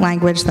prohibit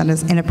language that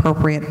is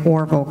inappropriate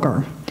or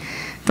vulgar.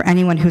 For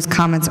anyone whose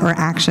comments or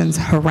actions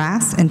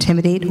harass,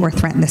 intimidate, or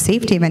threaten the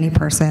safety of any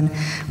person,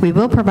 we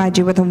will provide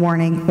you with a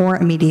warning or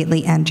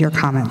immediately end your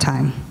comment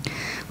time.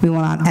 We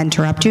will not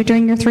interrupt you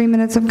during your 3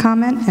 minutes of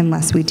comment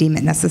unless we deem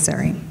it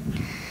necessary.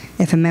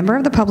 If a member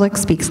of the public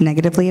speaks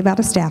negatively about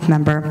a staff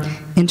member,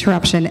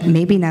 interruption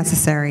may be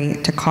necessary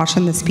to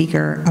caution the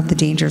speaker of the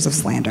dangers of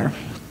slander.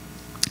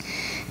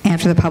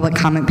 After the public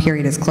comment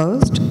period is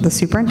closed, the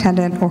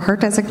superintendent or her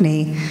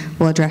designee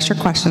will address your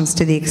questions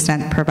to the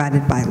extent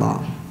provided by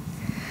law.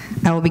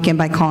 I will begin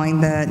by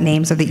calling the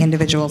names of the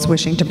individuals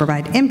wishing to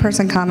provide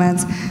in-person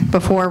comments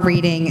before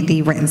reading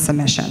the written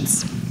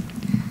submissions.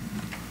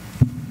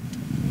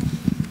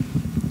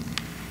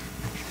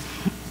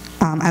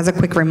 As a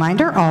quick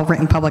reminder, all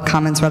written public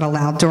comments read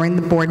aloud during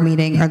the board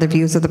meeting are the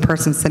views of the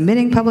person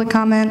submitting public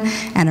comment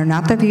and are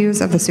not the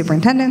views of the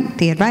superintendent,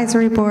 the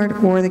advisory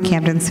board, or the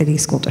Camden City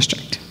School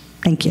District.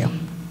 Thank you.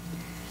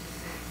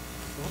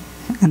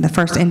 And the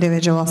first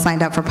individual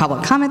signed up for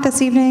public comment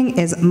this evening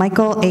is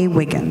Michael A.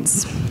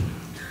 Wiggins.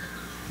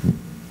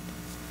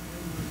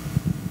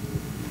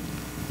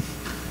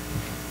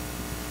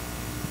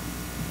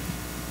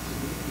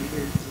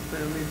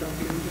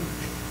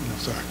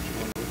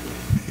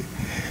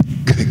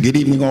 Good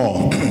evening,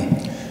 all.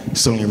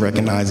 Certainly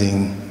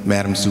recognizing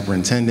Madam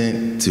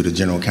Superintendent, to the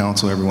General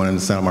Counsel, everyone in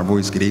the sound of my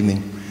voice, good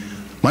evening.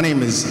 My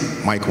name is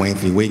Michael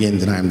Anthony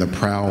Wiggins, and I am the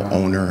proud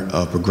owner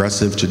of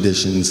Progressive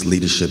Traditions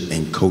Leadership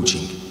and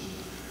Coaching.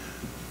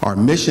 Our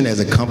mission as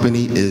a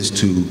company is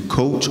to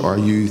coach our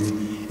youth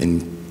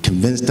and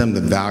convince them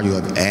the value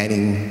of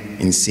adding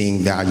and seeing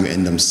value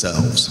in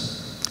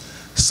themselves.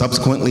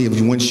 Subsequently,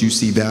 once you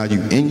see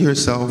value in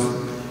yourself,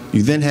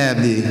 you then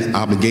have the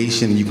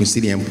obligation, you can see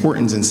the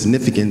importance and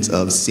significance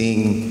of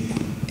seeing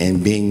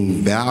and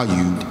being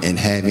valued and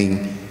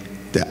having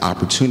the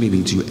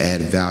opportunity to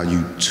add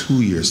value to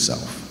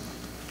yourself.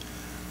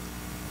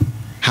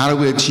 How do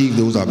we achieve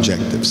those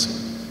objectives?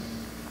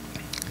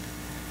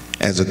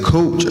 As a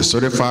coach, a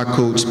certified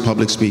coach,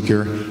 public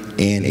speaker,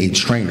 and a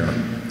trainer,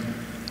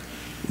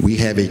 we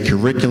have a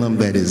curriculum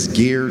that is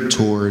geared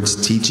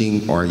towards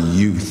teaching our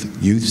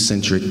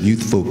youth-centric,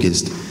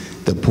 youth-focused,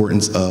 the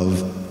importance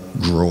of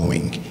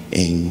growing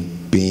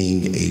and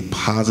being a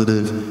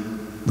positive,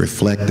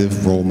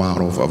 reflective role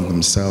model of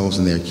themselves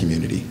and their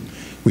community.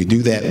 We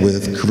do that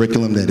with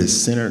curriculum that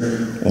is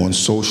centered on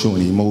social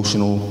and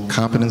emotional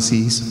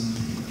competencies.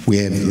 We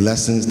have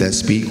lessons that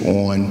speak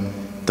on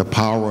the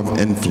power of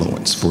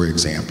influence, for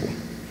example.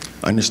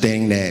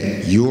 Understanding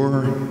that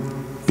you're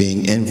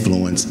being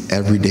influenced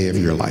every day of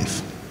your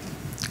life.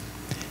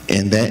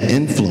 And that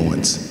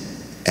influence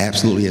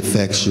absolutely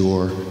affects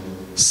your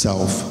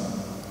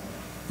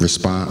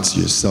self-response,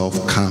 your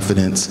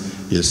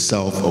self-confidence, your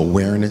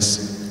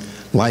self-awareness.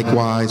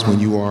 Likewise, when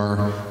you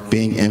are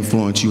being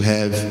influenced, you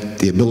have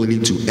the ability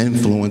to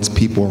influence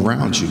people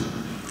around you,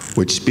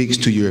 which speaks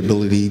to your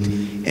ability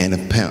and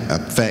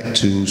effect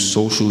to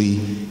socially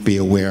be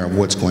aware of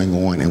what's going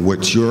on and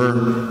what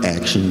your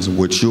actions,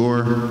 what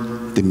your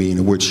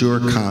demeanor, what your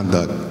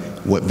conduct,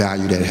 what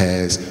value that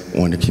has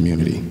on the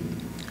community.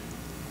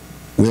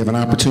 We have an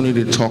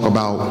opportunity to talk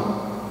about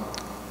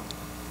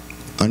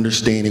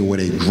understanding what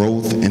a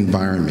growth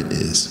environment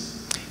is.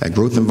 A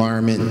growth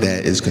environment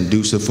that is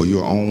conducive for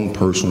your own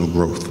personal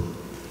growth.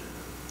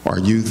 Our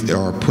youth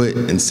are put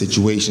in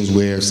situations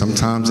where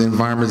sometimes the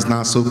environment is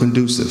not so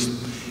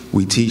conducive.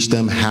 We teach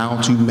them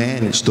how to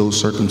manage those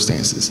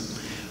circumstances.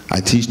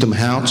 I teach them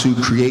how to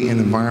create an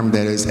environment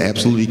that is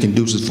absolutely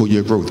conducive for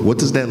your growth. What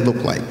does that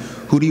look like?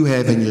 Who do you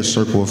have in your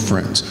circle of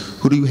friends?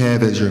 Who do you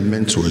have as your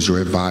mentors, your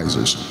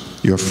advisors,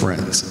 your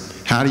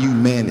friends? How do you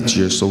manage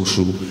your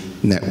social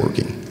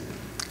networking?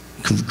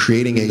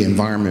 Creating an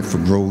environment for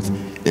growth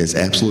is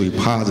absolutely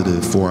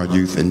positive for our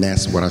youth, and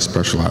that's what I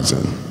specialize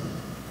in.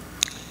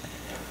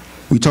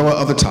 We talk about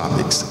other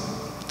topics: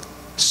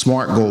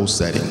 smart goal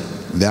setting,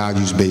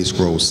 values-based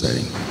goal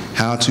setting,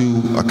 how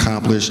to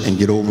accomplish and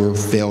get over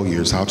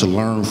failures, how to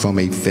learn from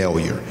a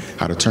failure,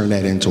 how to turn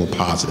that into a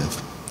positive.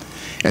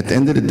 At the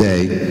end of the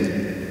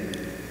day,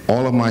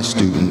 all of my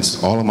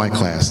students, all of my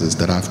classes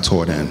that I've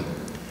taught in,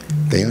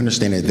 they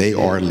understand that they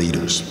are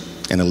leaders.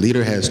 And a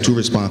leader has two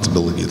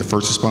responsibilities. The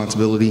first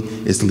responsibility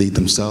is to lead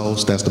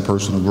themselves, that's the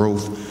personal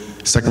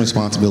growth. Second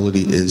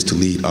responsibility is to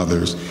lead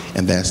others,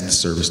 and that's the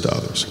service to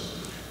others.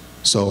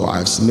 So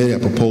I've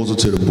submitted a proposal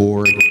to the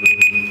board.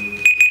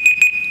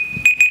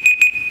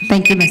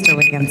 Thank you, Mr.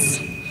 Wiggins.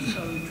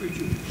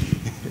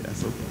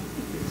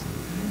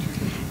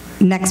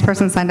 Next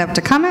person signed up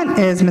to comment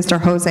is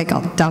Mr. Jose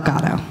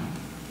Delgado.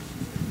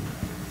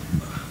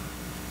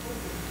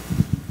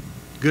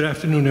 Good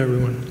afternoon,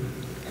 everyone.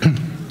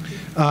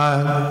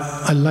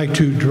 I'd like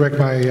to direct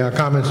my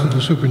comments to the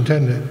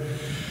superintendent.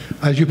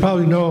 As you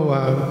probably know,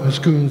 Ms.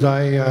 Coons,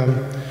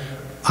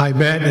 I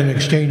met and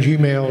exchanged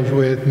emails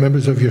with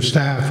members of your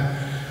staff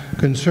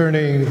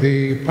concerning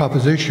the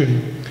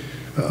proposition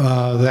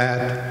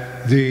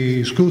that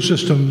the school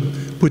system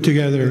put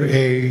together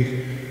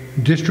a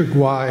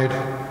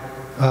district-wide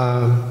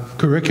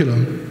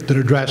curriculum that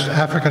addressed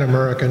African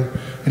American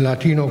and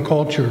Latino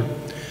culture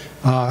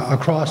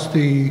across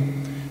the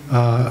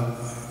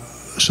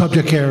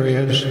subject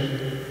areas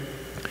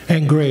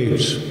and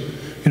grades.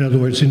 In other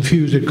words,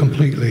 infused it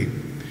completely.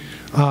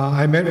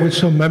 I met with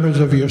some members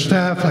of your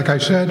staff, like I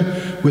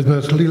said, with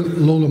Ms.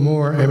 Lola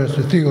Moore and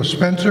Mr. Theo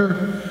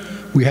Spencer.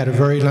 We had a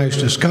very nice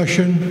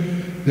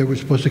discussion. They were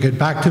supposed to get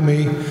back to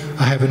me.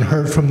 I haven't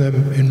heard from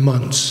them in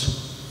months.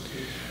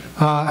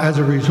 As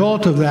a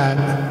result of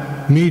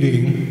that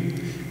meeting,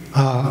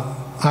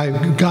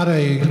 I got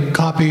a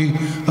copy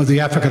of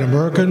the African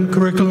American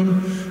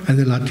curriculum and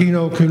the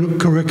Latino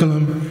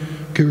curriculum,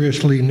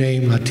 curiously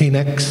named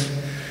Latinx.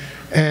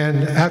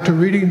 And after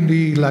reading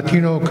the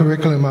Latino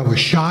curriculum, I was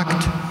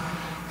shocked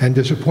and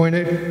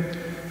disappointed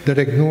that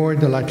it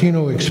ignored the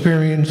Latino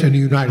experience in the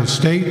United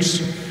States,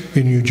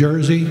 in New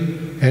Jersey,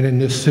 and in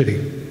this city.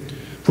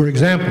 For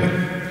example,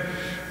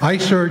 I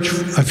searched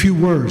a few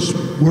words,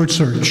 word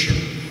search,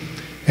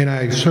 and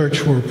I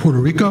searched for Puerto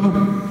Rico,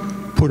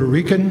 Puerto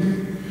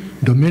Rican,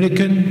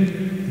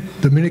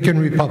 Dominican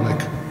Republic.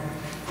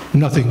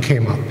 Nothing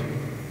came up.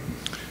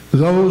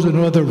 Those and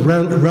other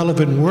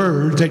relevant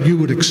words that you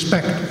would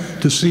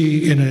expect to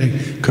see in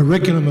a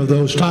curriculum of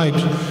those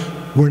types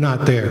were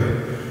not there.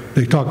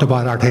 They talked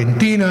about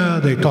Argentina,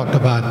 they talked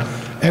about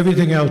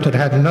everything else that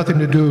had nothing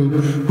to do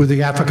with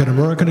the African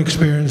American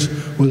experience,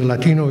 with the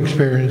Latino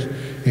experience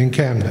in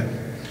Camden.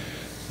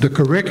 The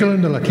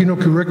curriculum, the Latino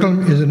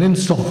curriculum, is an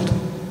insult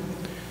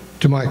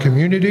to my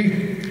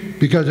community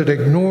because it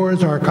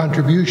ignores our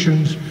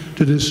contributions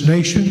to this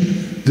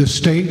nation, this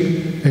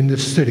state, and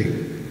this city.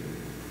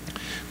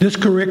 This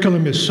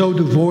curriculum is so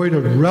devoid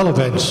of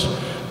relevance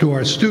to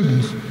our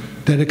students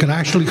that it can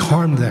actually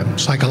harm them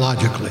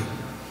psychologically.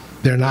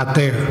 They're not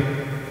there.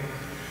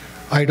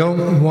 I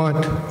don't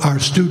want our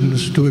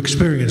students to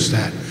experience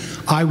that.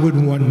 I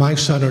wouldn't want my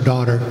son or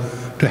daughter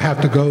to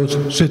have to go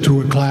sit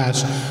through a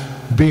class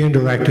being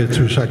directed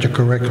through such a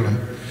curriculum.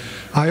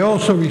 I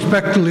also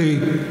respectfully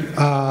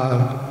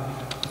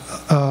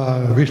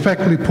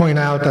point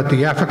out that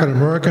the African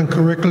American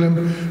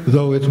curriculum,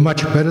 though it's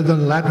much better than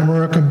the Latin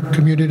American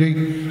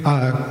community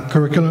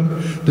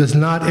curriculum, does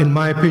not, in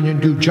my opinion,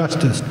 do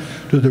justice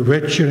to the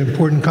rich and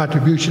important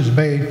contributions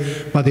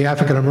made by the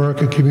African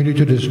American community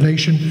to this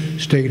nation,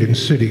 state, and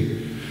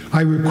city.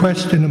 I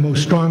request in the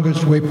most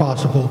strongest way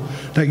possible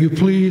that you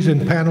please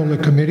impanel a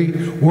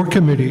committee or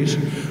committees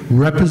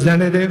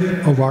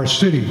representative of our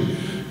city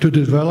to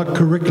develop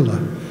curricula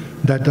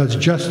that does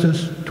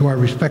justice to our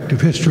respective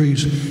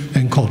histories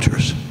and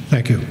cultures.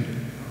 Thank you.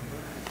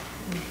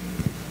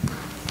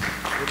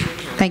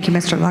 Thank you,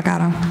 Mr.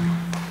 Delgado.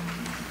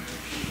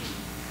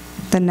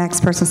 The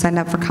next person signed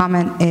up for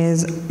comment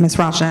is Ms.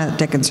 Rasha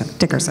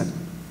Dickerson.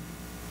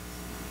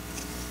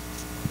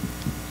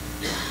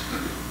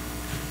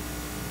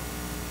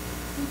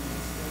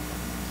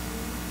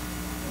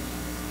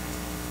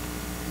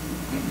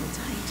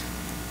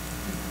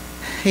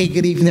 Hey,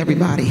 good evening,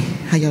 everybody.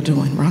 How y'all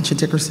doing? Rasha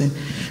Dickerson.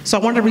 So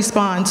I wanted to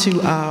respond to,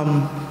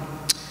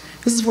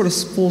 this is for the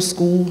full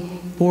school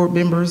board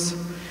members.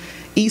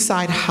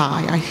 Eastside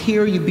High, I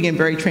hear you being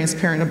very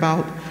transparent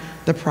about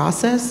the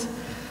process,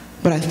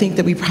 but I think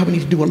that we probably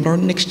need to do a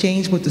learning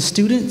exchange with the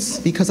students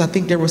because I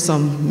think there were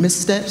some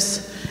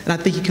missteps, and I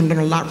think you can learn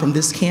a lot from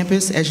this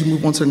campus as you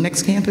move on to the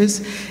next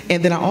campus.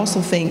 And then I also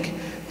think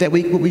that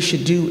what we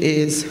should do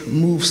is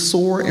move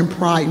SOAR and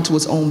Pride into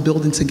its own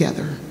building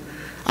together.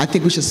 I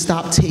think we should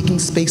stop taking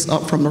space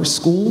up from our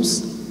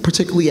schools,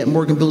 particularly at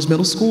Morgan Village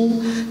Middle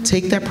School.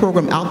 Take that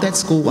program out that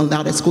school and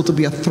allow that school to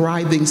be a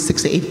thriving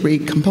 6th to 8th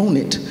grade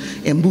component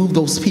and move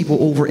those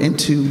people over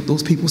into,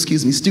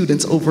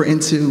 students over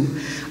into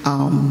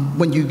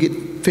when you get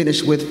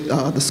finished with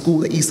the school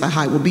that Eastside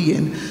High will be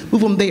in.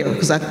 Move them there,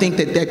 because I think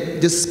that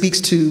this speaks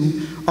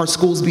to our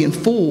schools being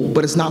full,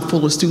 but it's not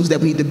full of students that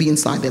we need to be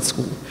inside that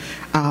school.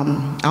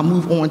 I'll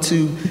move on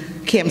to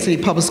Camden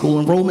City Public School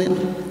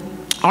enrollment.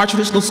 Our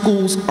traditional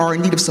schools are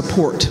in need of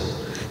support.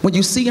 When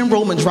you see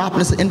enrollment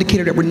dropping, it's an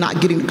indicator that we're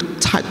not getting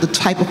the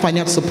type of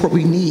financial support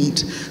we need.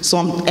 So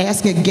I'm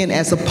asking again,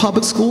 as a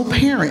public school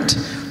parent,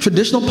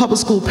 traditional public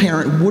school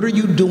parent, what are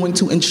you doing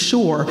to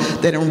ensure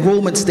that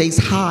enrollment stays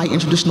high in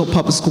traditional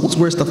public schools?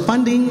 Where's the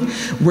funding?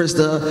 Where's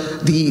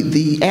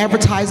the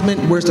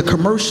advertisement? Where's the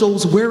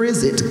commercials? Where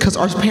is it? Because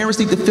our parents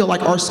need to feel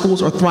like our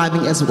schools are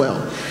thriving as well.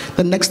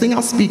 The next thing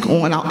I'll speak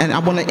on, and I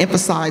want to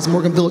emphasize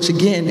Morgan Village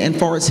again and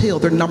Forest Hill,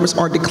 their numbers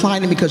are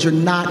declining because you're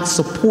not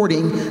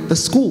supporting the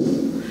school.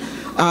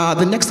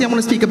 The next thing I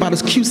want to speak about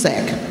is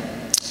CUSAC.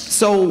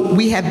 So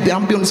we have,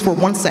 I'm doing this for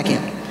 1 second.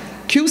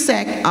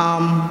 CUSAC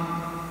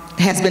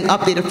has been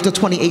updated to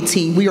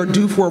 2018. We are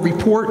due for a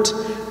report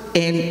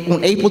and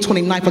on April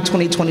 29th of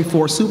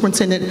 2024.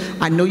 Superintendent,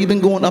 I know you've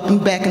been going up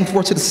and back and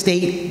forth to the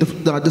state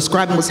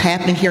describing what's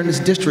happening here in this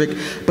district,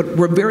 but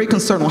we're very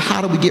concerned on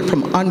how do we get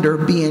from under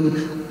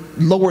being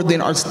lower than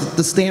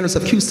the standards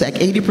of CUSAC.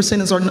 80%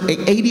 is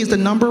 80 is the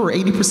number, or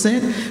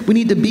 80%. We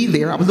need to be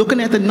there. I was looking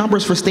at the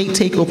numbers for state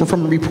takeover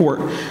from the report.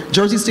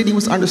 Jersey City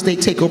was under state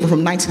takeover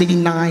from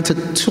 1989 to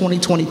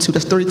 2022.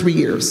 That's 33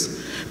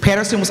 years.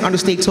 Patterson was under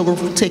state takeover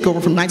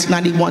from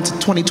 1991 to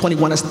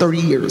 2021. That's 30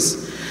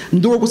 years.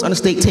 Newark was under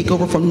state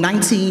takeover from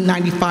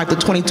 1995 to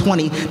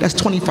 2020. That's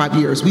 25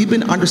 years. We've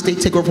been under state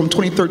takeover from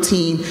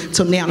 2013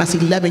 till now. That's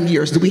 11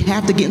 years. Do we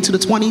have to get into the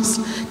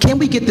 20s? Can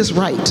we get this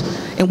right?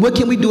 And what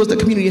can we do as the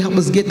community to help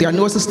us get there? I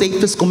know it's a state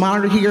fiscal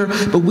monitor here,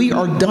 but we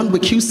are done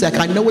with CUSAC.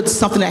 I know it's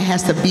something that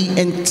has to be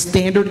in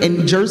standard in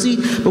New Jersey,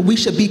 but we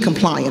should be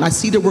compliant. I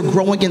see that we're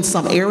growing in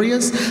some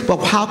areas, but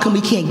how come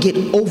we can't get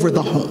over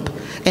the hump?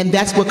 And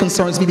that's what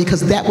concerns me, because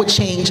that would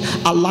change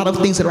a lot of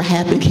things that are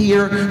happening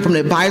here, from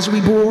the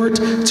advisory board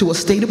to a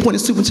state-appointed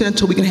superintendent,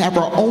 till we can have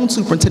our own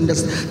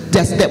superintendents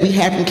that we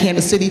have in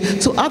Kansas City,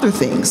 to other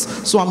things.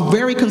 So I'm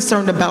very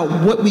concerned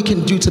about what we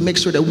can do to make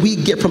sure that we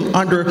get from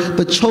under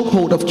the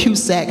chokehold of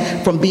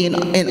CUSAC from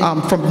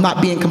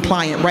not being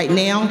compliant. Right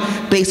now,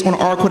 based on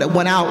an article that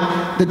went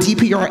out, the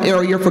DPR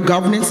area for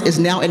governance is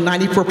now at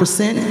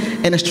 94%,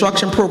 and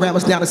instruction program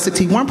is down to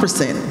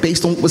 61%,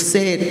 based on what was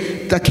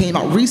said that came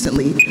out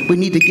recently. We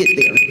need to get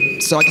there.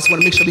 So I just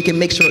want to make sure we can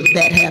make sure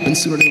that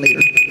happens sooner than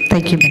later.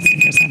 Thank you, Ms.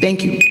 Anderson.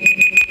 Thank you.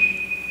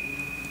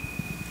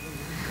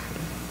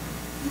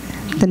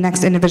 The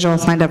next individual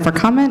signed up for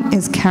comment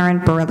is Karen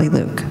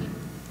Borelli-Luke.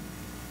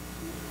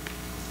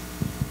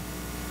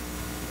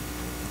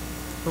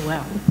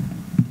 Well,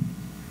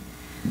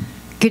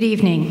 good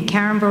evening,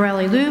 Karen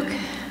Borelli-Luke.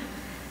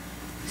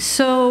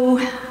 So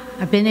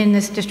I've been in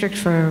this district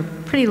for a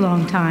pretty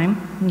long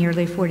time,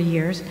 nearly 40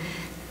 years,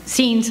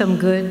 seen some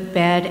good,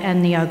 bad,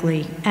 and the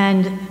ugly.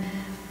 And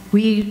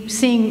we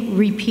seeing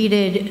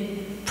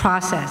repeated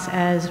process,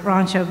 as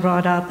Rancha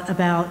brought up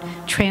about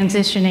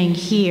transitioning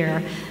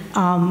here.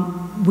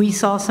 We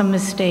saw some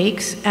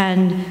mistakes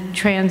and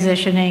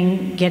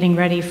transitioning, getting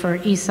ready for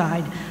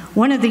Eastside.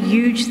 One of the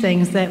huge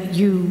things that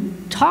you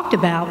talked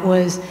about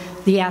was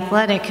the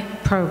athletic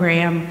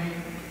program,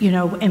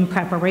 in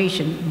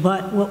preparation.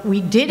 But what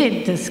we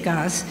didn't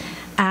discuss,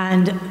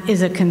 and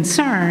is a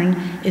concern,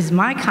 is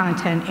my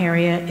content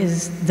area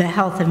is the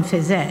health and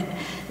phys ed.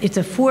 It's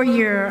a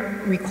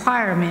 4-year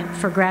requirement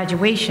for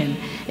graduation.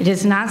 It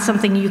is not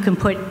something you can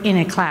put in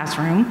a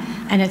classroom,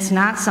 and it's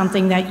not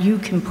something that you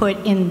can put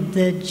in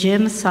the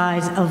gym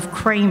size of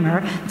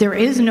Kramer. There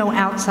is no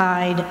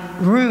outside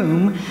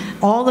room,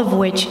 all of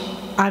which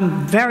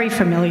I'm very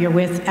familiar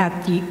with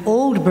at the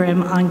old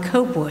Brim on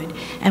Copewood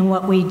and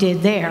what we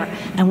did there.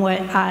 And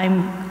what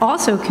I'm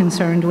also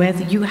concerned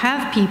with, you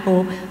have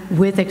people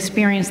with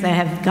experience that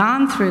have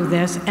gone through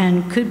this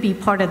and could be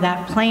part of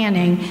that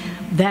planning,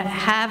 that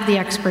have the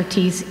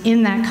expertise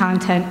in that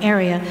content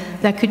area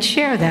that could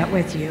share that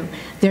with you.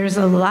 There's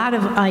a lot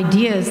of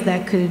ideas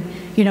that could,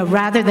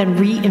 rather than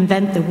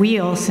reinvent the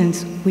wheel,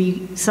 since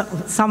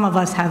some of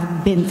us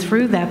have been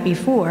through that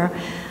before,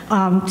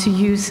 to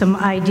use some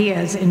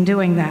ideas in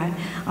doing that.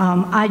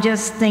 I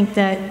just think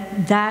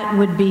that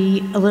would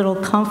be a little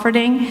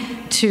comforting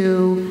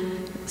to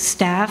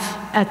staff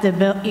at at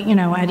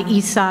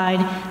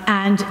Eastside,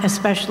 and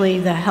especially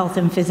the health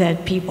and phys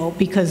ed people,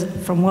 because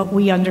from what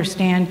we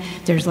understand,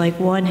 there's like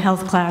one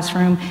health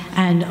classroom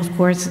and of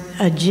course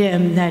a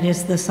gym that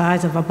is the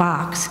size of a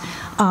box.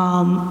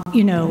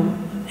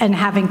 And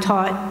having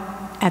taught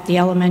at the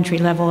elementary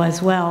level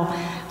as well,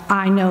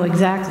 I know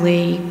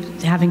exactly,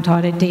 having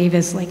taught at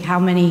Davis, like how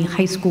many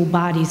high school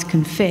bodies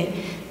can fit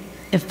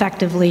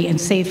effectively and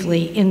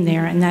safely in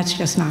there, and that's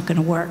just not going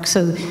to work.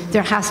 So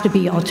there has to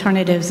be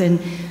alternatives, and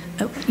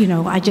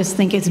I just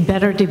think it's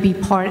better to be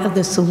part of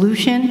the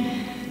solution.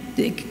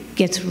 It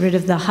gets rid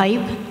of the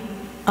hype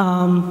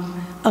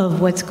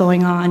of what's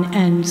going on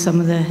and some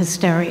of the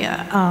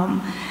hysteria.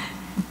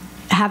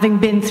 Having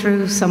been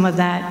through some of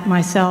that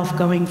myself,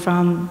 going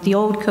from the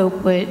old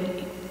Copewood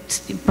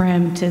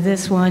Brim to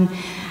this one,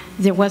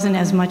 there wasn't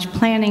as much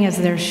planning as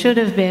there should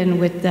have been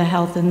with the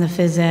health and the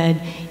phys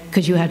ed,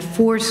 because you had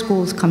 4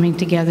 schools coming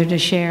together to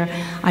share.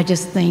 I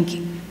just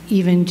think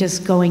even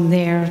just going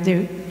there,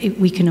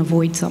 we can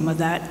avoid some of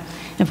that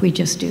if we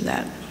just do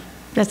that.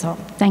 That's all.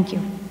 Thank you.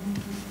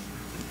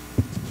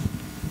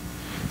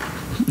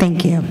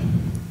 Thank you.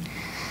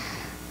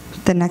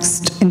 The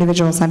next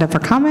individual signed up for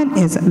comment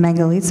is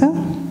Mangalitsa.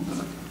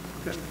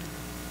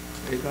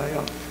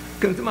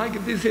 Can somebody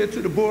get this here to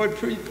the board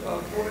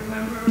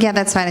member? Yeah,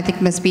 that's fine. I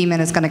think Ms. Beeman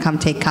is going to come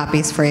take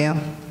copies for you.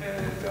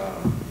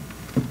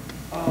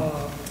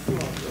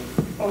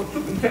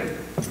 Superintendent.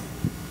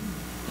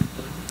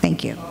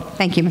 Thank you.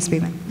 Thank you, Ms.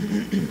 Beeman.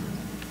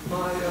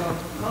 My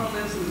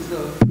comments is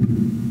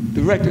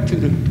directed to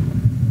the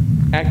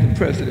acting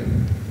president.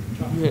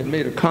 You had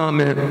made a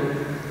comment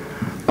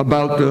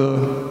about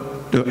the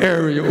the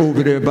area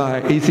over there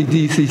by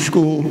ACDC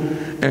school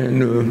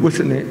and what's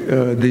the name,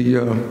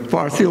 the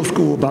Forest Hill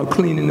School, about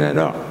cleaning that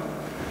up.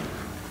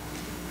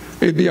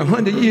 It'd be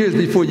 100 years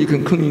before you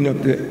can clean up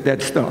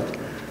that stuff.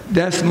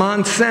 That's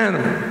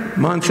Monsanto.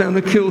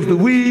 Monsanto kills the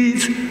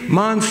weeds.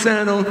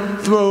 Monsanto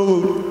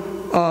throws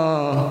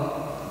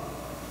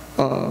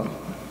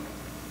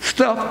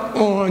stuff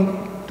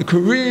on the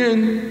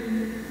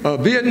Korean,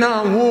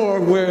 Vietnam War,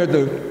 where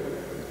the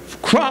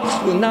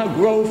crops will not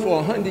grow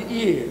for 100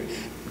 years.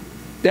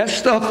 That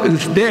stuff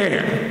is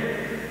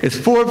there. It's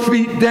 4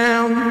 feet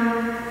down.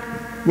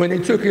 When they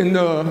took and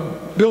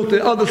built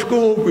the other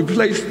school,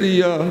 replaced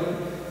the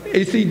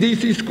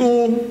ACDC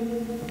school,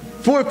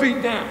 4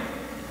 feet down.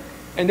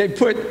 And they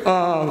put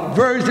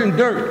virgin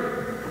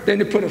dirt. Then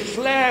they put a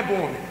slab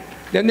on it.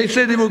 Then they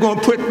said they were going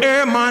to put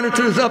air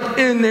monitors up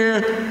in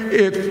there.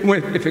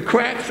 If it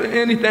cracks or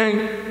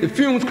anything, the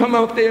fumes come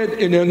out there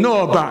and they'll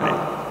know about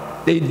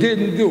it. They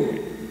didn't do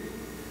it.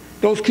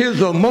 Those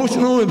kids are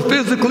emotional and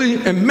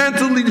physically and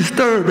mentally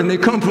disturbed, and they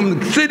come from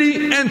the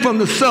city and from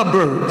the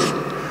suburbs.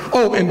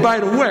 Oh, and by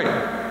the way,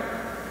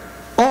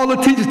 all the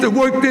teachers that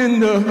worked in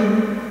the,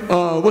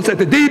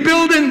 the D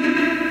building,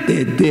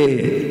 they're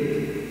dead.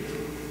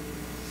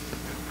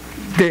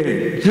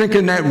 They're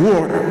drinking that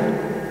water.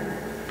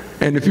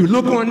 And if you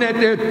look on that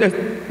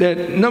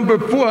number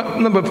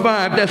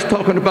 5, that's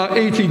talking about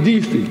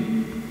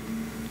ACDC.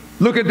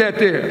 Look at that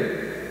there.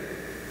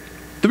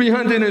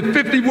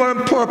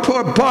 351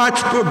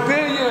 parts per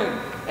billion.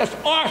 That's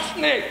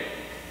arsenic.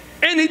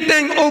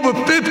 Anything over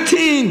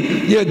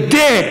 15, you're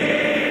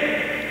dead.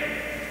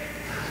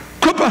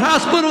 Cooper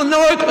Hospital,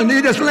 Newark, and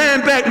they just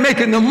laying back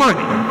making the money.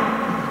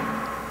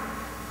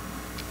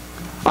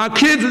 Our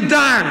kids are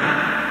dying.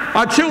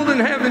 Our children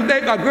having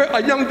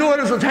our young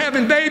daughters are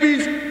having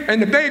babies,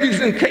 and the babies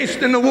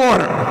encased in the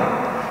water.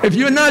 If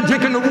you're not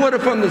drinking the water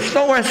from the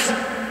source,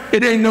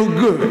 it ain't no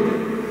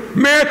good.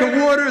 American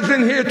Water is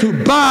in here to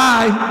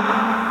buy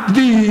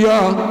the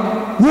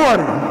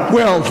water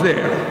wells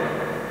there.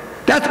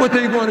 That's what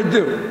they're going to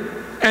do.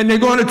 And they're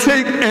going to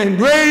take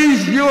and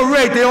raise your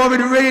rate. They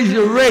already raised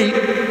your rate,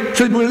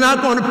 so we're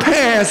not going to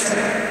pass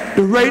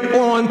the rate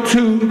on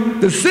to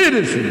the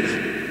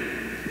citizens.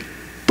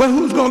 But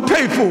who's going to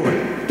pay for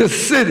it? The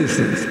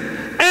citizens.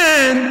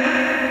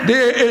 And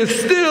there is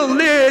still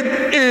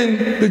lead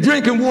in the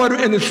drinking water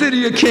in the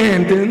city of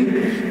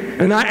Camden.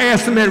 And I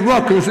asked him at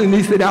Rutgers, and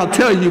he said, I'll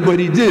tell you, but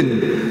he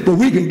didn't. But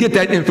we can get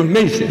that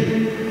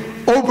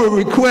information. Over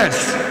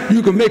requests,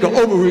 you can make an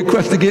over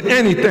request to get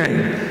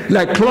anything.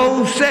 Like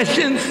closed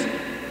sessions,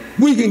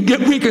 we can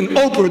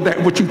over that,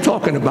 what you're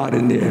talking about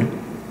in there.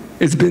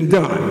 It's been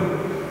done.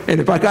 And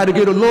if I got to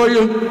get a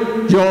lawyer,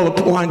 y'all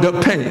wind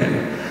up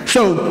paying.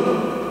 So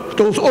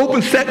those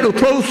closed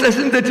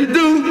sessions that you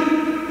do,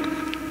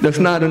 that's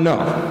not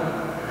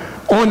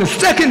enough. On the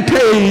second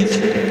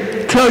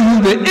page, tell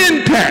you the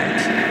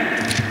impact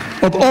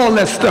of all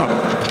that stuff.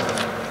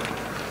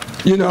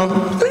 You know,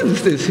 what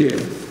is this here?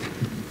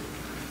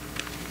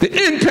 The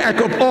impact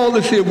of all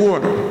this here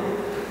water.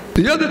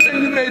 The other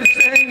thing you made a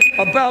saying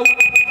about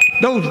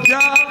those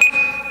jobs.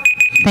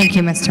 Thank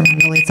you, Mr.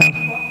 Mangalizo.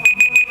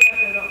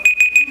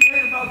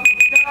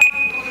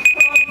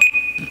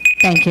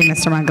 Thank you,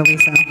 Mr.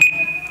 Mangalizo.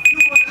 You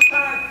want to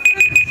sign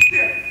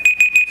apprenticeship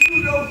to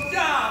those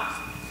jobs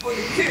for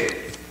the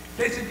kids.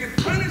 They should get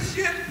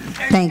apprenticeship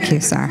and Thank you,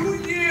 sir.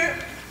 2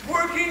 years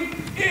working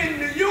in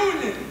the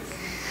unions.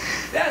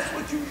 That's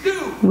what you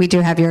do. We do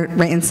have your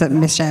written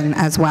submission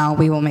as well.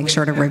 We will make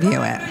sure to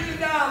review it. $1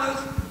 million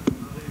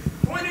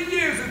 20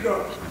 years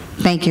ago.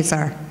 Thank you,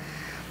 sir.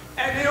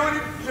 And they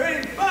only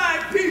trained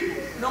 5 people,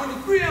 and only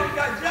 3 of them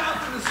got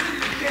jobs in the city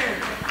of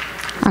Camden.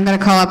 I'm going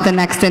to call up the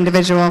next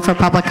individual for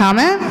public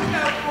comment. For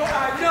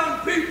our young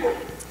people.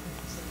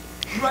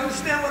 You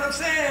understand what I'm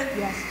saying?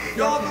 Yes.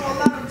 Y'all do a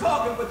lot of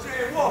talking, but you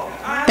ain't walking.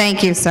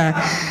 Thank you, sir.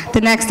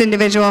 The next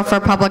individual for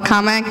public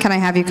comment, can I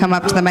have you come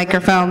up to the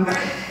microphone,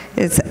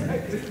 is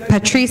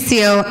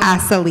Patricio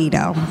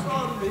Asalito.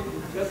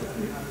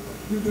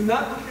 You do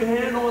not put your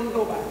hand on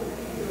nobody.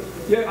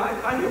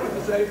 Yeah, I hear what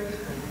you say.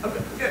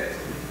 Yeah.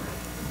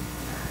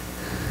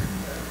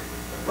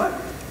 What?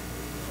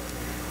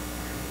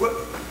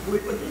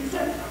 What did you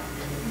say?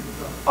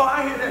 Oh,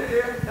 I hear that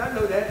there. I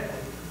know that.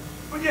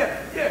 But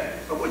yeah.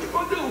 So what you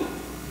gonna do?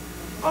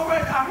 All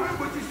right, I heard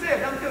what you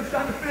said. I'm just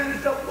trying to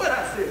finish up what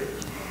I said.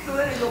 So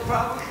that ain't no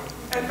problem.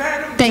 And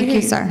madam, Thank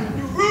you, sir.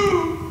 You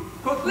rude,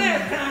 because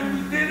last time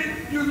you did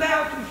it, you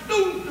allowed some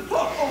students to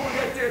talk over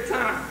at their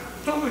time.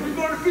 So if you're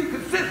going to be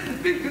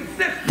consistent, be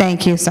consistent.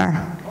 Thank you, sir.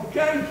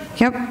 Okay?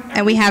 Yep,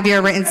 and we have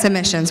your written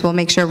submissions. We'll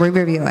make sure we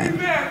review it.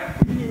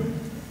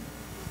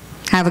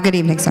 Have a good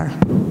evening, sir.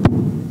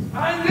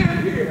 I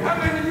live here. How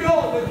many of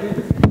y'all live here?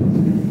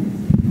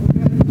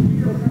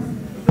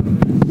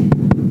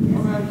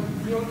 All right.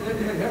 You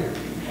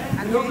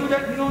don't do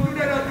that. You don't do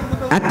that.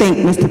 I think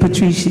Mr.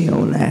 Patricio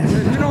left.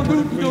 You don't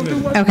do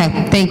what? Okay,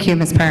 thank you,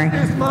 Ms. Perry.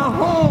 It's my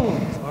home.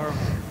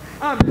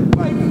 I've been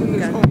fighting in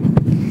this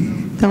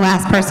home. The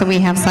last person we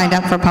have signed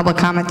up for public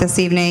comment this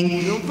evening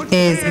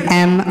is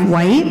M.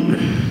 White.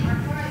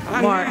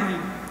 Mark.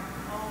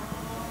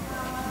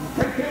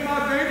 Take care of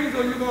my babies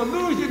or you're going to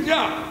lose your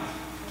job.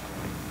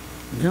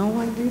 Don't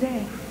want to do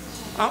that.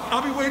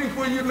 I'll be waiting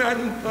for you,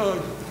 Madam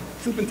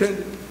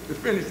Superintendent, to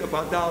finish up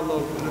our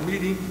dialogue in the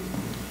meeting.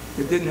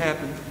 It didn't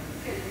happen.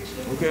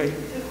 Okay?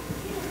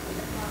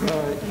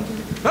 All right.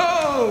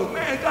 Oh,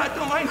 man, God,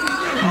 don't mind you. All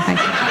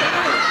right.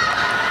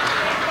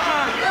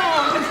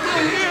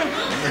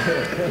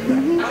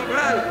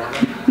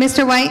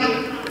 Mr. White?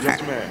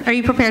 Yes, ma'am. Are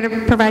you prepared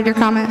to provide your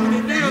comment?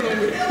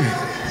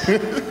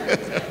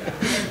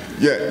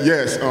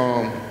 Yes.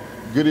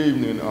 Good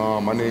evening.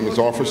 My name is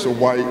Officer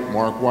White,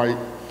 Mark White.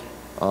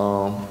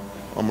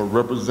 I'm a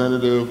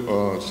representative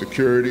of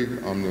security.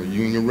 I'm the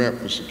union rep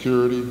for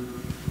security.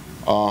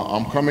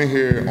 I'm coming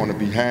here on the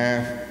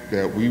behalf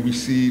that we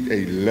received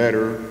a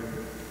letter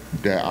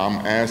that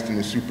I'm asking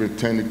the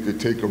superintendent to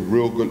take a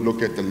real good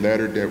look at the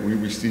letter that we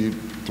received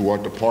through our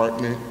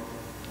department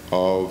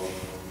of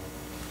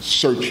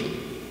searching.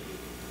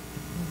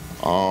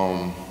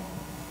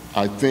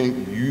 I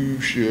think you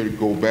should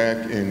go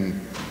back and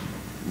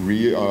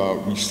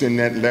rescind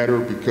that letter,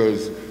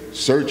 because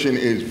searching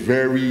is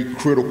very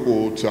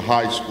critical to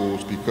high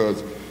schools,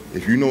 because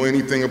if you know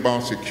anything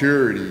about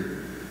security,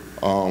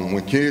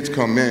 when kids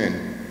come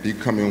in, they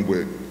come in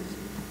with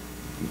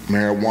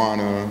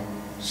marijuana,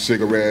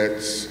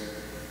 cigarettes,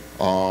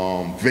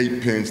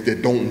 vape pens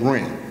that don't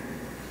ring.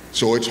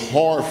 So it's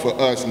hard for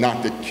us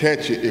not to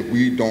catch it if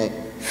we don't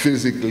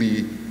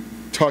physically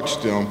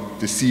touch them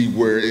to see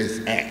where it's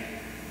at.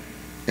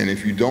 And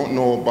if you don't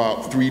know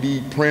about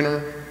 3D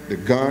printer, the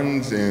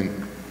guns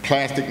and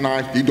plastic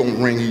knives, they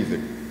don't ring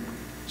either.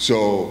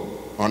 So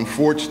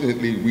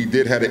unfortunately, we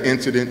did have an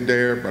incident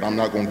there, but I'm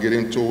not going to get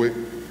into it.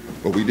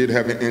 But we did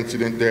have an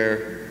incident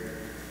there,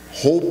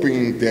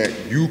 hoping that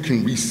you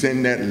can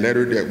resend that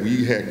letter that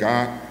we had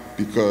got,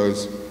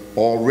 because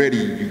already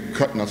you're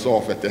cutting us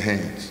off at the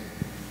hands.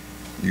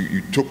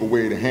 You took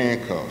away the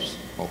handcuffs.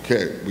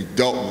 Okay, we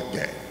dealt with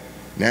that.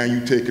 Now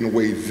you're taking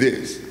away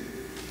this.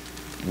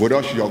 What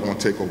else y'all gonna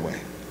take away?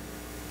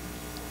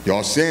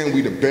 Y'all saying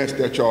we the best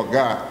that y'all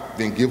got,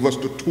 then give us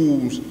the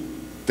tools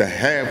to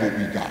have what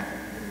we got.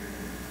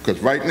 Because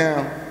right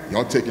now,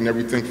 y'all taking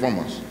everything from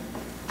us.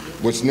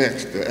 What's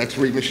next? The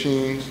x-ray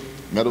machines,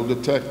 metal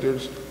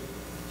detectors.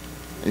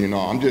 You know,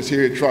 I'm just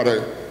here to try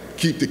to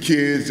keep the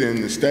kids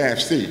and the staff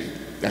safe.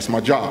 That's my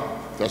job.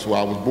 That's what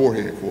I was born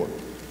here for,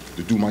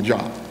 to do my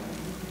job.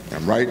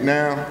 And right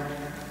now,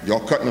 y'all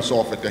cutting us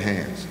off at the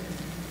hands.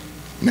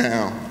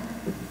 Now,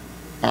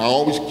 I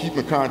always keep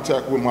in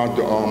contact with my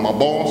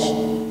boss.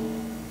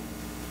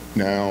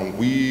 Now,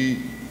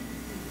 we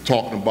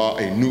talking about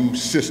a new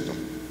system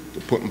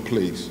to put in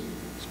place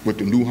with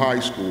the new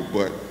high school,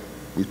 but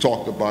we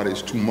talked about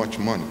it's too much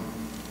money.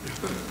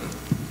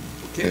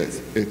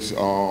 It's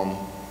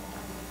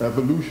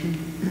evolution,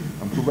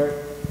 I'm correct?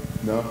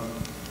 No?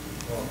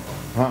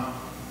 Huh?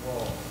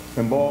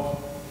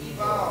 Evolve?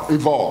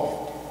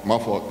 Evolve. My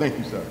fault, thank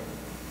you, sir.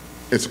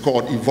 It's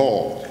called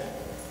Evolve.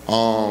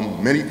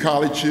 Many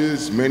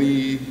colleges,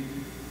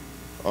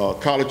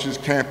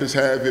 campus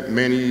have it,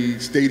 many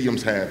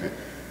stadiums have it.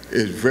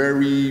 It's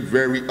very,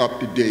 very up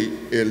to date.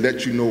 It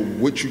lets you know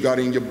what you got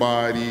in your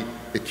body.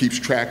 It keeps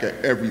track of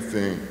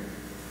everything.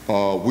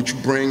 What you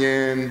bring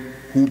in,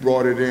 who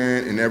brought it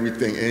in, and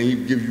everything. And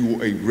it gives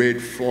you a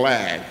red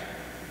flag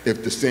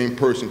if the same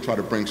person try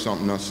to bring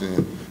something else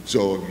in.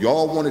 So if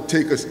y'all want to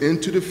take us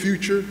into the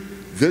future,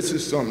 this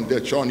is something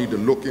that y'all need to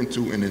look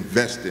into and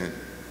invest in.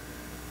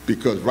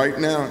 Because right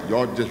now,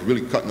 y'all just really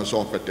cutting us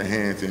off at the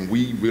hands, and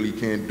we really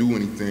can't do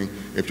anything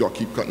if y'all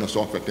keep cutting us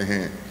off at the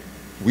hand.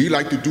 We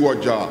like to do our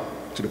job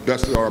to the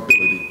best of our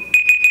ability.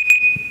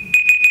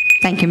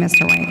 Thank you,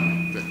 Mr. White.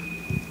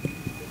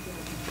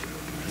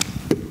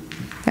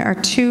 There are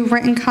 2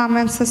 written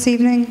comments this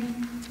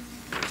evening.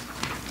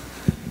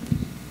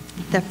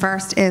 The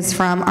first is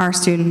from our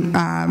student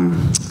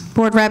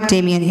board rep,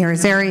 Damian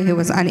Irizarry, who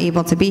was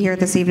unable to be here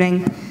this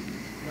evening.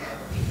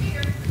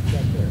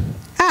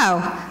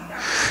 Oh.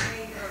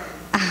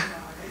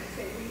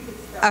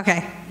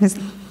 Okay, just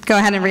go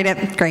ahead and read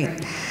it.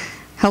 Great.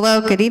 Hello,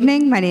 good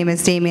evening. My name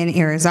is Damian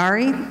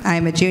Irizarry. I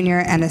am a junior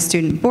and a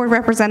student board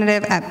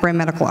representative at Brim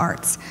Medical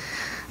Arts.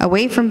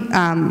 Away from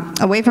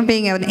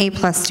being an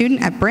A+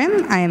 student at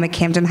Brim, I am a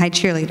Camden High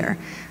cheerleader.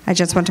 I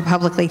just want to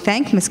publicly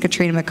thank Ms.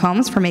 Katrina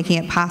McCombs for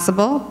making it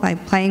possible by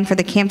playing for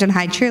the Camden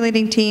High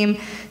cheerleading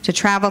team to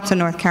travel to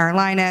North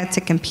Carolina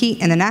to compete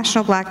in the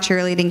National Black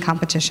Cheerleading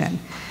Competition.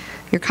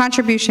 Your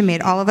contribution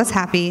made all of us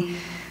happy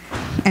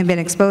and been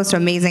exposed to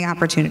amazing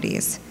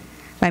opportunities.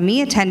 By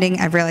me attending,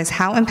 I've realized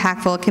how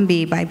impactful it can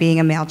be by being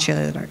a male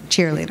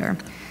cheerleader.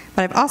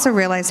 But I've also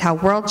realized how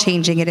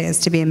world-changing it is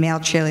to be a male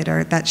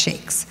cheerleader that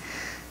shakes.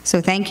 So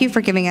thank you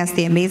for giving us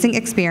the amazing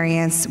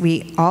experience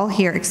we all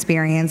here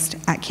experienced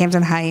at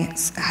Camden High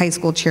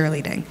School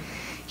cheerleading.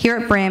 Here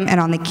at Brim and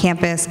on the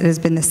campus, it has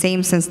been the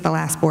same since the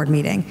last board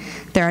meeting.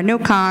 There are no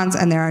cons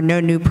and there are no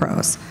new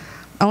pros.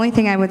 Only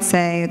thing I would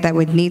say that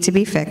would need to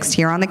be fixed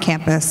here on the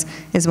campus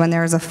is when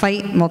there is a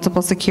fight,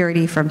 multiple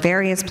security from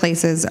various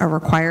places are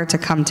required to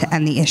come to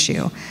end the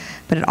issue.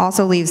 But it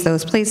also leaves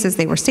those places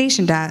they were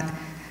stationed at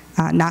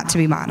not to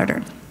be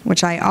monitored,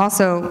 which I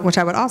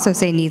would also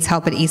say needs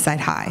help at Eastside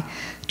High.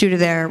 Due to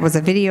there was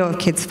a video of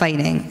kids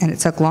fighting, and it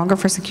took longer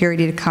for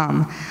security to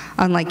come.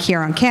 Unlike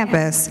here on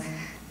campus,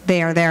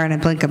 they are there in a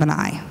blink of an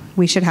eye.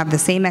 We should have the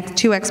same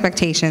two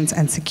expectations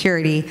and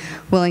security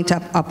willing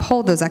to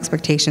uphold those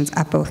expectations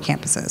at both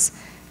campuses.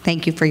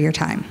 Thank you for your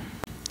time.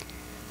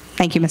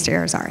 Thank you, Mr.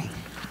 Irizarry.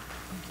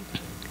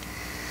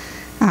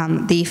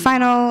 The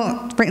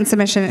final written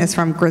submission is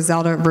from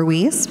Griselda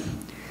Ruiz.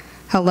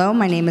 Hello,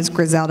 my name is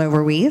Griselda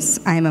Ruiz.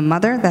 I am a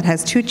mother that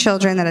has 2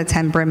 children that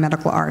attend Brim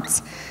Medical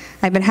Arts.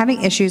 I've been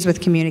having issues with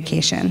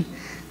communication.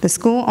 The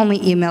school only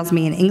emails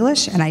me in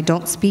English, and I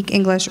don't speak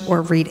English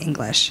or read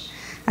English.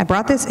 I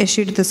brought this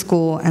issue to the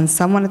school, and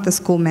someone at the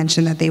school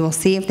mentioned that they will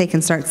see if they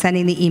can start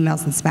sending the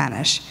emails in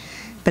Spanish.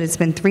 But it's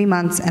been 3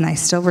 months, and I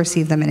still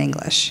receive them in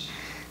English.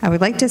 I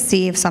would like to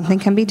see if something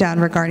can be done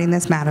regarding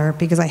this matter,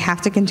 because I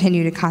have to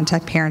continue to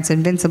contact Parents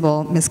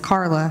Invincible, Ms.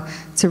 Carla,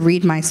 to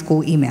read my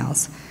school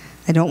emails.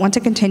 I don't want to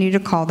continue to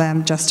call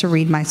them just to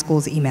read my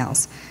school's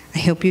emails. I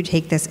hope you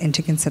take this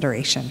into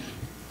consideration.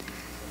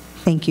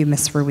 Thank you,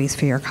 Ms. Ruiz,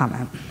 for your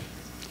comment.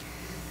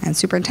 And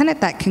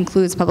Superintendent, that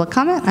concludes public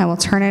comment. I will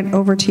turn it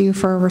over to you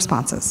for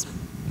responses.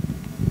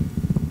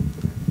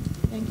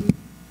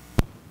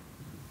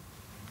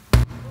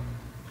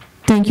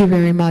 Thank you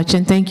very much,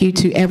 and thank you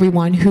to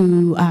everyone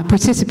who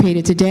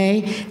participated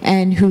today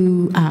and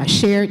who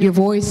shared your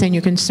voice and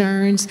your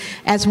concerns,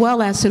 as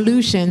well as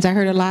solutions. I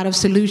heard a lot of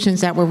solutions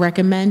that were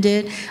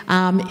recommended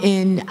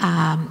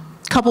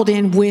coupled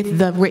in with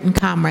the written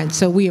comments.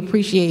 So we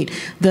appreciate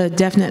the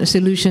definite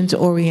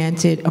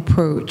solutions-oriented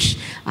approach.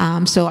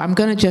 So I'm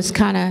going to just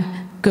kind of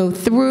go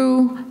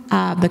through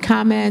the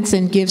comments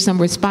and give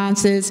some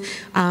responses.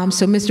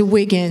 So Mr.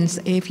 Wiggins,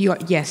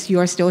 yes, you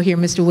are still here,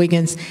 Mr.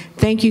 Wiggins.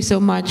 Thank you so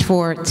much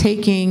for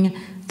taking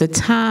the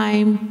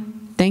time.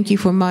 Thank you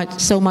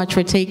so much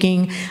for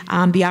taking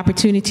the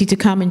opportunity to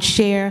come and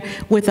share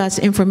with us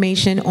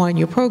information on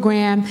your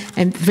program,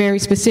 and very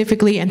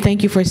specifically, and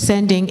thank you for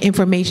sending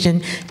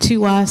information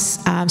to us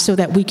so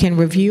that we can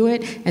review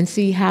it and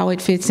see how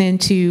it fits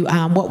into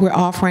what we're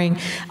offering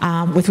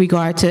with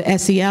regard to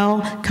SEL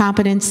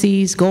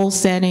competencies, goal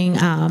setting,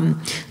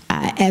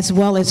 as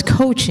well as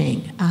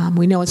coaching.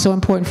 We know it's so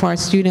important for our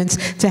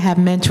students to have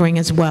mentoring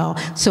as well.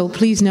 So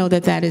please know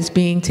that that is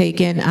being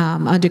taken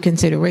under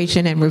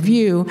consideration and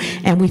review,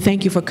 and we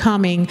thank you for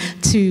coming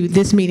to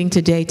this meeting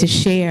today to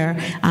share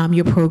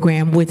your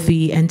program with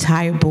the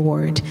entire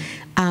board.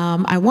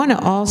 I want to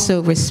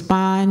also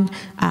respond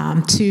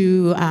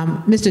to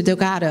Mr.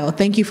 Delgado.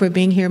 Thank you for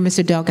being here,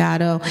 Mr.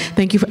 Delgado.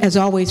 Thank you, as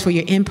always, for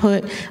your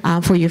input,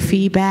 for your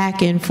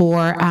feedback, and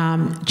for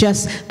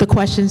just the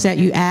questions that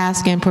you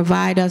ask and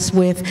provide us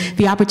with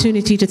the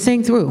opportunity to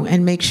think through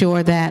and make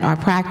sure that our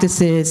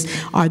practices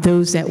are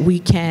those that we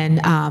can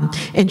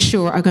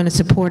ensure are going to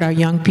support our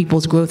young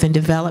people's growth and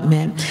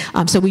development.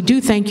 So we do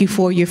thank you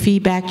for your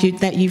feedback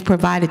that you've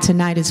provided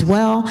tonight as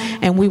well,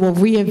 and we will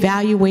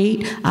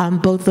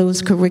reevaluate both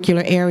those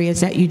curricular areas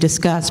that you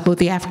discussed, both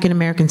the African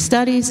American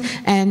Studies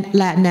and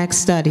Latinx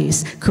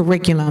Studies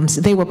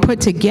curriculums. They were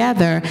put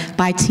together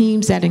by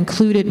teams that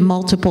included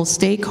multiple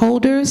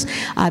stakeholders.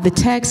 The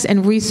texts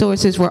and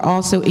resources were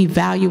also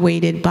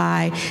evaluated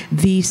by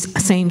these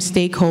same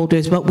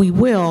stakeholders, but we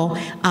will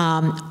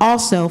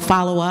also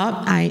follow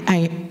up.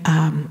 I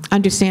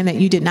understand that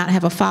you did not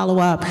have a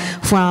follow-up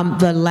from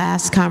the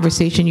last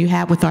conversation you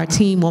had with our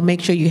team. We'll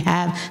make sure you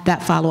have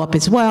that follow-up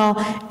as well,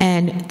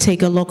 and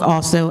take a look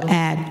also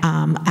at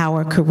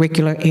our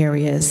curricular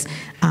areas.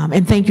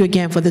 And thank you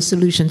again for the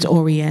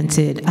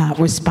solutions-oriented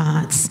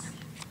response.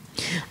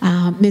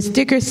 Ms.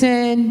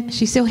 Dickerson,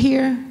 she's still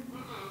here?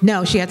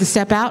 No, she had to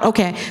step out?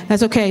 Okay,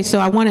 that's okay. So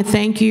I want to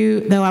thank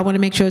you, though I want to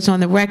make sure it's on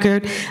the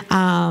record.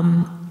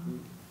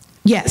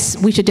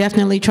 Yes, we should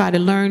definitely try to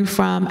learn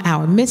from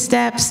our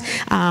missteps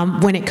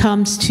when it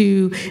comes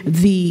to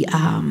the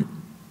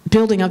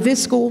building of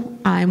this school,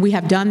 and we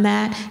have done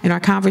that in our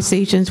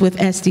conversations with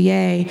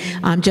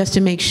SDA, just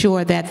to make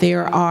sure that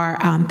there are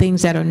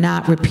things that are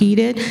not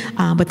repeated.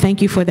 But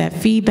thank you for that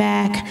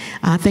feedback.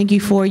 Thank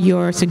you for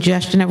your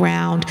suggestion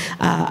around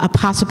a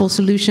possible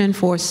solution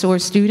for SOAR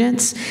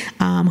students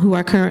who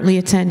are currently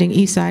attending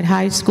Eastside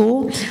High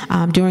School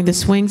during the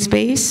swing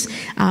space.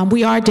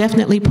 We are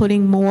definitely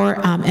putting more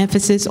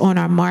emphasis on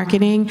our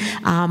marketing,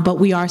 but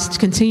we are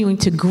continuing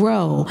to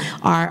grow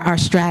our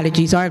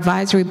strategies. Our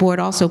advisory board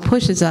also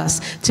pushes us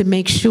to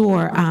make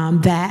sure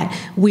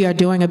that we are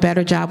doing a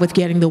better job with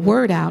getting the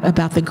word out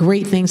about the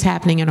great things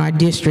happening in our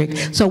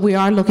district. So we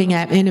are looking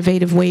at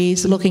innovative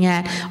ways, looking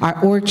at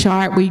our org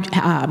chart. We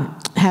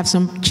have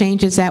some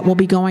changes that will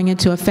be going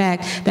into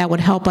effect that would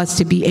help us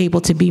to be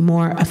able to be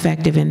more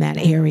effective in that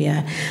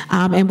area.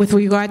 And with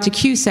regard to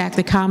CUSAC,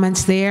 the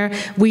comments there,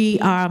 we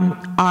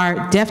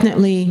are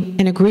definitely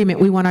in agreement.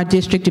 We want our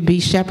district to be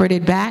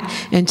shepherded back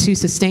into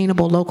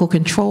sustainable local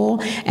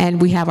control,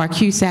 and we have our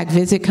CUSAC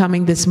visit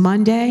coming this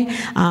Monday.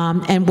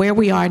 And where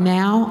we are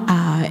now,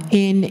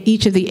 in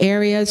each of the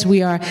areas,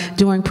 we are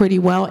doing pretty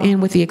well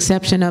in, with the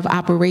exception of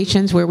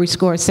operations, where we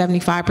score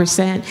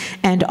 75%,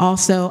 and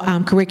also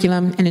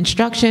curriculum and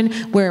instruction,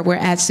 where we're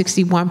at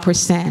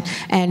 61%.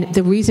 And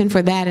the reason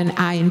for that in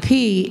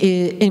INP,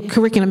 in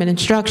curriculum and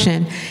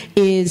instruction,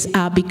 is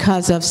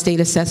because of state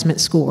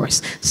assessment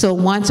scores. So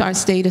once our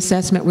state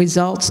assessment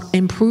results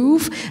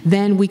improve,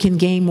 then we can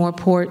gain more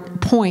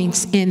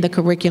points in the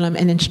curriculum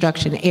and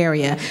instruction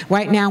area.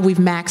 Right now, we've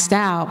maxed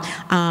out,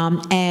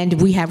 and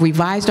we have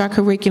revised our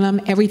curriculum.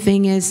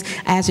 Everything is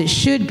as it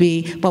should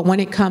be, but when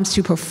it comes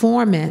to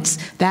performance,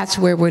 that's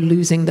where we're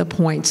losing the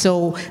point.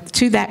 So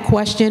to that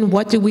question,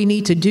 what do we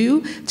need to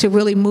do to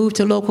really move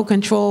to local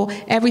control?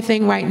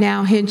 Everything right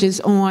now hinges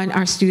on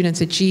our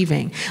students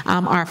achieving.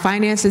 Our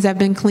finances have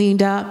been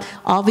cleaned up.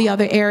 All the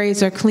other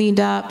areas are cleaned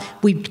up.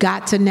 We've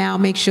got to now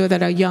make sure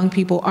that our young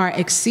people are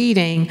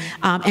exceeding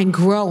and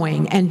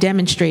growing and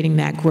demonstrating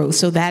that growth.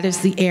 So that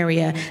is the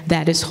area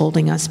that is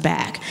holding us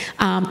back.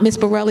 Ms.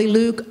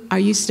 Borelli-Luke, are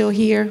you still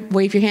here?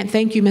 Wave your hand.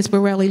 Thank you, Ms.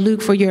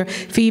 Borelli-Luke, for your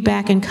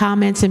feedback and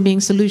comments and being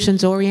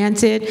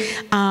solutions-oriented.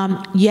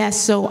 Yes,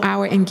 so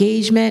our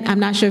engagement, I'm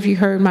not sure if you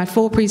heard my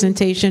full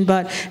presentation,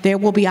 but there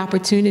will be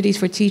opportunities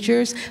for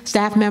teachers,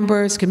 staff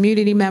members,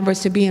 community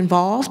members to be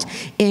involved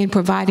in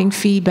providing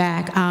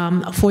feedback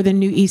for the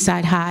new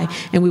Eastside High.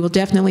 And we will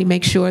definitely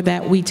make sure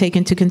that we take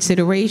into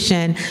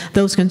consideration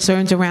those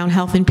concerns around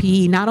health and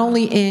PE, not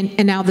only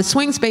and now the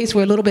swing space,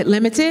 we're a little bit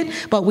limited,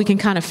 but we can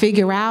kind of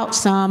figure out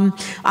some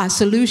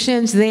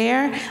solutions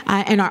there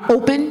and are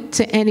open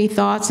to any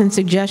thoughts and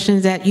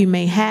suggestions that you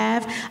may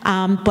have,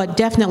 but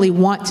definitely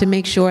want to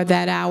make sure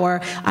that our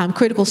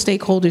critical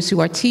stakeholders who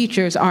are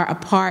teachers are a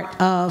part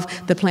of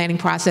the planning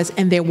process,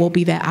 and there will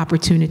be that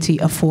opportunity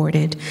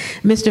afforded.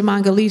 Mr.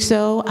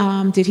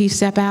 Mangaliso, did he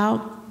step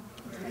out?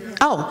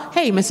 Oh,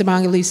 hey, Mr.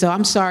 Mangaliso,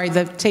 I'm sorry,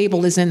 the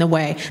table is in the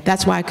way.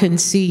 That's why I couldn't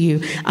see you.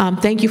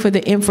 Thank you for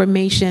the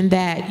information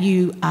that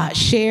you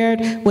shared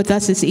with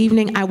us this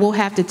evening. I will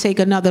have to take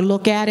another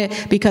look at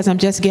it because I'm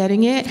just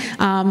getting it,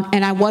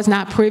 and I was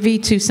not privy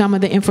to some of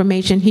the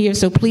information here,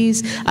 so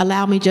please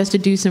allow me just to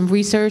do some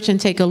research and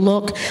take a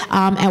look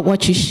at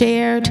what you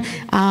shared.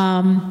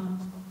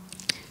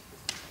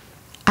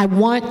 I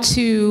want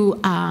to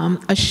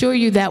assure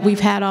you that we've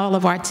had all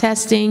of our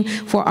testing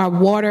for our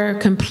water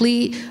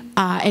complete.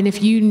 And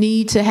if you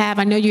need to have,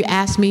 I know you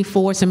asked me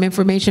for some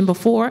information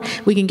before,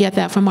 we can get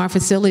that from our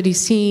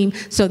facilities team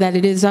so that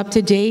it is up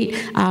to date.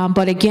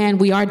 But again,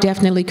 we are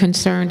definitely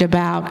concerned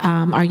about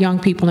our young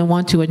people and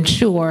want to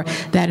ensure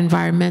that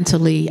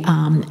environmentally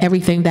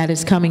everything that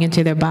is coming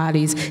into their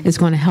bodies is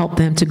going to help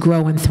them to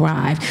grow and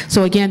thrive.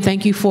 So again,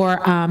 thank you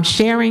for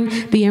sharing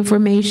the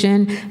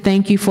information.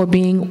 Thank you for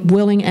being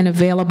willing and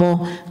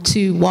available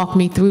to walk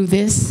me through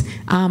this.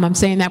 I'm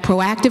saying that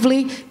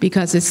proactively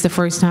because it's the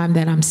first time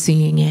that I'm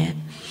seeing it.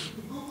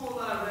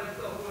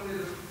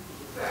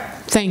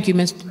 Thank you,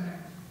 Mr.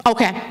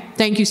 Okay,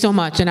 thank you so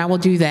much, and I will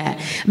do that.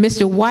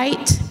 Mr.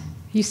 White,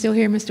 you still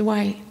here, Mr.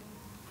 White?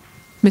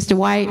 Mr.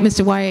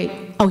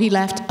 White, oh, he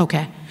left?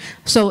 Okay.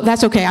 So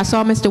that's okay. I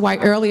saw Mr.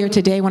 White earlier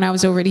today when I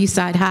was over at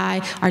Eastside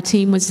High. Our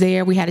team was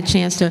there. We had a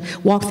chance to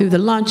walk through the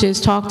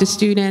lunches, talk to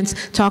students,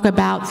 talk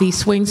about the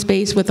swing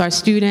space with our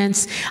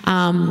students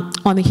on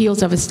the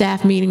heels of a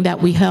staff meeting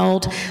that we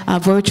held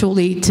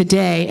virtually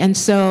today. And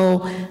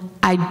so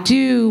I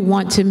do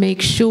want to make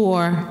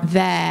sure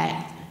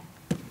that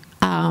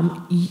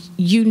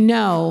you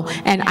know,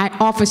 and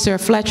Officer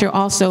Fletcher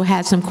also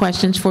had some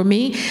questions for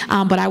me,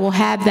 but I will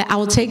have that. I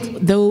will take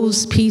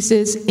those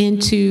pieces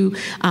into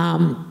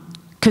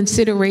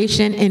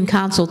consideration in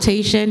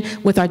consultation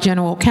with our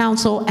general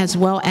counsel as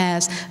well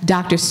as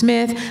Dr.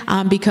 Smith,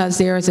 because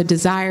there is a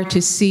desire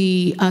to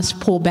see us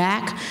pull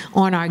back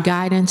on our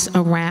guidance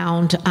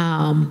around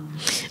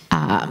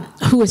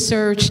who is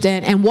searched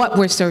and what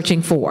we're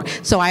searching for.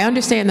 So I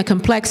understand the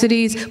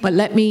complexities, but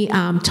let me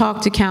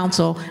talk to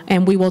council,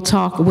 and we will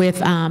talk with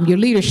your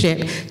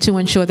leadership to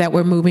ensure that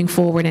we're moving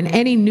forward. And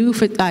any new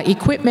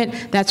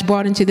equipment that's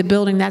brought into the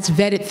building, that's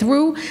vetted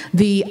through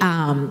the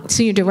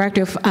Senior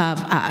Director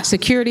of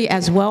Security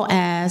as well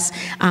as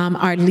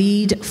our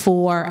lead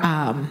for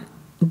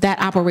that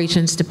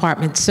operations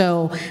department.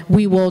 So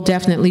we will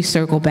definitely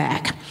circle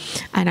back.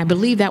 And I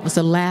believe that was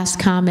the last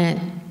comment.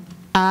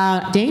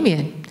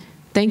 Damien.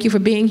 Thank you for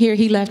being here.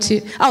 He left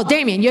too. Oh,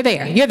 Damien, you're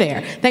there. You're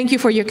there. Thank you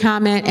for your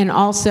comment, and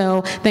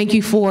also thank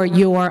you for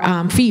your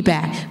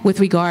feedback with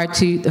regard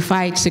to the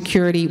fight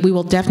security. We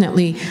will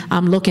definitely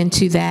look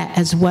into that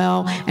as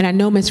well. And I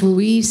know Ms.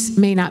 Ruiz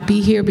may not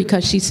be here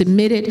because she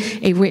submitted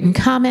a written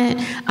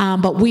comment,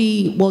 but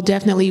we will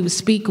definitely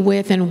speak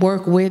with and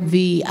work with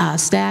the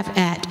staff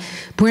at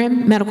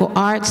BRIM Medical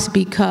Arts,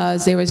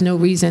 because there is no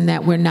reason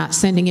that we're not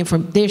sending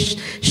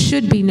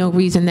should be no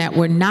reason that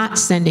we're not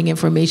sending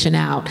information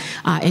out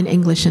in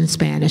English and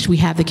Spanish. We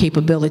have the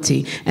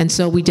capability, and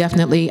so we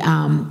definitely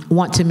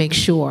want to make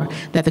sure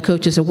that the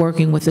coaches are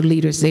working with the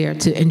leaders there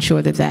to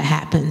ensure that that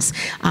happens.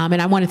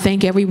 And I want to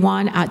thank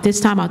everyone. At this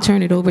time, I'll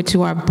turn it over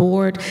to our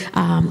board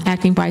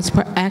acting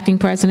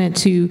president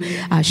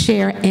to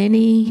share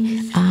any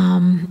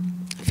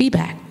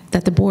feedback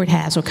that the board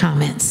has or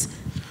comments.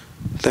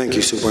 Thank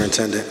you,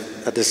 Superintendent.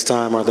 At this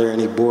time, are there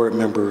any board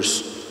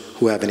members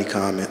who have any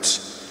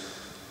comments?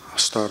 I'll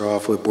start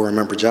off with Board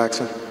Member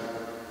Jackson.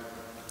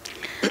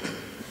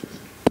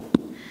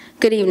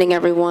 Good evening,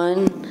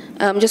 everyone.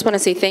 Just want to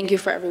say thank you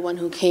for everyone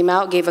who came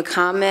out, gave a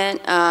comment.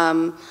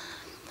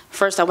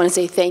 First, I want to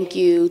say thank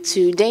you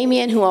to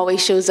Damien, who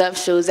always shows up,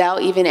 shows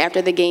out. Even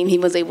after the game, he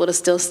was able to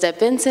still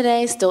step in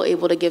today, still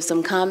able to give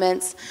some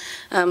comments.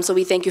 So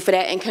we thank you for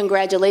that. And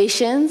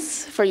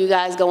congratulations for you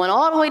guys going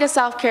all the way to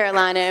South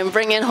Carolina and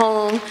bringing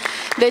home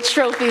the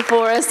trophy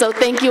for us. So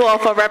thank you all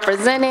for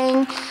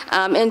representing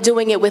and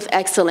doing it with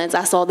excellence.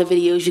 I saw the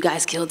videos. You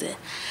guys killed it.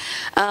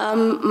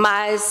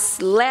 My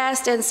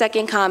last and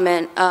second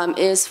comment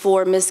is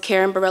for Ms.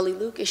 Karen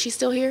Borelli-Luke. Is she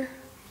still here?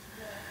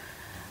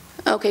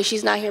 Okay,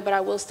 she's not here, but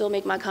I will still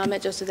make my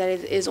comment just so that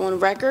it is on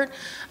record.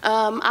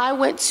 I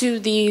went to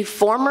the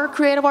former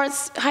Creative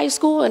Arts High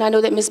School, and I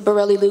know that Ms.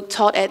 Borelli-Luke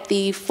taught at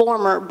the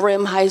former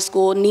Brim High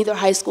School. Neither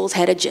high schools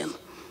had a gym,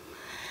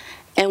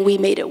 and we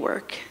made it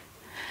work.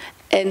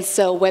 And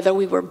so whether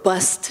we were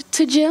bused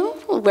to gym,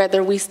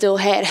 whether we still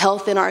had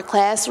health in our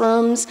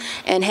classrooms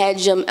and had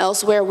gym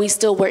elsewhere, we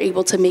still were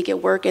able to make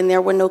it work, and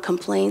there were no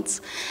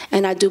complaints.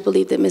 And I do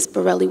believe that Ms.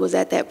 Borelli was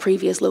at that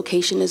previous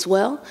location as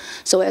well.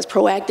 So as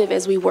proactive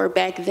as we were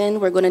back then,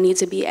 we're going to need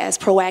to be as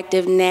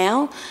proactive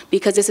now,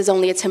 because this is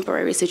only a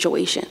temporary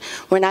situation.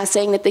 We're not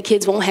saying that the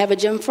kids won't have a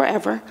gym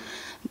forever.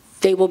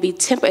 They will be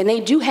and they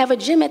do have a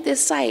gym at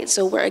this site.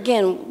 So we're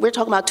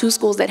talking about two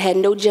schools that had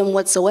no gym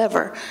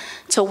whatsoever,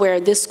 to where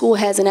this school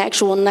has an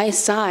actual nice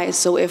size.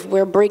 So if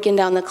we're breaking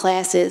down the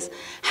classes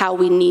how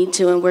we need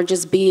to, and we're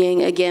just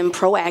being, again,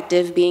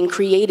 proactive, being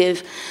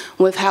creative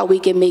with how we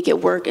can make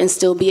it work and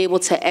still be able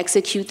to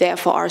execute that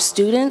for our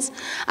students,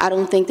 I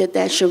don't think that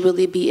that should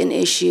really be an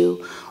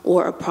issue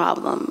or a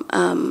problem.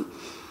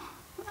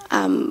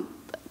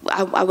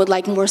 I would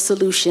like more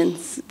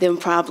solutions than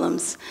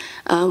problems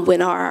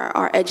when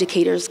our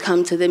educators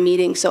come to the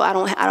meeting. So I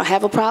don't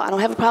have a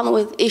problem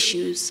with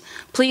issues.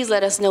 Please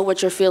let us know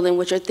what you're feeling,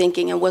 what you're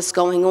thinking, and what's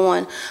going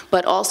on,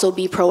 but also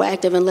be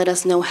proactive and let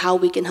us know how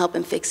we can help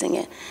in fixing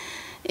it.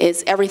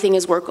 Everything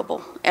is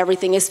workable.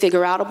 Everything is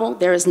figure-outable.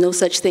 There is no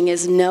such thing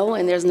as no,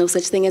 and there's no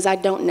such thing as I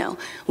don't know.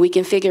 We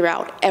can figure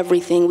out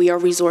everything. We are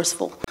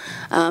resourceful.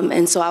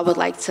 And so I would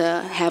like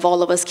to have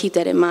all of us keep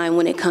that in mind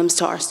when it comes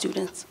to our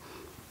students.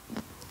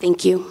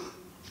 Thank you.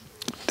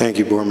 Thank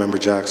you, Board Member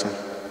Jackson.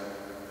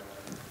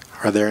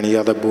 Are there any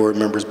other board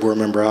members? Board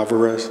Member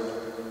Alvarez?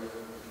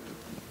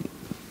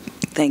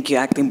 Thank you,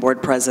 Acting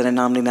Board President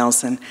Omni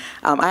Nelson.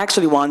 I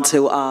actually want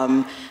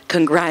to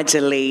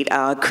congratulate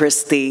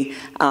Christy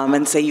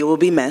and say you will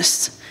be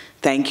missed.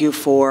 Thank you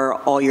for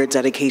all your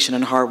dedication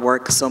and hard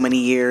work, so many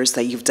years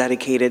that you've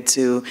dedicated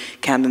to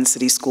Camden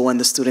City School and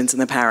the students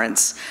and the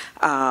parents.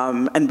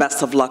 And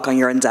best of luck on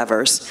your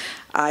endeavors.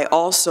 I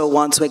also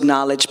want to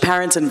acknowledge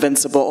Parents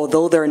Invincible.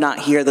 Although they're not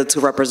here, the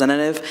two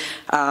representatives,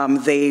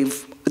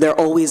 they're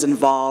always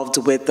involved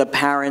with the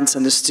parents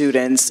and the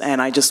students, and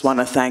I just want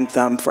to thank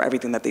them for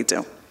everything that they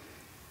do.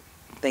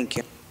 Thank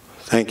you.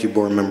 Thank you,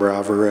 Board Member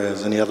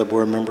Alvarez. Any other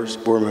board members?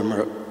 Board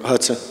Member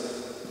Hudson.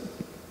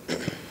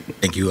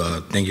 Thank you,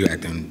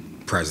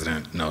 Acting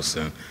President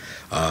Nelson.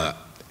 I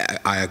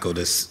echo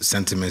the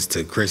sentiments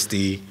to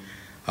Christy.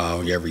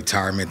 Your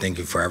retirement, thank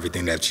you for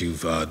everything that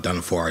you've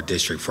done for our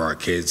district, for our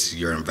kids,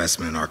 your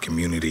investment in our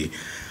community.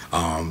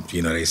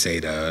 You know, they say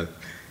to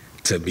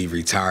be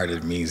retired,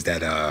 it means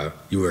that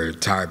you were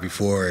tired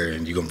before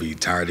and you're gonna be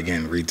tired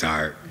again,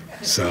 retired.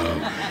 So,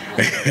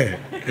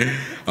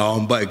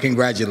 but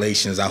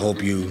congratulations. I hope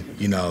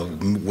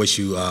wish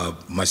you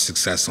much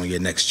success on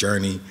your next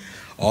journey.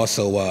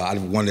 Also, I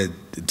wanted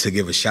to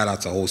give a shout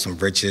out to Wholesome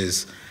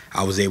Riches.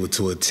 I was able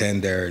to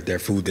attend their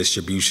food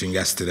distribution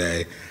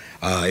yesterday.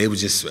 It was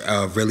just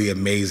really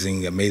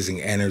amazing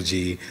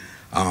energy,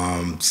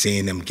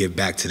 seeing them give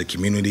back to the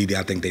community.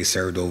 I think they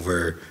served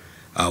over,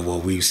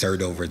 we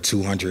served over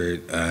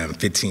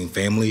 215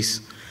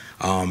 families.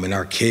 And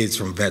our kids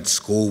from vet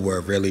school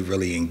were really,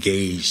 really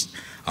engaged.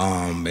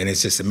 And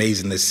it's just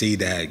amazing to see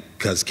that,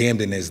 because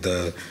Camden is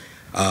the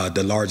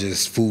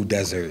largest food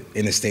desert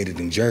in the state of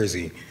New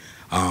Jersey.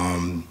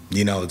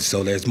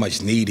 So there's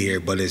much need here,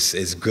 but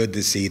it's good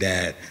to see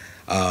that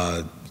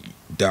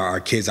our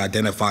kids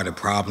identify the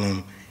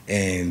problem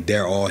and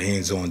they're all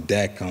hands on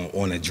deck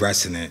on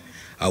addressing it,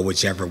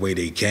 whichever way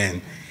they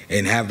can,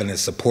 and having the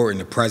support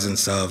and the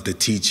presence of the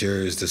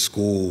teachers, the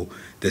school,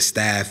 the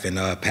staff, and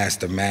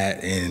Pastor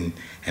Matt and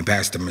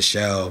Pastor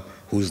Michelle,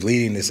 who's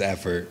leading this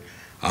effort.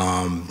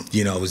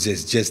 It was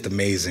just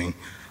amazing.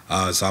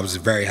 So I was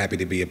very happy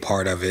to be a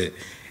part of it.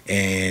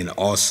 And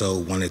also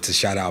wanted to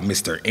shout out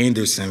Mr.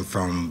 Anderson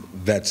from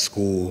vet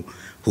school,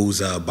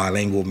 who's a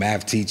bilingual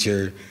math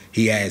teacher.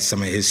 He had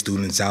some of his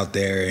students out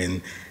there,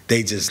 and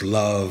they just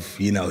love,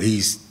 you know,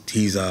 he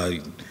speaks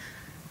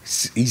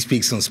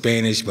some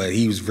Spanish, but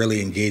he was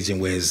really engaging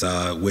with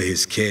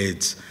his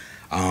kids,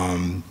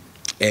 and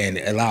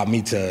allowed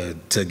me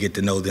to get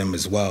to know them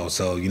as well.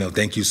 So, you know,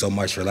 thank you so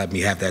much for letting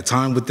me have that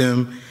time with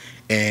them.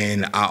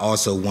 And I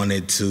also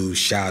wanted to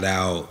shout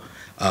out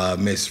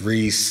Miss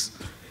Reese,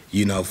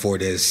 you know, for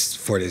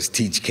this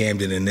Teach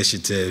Camden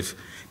initiative,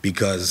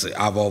 because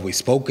I've always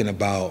spoken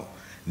about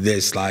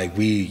this, like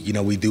we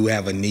do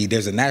have a need.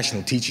 There's a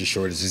national teacher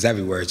shortage. It's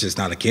everywhere. It's just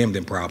not a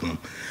Camden problem.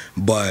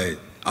 But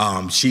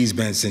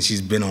since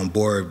she's been on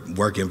board,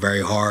 working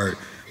very hard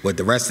with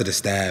the rest of the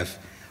staff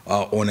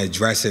on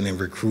addressing and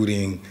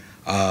recruiting,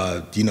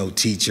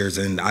 teachers.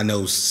 And I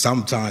know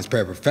sometimes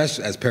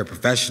as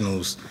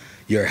paraprofessionals,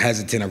 you're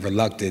hesitant or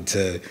reluctant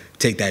to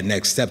take that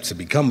next step to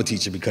become a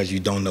teacher because you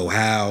don't know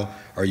how,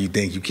 or you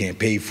think you can't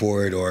pay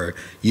for it, or,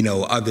 you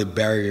know, other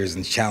barriers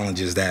and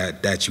challenges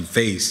that you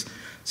face.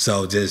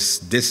 So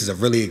this is a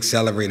really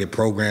accelerated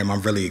program.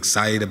 I'm really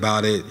excited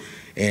about it,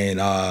 and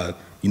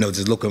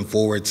just looking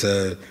forward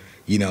to,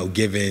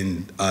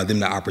 giving them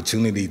the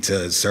opportunity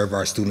to serve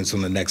our students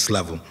on the next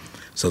level.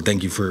 So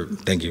thank you.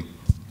 Thank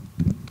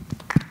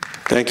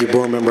you,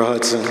 Board Member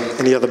Hudson.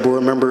 Any other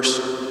board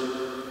members?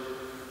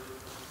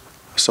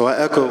 So I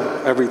echo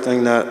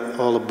everything that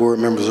all the board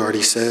members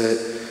already said.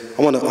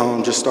 I want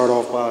to just start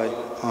off by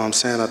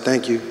saying I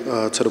thank you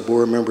to the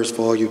board members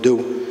for all you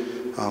do.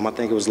 I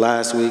think it was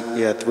last week,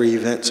 we had 3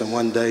 events in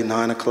one day,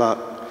 9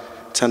 o'clock,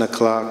 10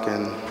 o'clock,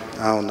 and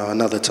I don't know,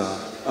 another time.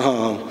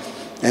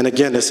 And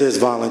again, this is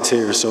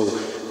volunteer, so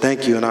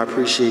thank you, and I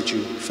appreciate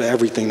you for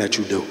everything that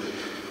you do.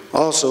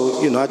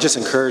 Also, I just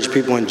encourage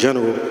people in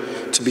general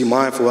to be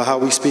mindful of how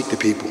we speak to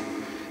people.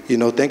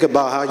 Think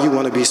about how you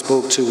want to be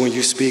spoke to when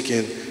you're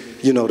speaking,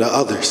 to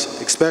others,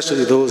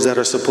 especially those that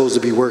are supposed to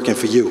be working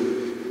for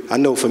you. I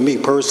know for me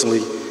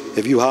personally,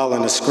 if you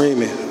hollering and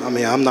screaming,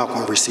 I'm not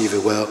going to receive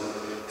it well.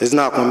 It's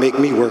not going to make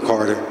me work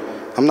harder.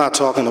 I'm not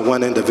talking to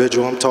one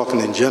individual, I'm talking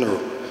in general.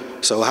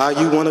 So how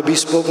you want to be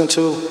spoken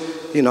to,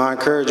 I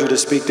encourage you to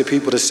speak to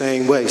people the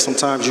same way.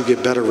 Sometimes you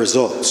get better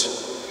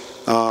results.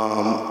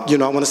 I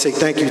want to say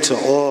thank you to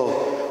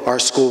all our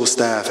school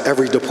staff,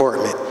 every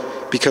department,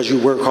 because you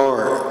work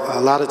hard. A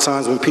lot of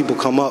times when people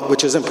come up,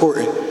 which is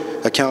important,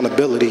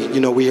 accountability,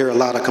 we hear a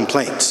lot of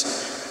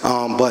complaints.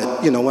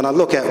 But when I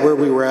look at where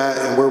we were at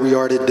and where we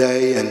are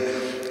today, and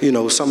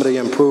some of the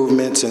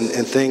improvements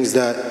and things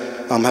that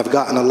have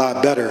gotten a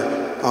lot better,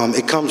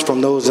 it comes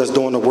from those that's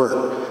doing the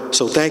work.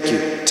 So thank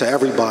you to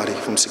everybody,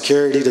 from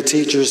security to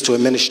teachers to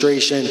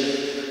administration,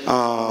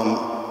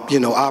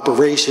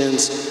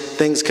 operations.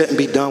 Things couldn't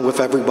be done with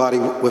everybody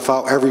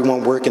without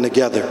everyone working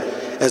together,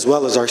 as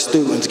well as our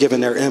students giving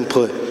their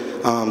input.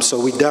 So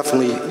we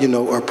definitely,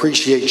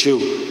 appreciate you.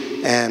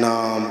 And,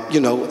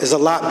 there's a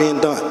lot being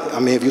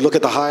done. If you look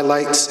at the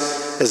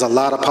highlights, there's a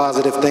lot of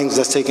positive things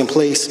that's taking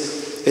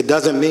place. It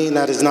doesn't mean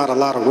that it's not a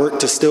lot of work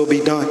to still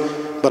be done,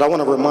 but I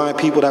want to remind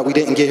people that we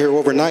didn't get here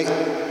overnight,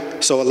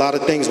 so a lot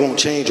of things won't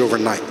change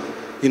overnight.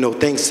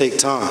 Things take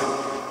time.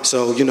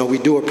 So, we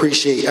do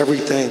appreciate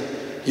everything,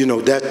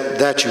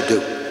 that you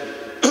do.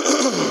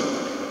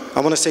 I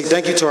want to say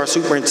thank you to our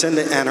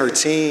superintendent and her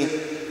team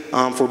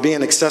for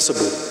being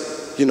accessible.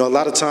 A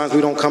lot of times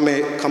we don't come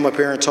up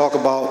here and talk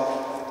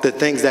about the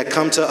things that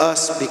come to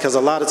us, because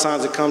a lot of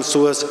times it comes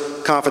to us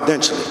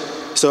confidentially.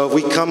 So if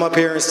we come up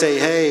here and say,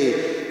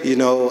 hey,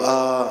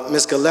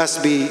 Ms.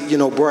 Gillespie,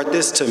 brought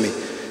this to me,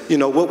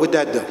 what would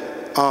that do?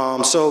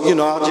 So,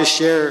 I'll just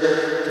share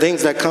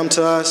things that come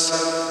to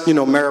us,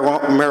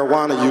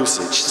 marijuana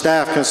usage,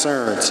 staff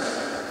concerns,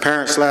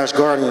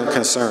 parent/guardian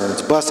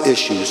concerns, bus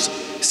issues,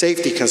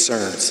 safety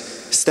concerns,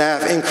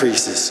 staff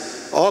increases.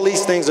 All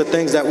these things are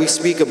things that we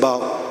speak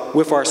about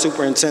with our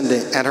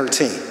superintendent and her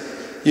team,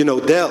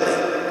 daily,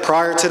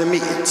 prior to the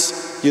meetings.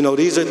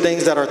 These are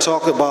things that are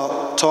talked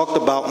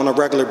about on a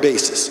regular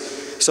basis.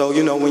 So,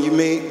 when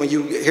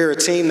you hear a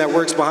team that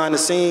works behind the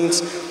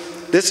scenes,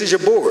 this is your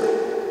board.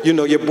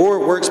 Your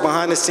board works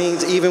behind the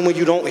scenes even when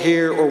you don't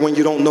hear or when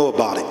you don't know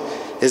about it.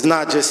 It's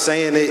not just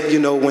saying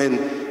it, when,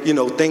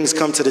 things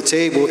come to the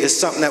table. It's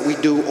something that we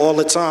do all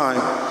the time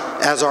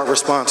as our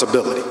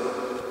responsibility.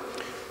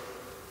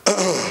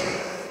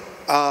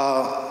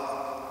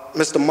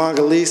 Mr.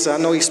 Mongalisa, I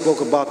know he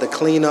spoke about the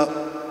cleanup,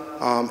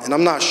 and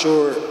I'm not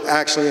sure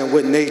actually in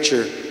what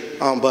nature,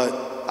 but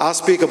I'll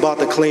speak about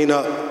the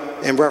cleanup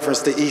in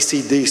reference to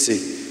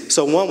ECDC.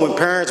 So when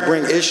parents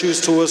bring issues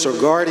to us or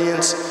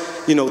guardians,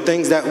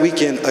 things that we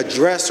can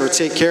address or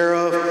take care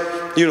of,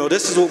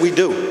 this is what we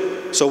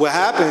do. So what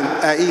happened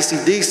at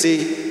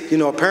ECDC,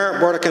 a parent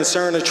brought a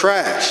concern of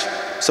trash.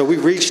 So we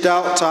reached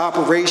out to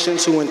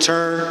operations who in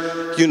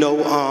turn,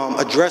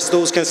 addressed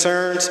those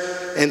concerns.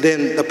 And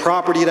then the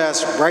property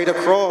that's right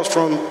across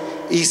from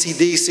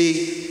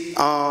ECDC,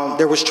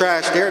 there was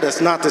trash there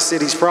that's not the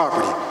city's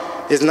property.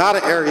 It's not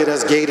an area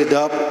that's gated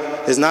up.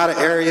 It's not an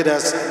area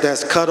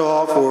that's cut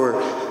off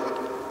or,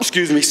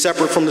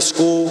 separate from the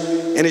school,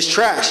 and it's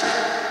trashy.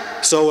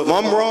 So if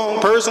I'm wrong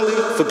personally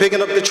for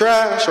picking up the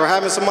trash or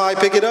having somebody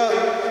pick it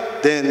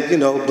up, then,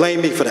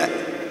 blame me for that.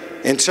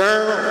 In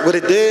turn, what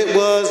it did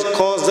was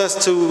caused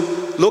us to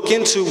look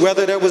into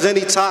whether there was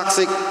any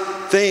toxic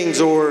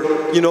things or,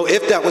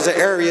 if that was an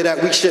area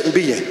that we shouldn't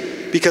be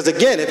in. Because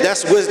again, if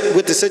that's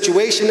what the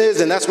situation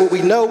is and that's what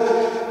we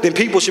know, then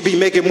people should be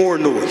making more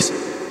noise.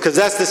 Because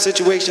that's the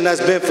situation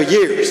that's been for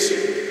years.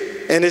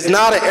 And it's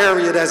not an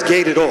area that's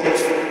gated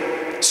off.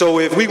 So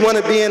if we want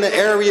to be in an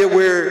area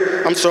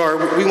where,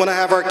 we want to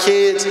have our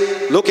kids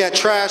look at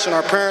trash and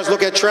our parents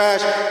look at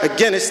trash,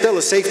 again, it's still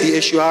a safety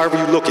issue however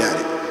you look at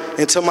it.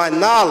 And to my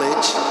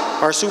knowledge,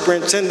 our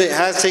superintendent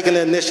has taken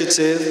the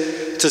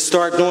initiative to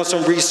start doing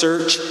some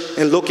research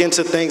and look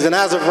into things. And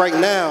as of right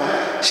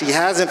now, she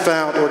hasn't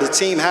found, or the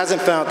team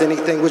hasn't found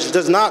anything, which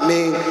does not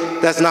mean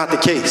that's not the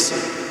case.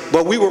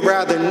 But we would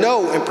rather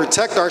know and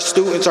protect our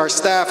students, our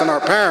staff, and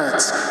our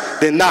parents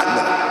than not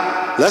know.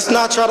 Let's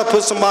not try to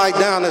put somebody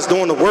down that's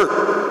doing the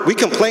work. We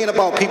complain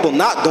about people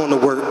not doing the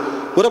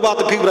work. What about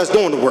the people that's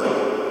doing the work?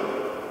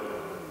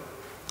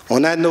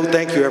 On that note,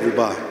 thank you,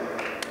 everybody.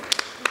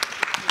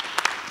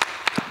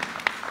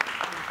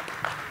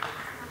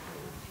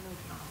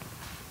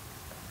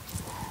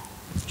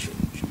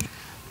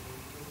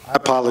 I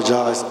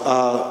apologize.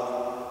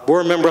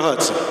 Board Member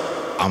Hudson.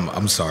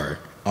 I'm sorry.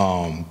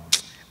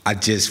 I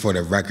just, for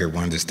the record,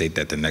 wanted to state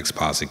that the next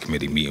policy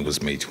committee meeting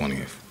was May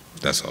 20th.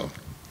 That's all.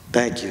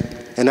 Thank you.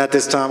 And at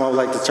this time, I would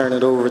like to turn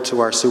it over to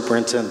our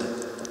superintendent.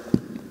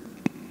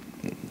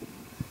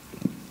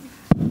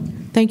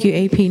 Thank you,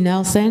 AP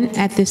Nelson.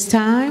 At this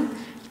time,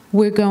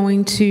 we're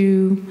going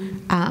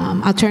to,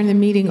 I'll turn the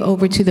meeting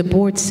over to the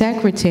board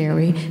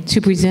secretary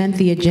to present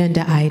the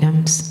agenda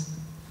items.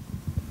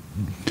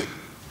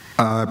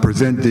 I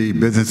present the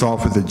business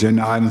office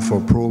agenda items for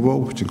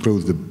approval, which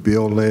includes the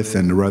bill list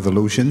and the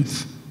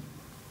resolutions.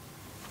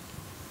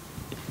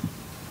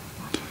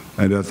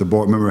 And does the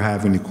board member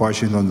have any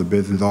questions on the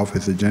business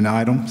office agenda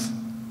items?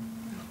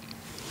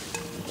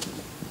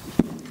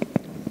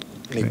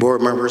 Any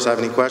board members have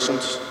any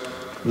questions?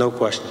 No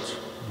questions.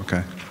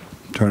 Okay.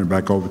 Turn it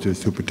back over to the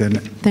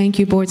superintendent. Thank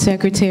you, Board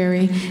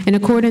Secretary. In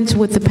accordance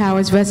with the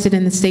powers vested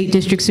in the State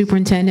District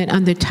Superintendent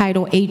under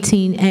Title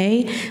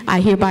 18A,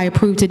 I hereby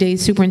approve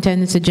today's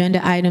superintendent's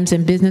agenda items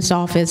and business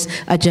office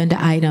agenda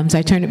items.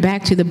 I turn it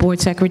back to the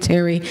Board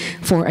Secretary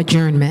for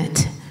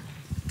adjournment.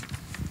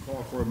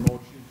 Call for a motion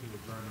to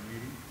adjourn the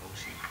meeting.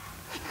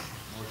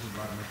 Motion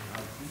by Mr.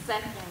 Hudson.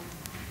 Second.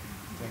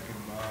 Second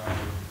by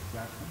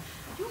Jackson.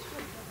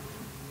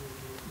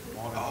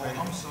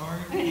 I'm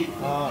sorry.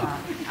 Aye.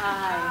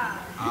 Aye.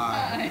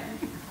 Aye.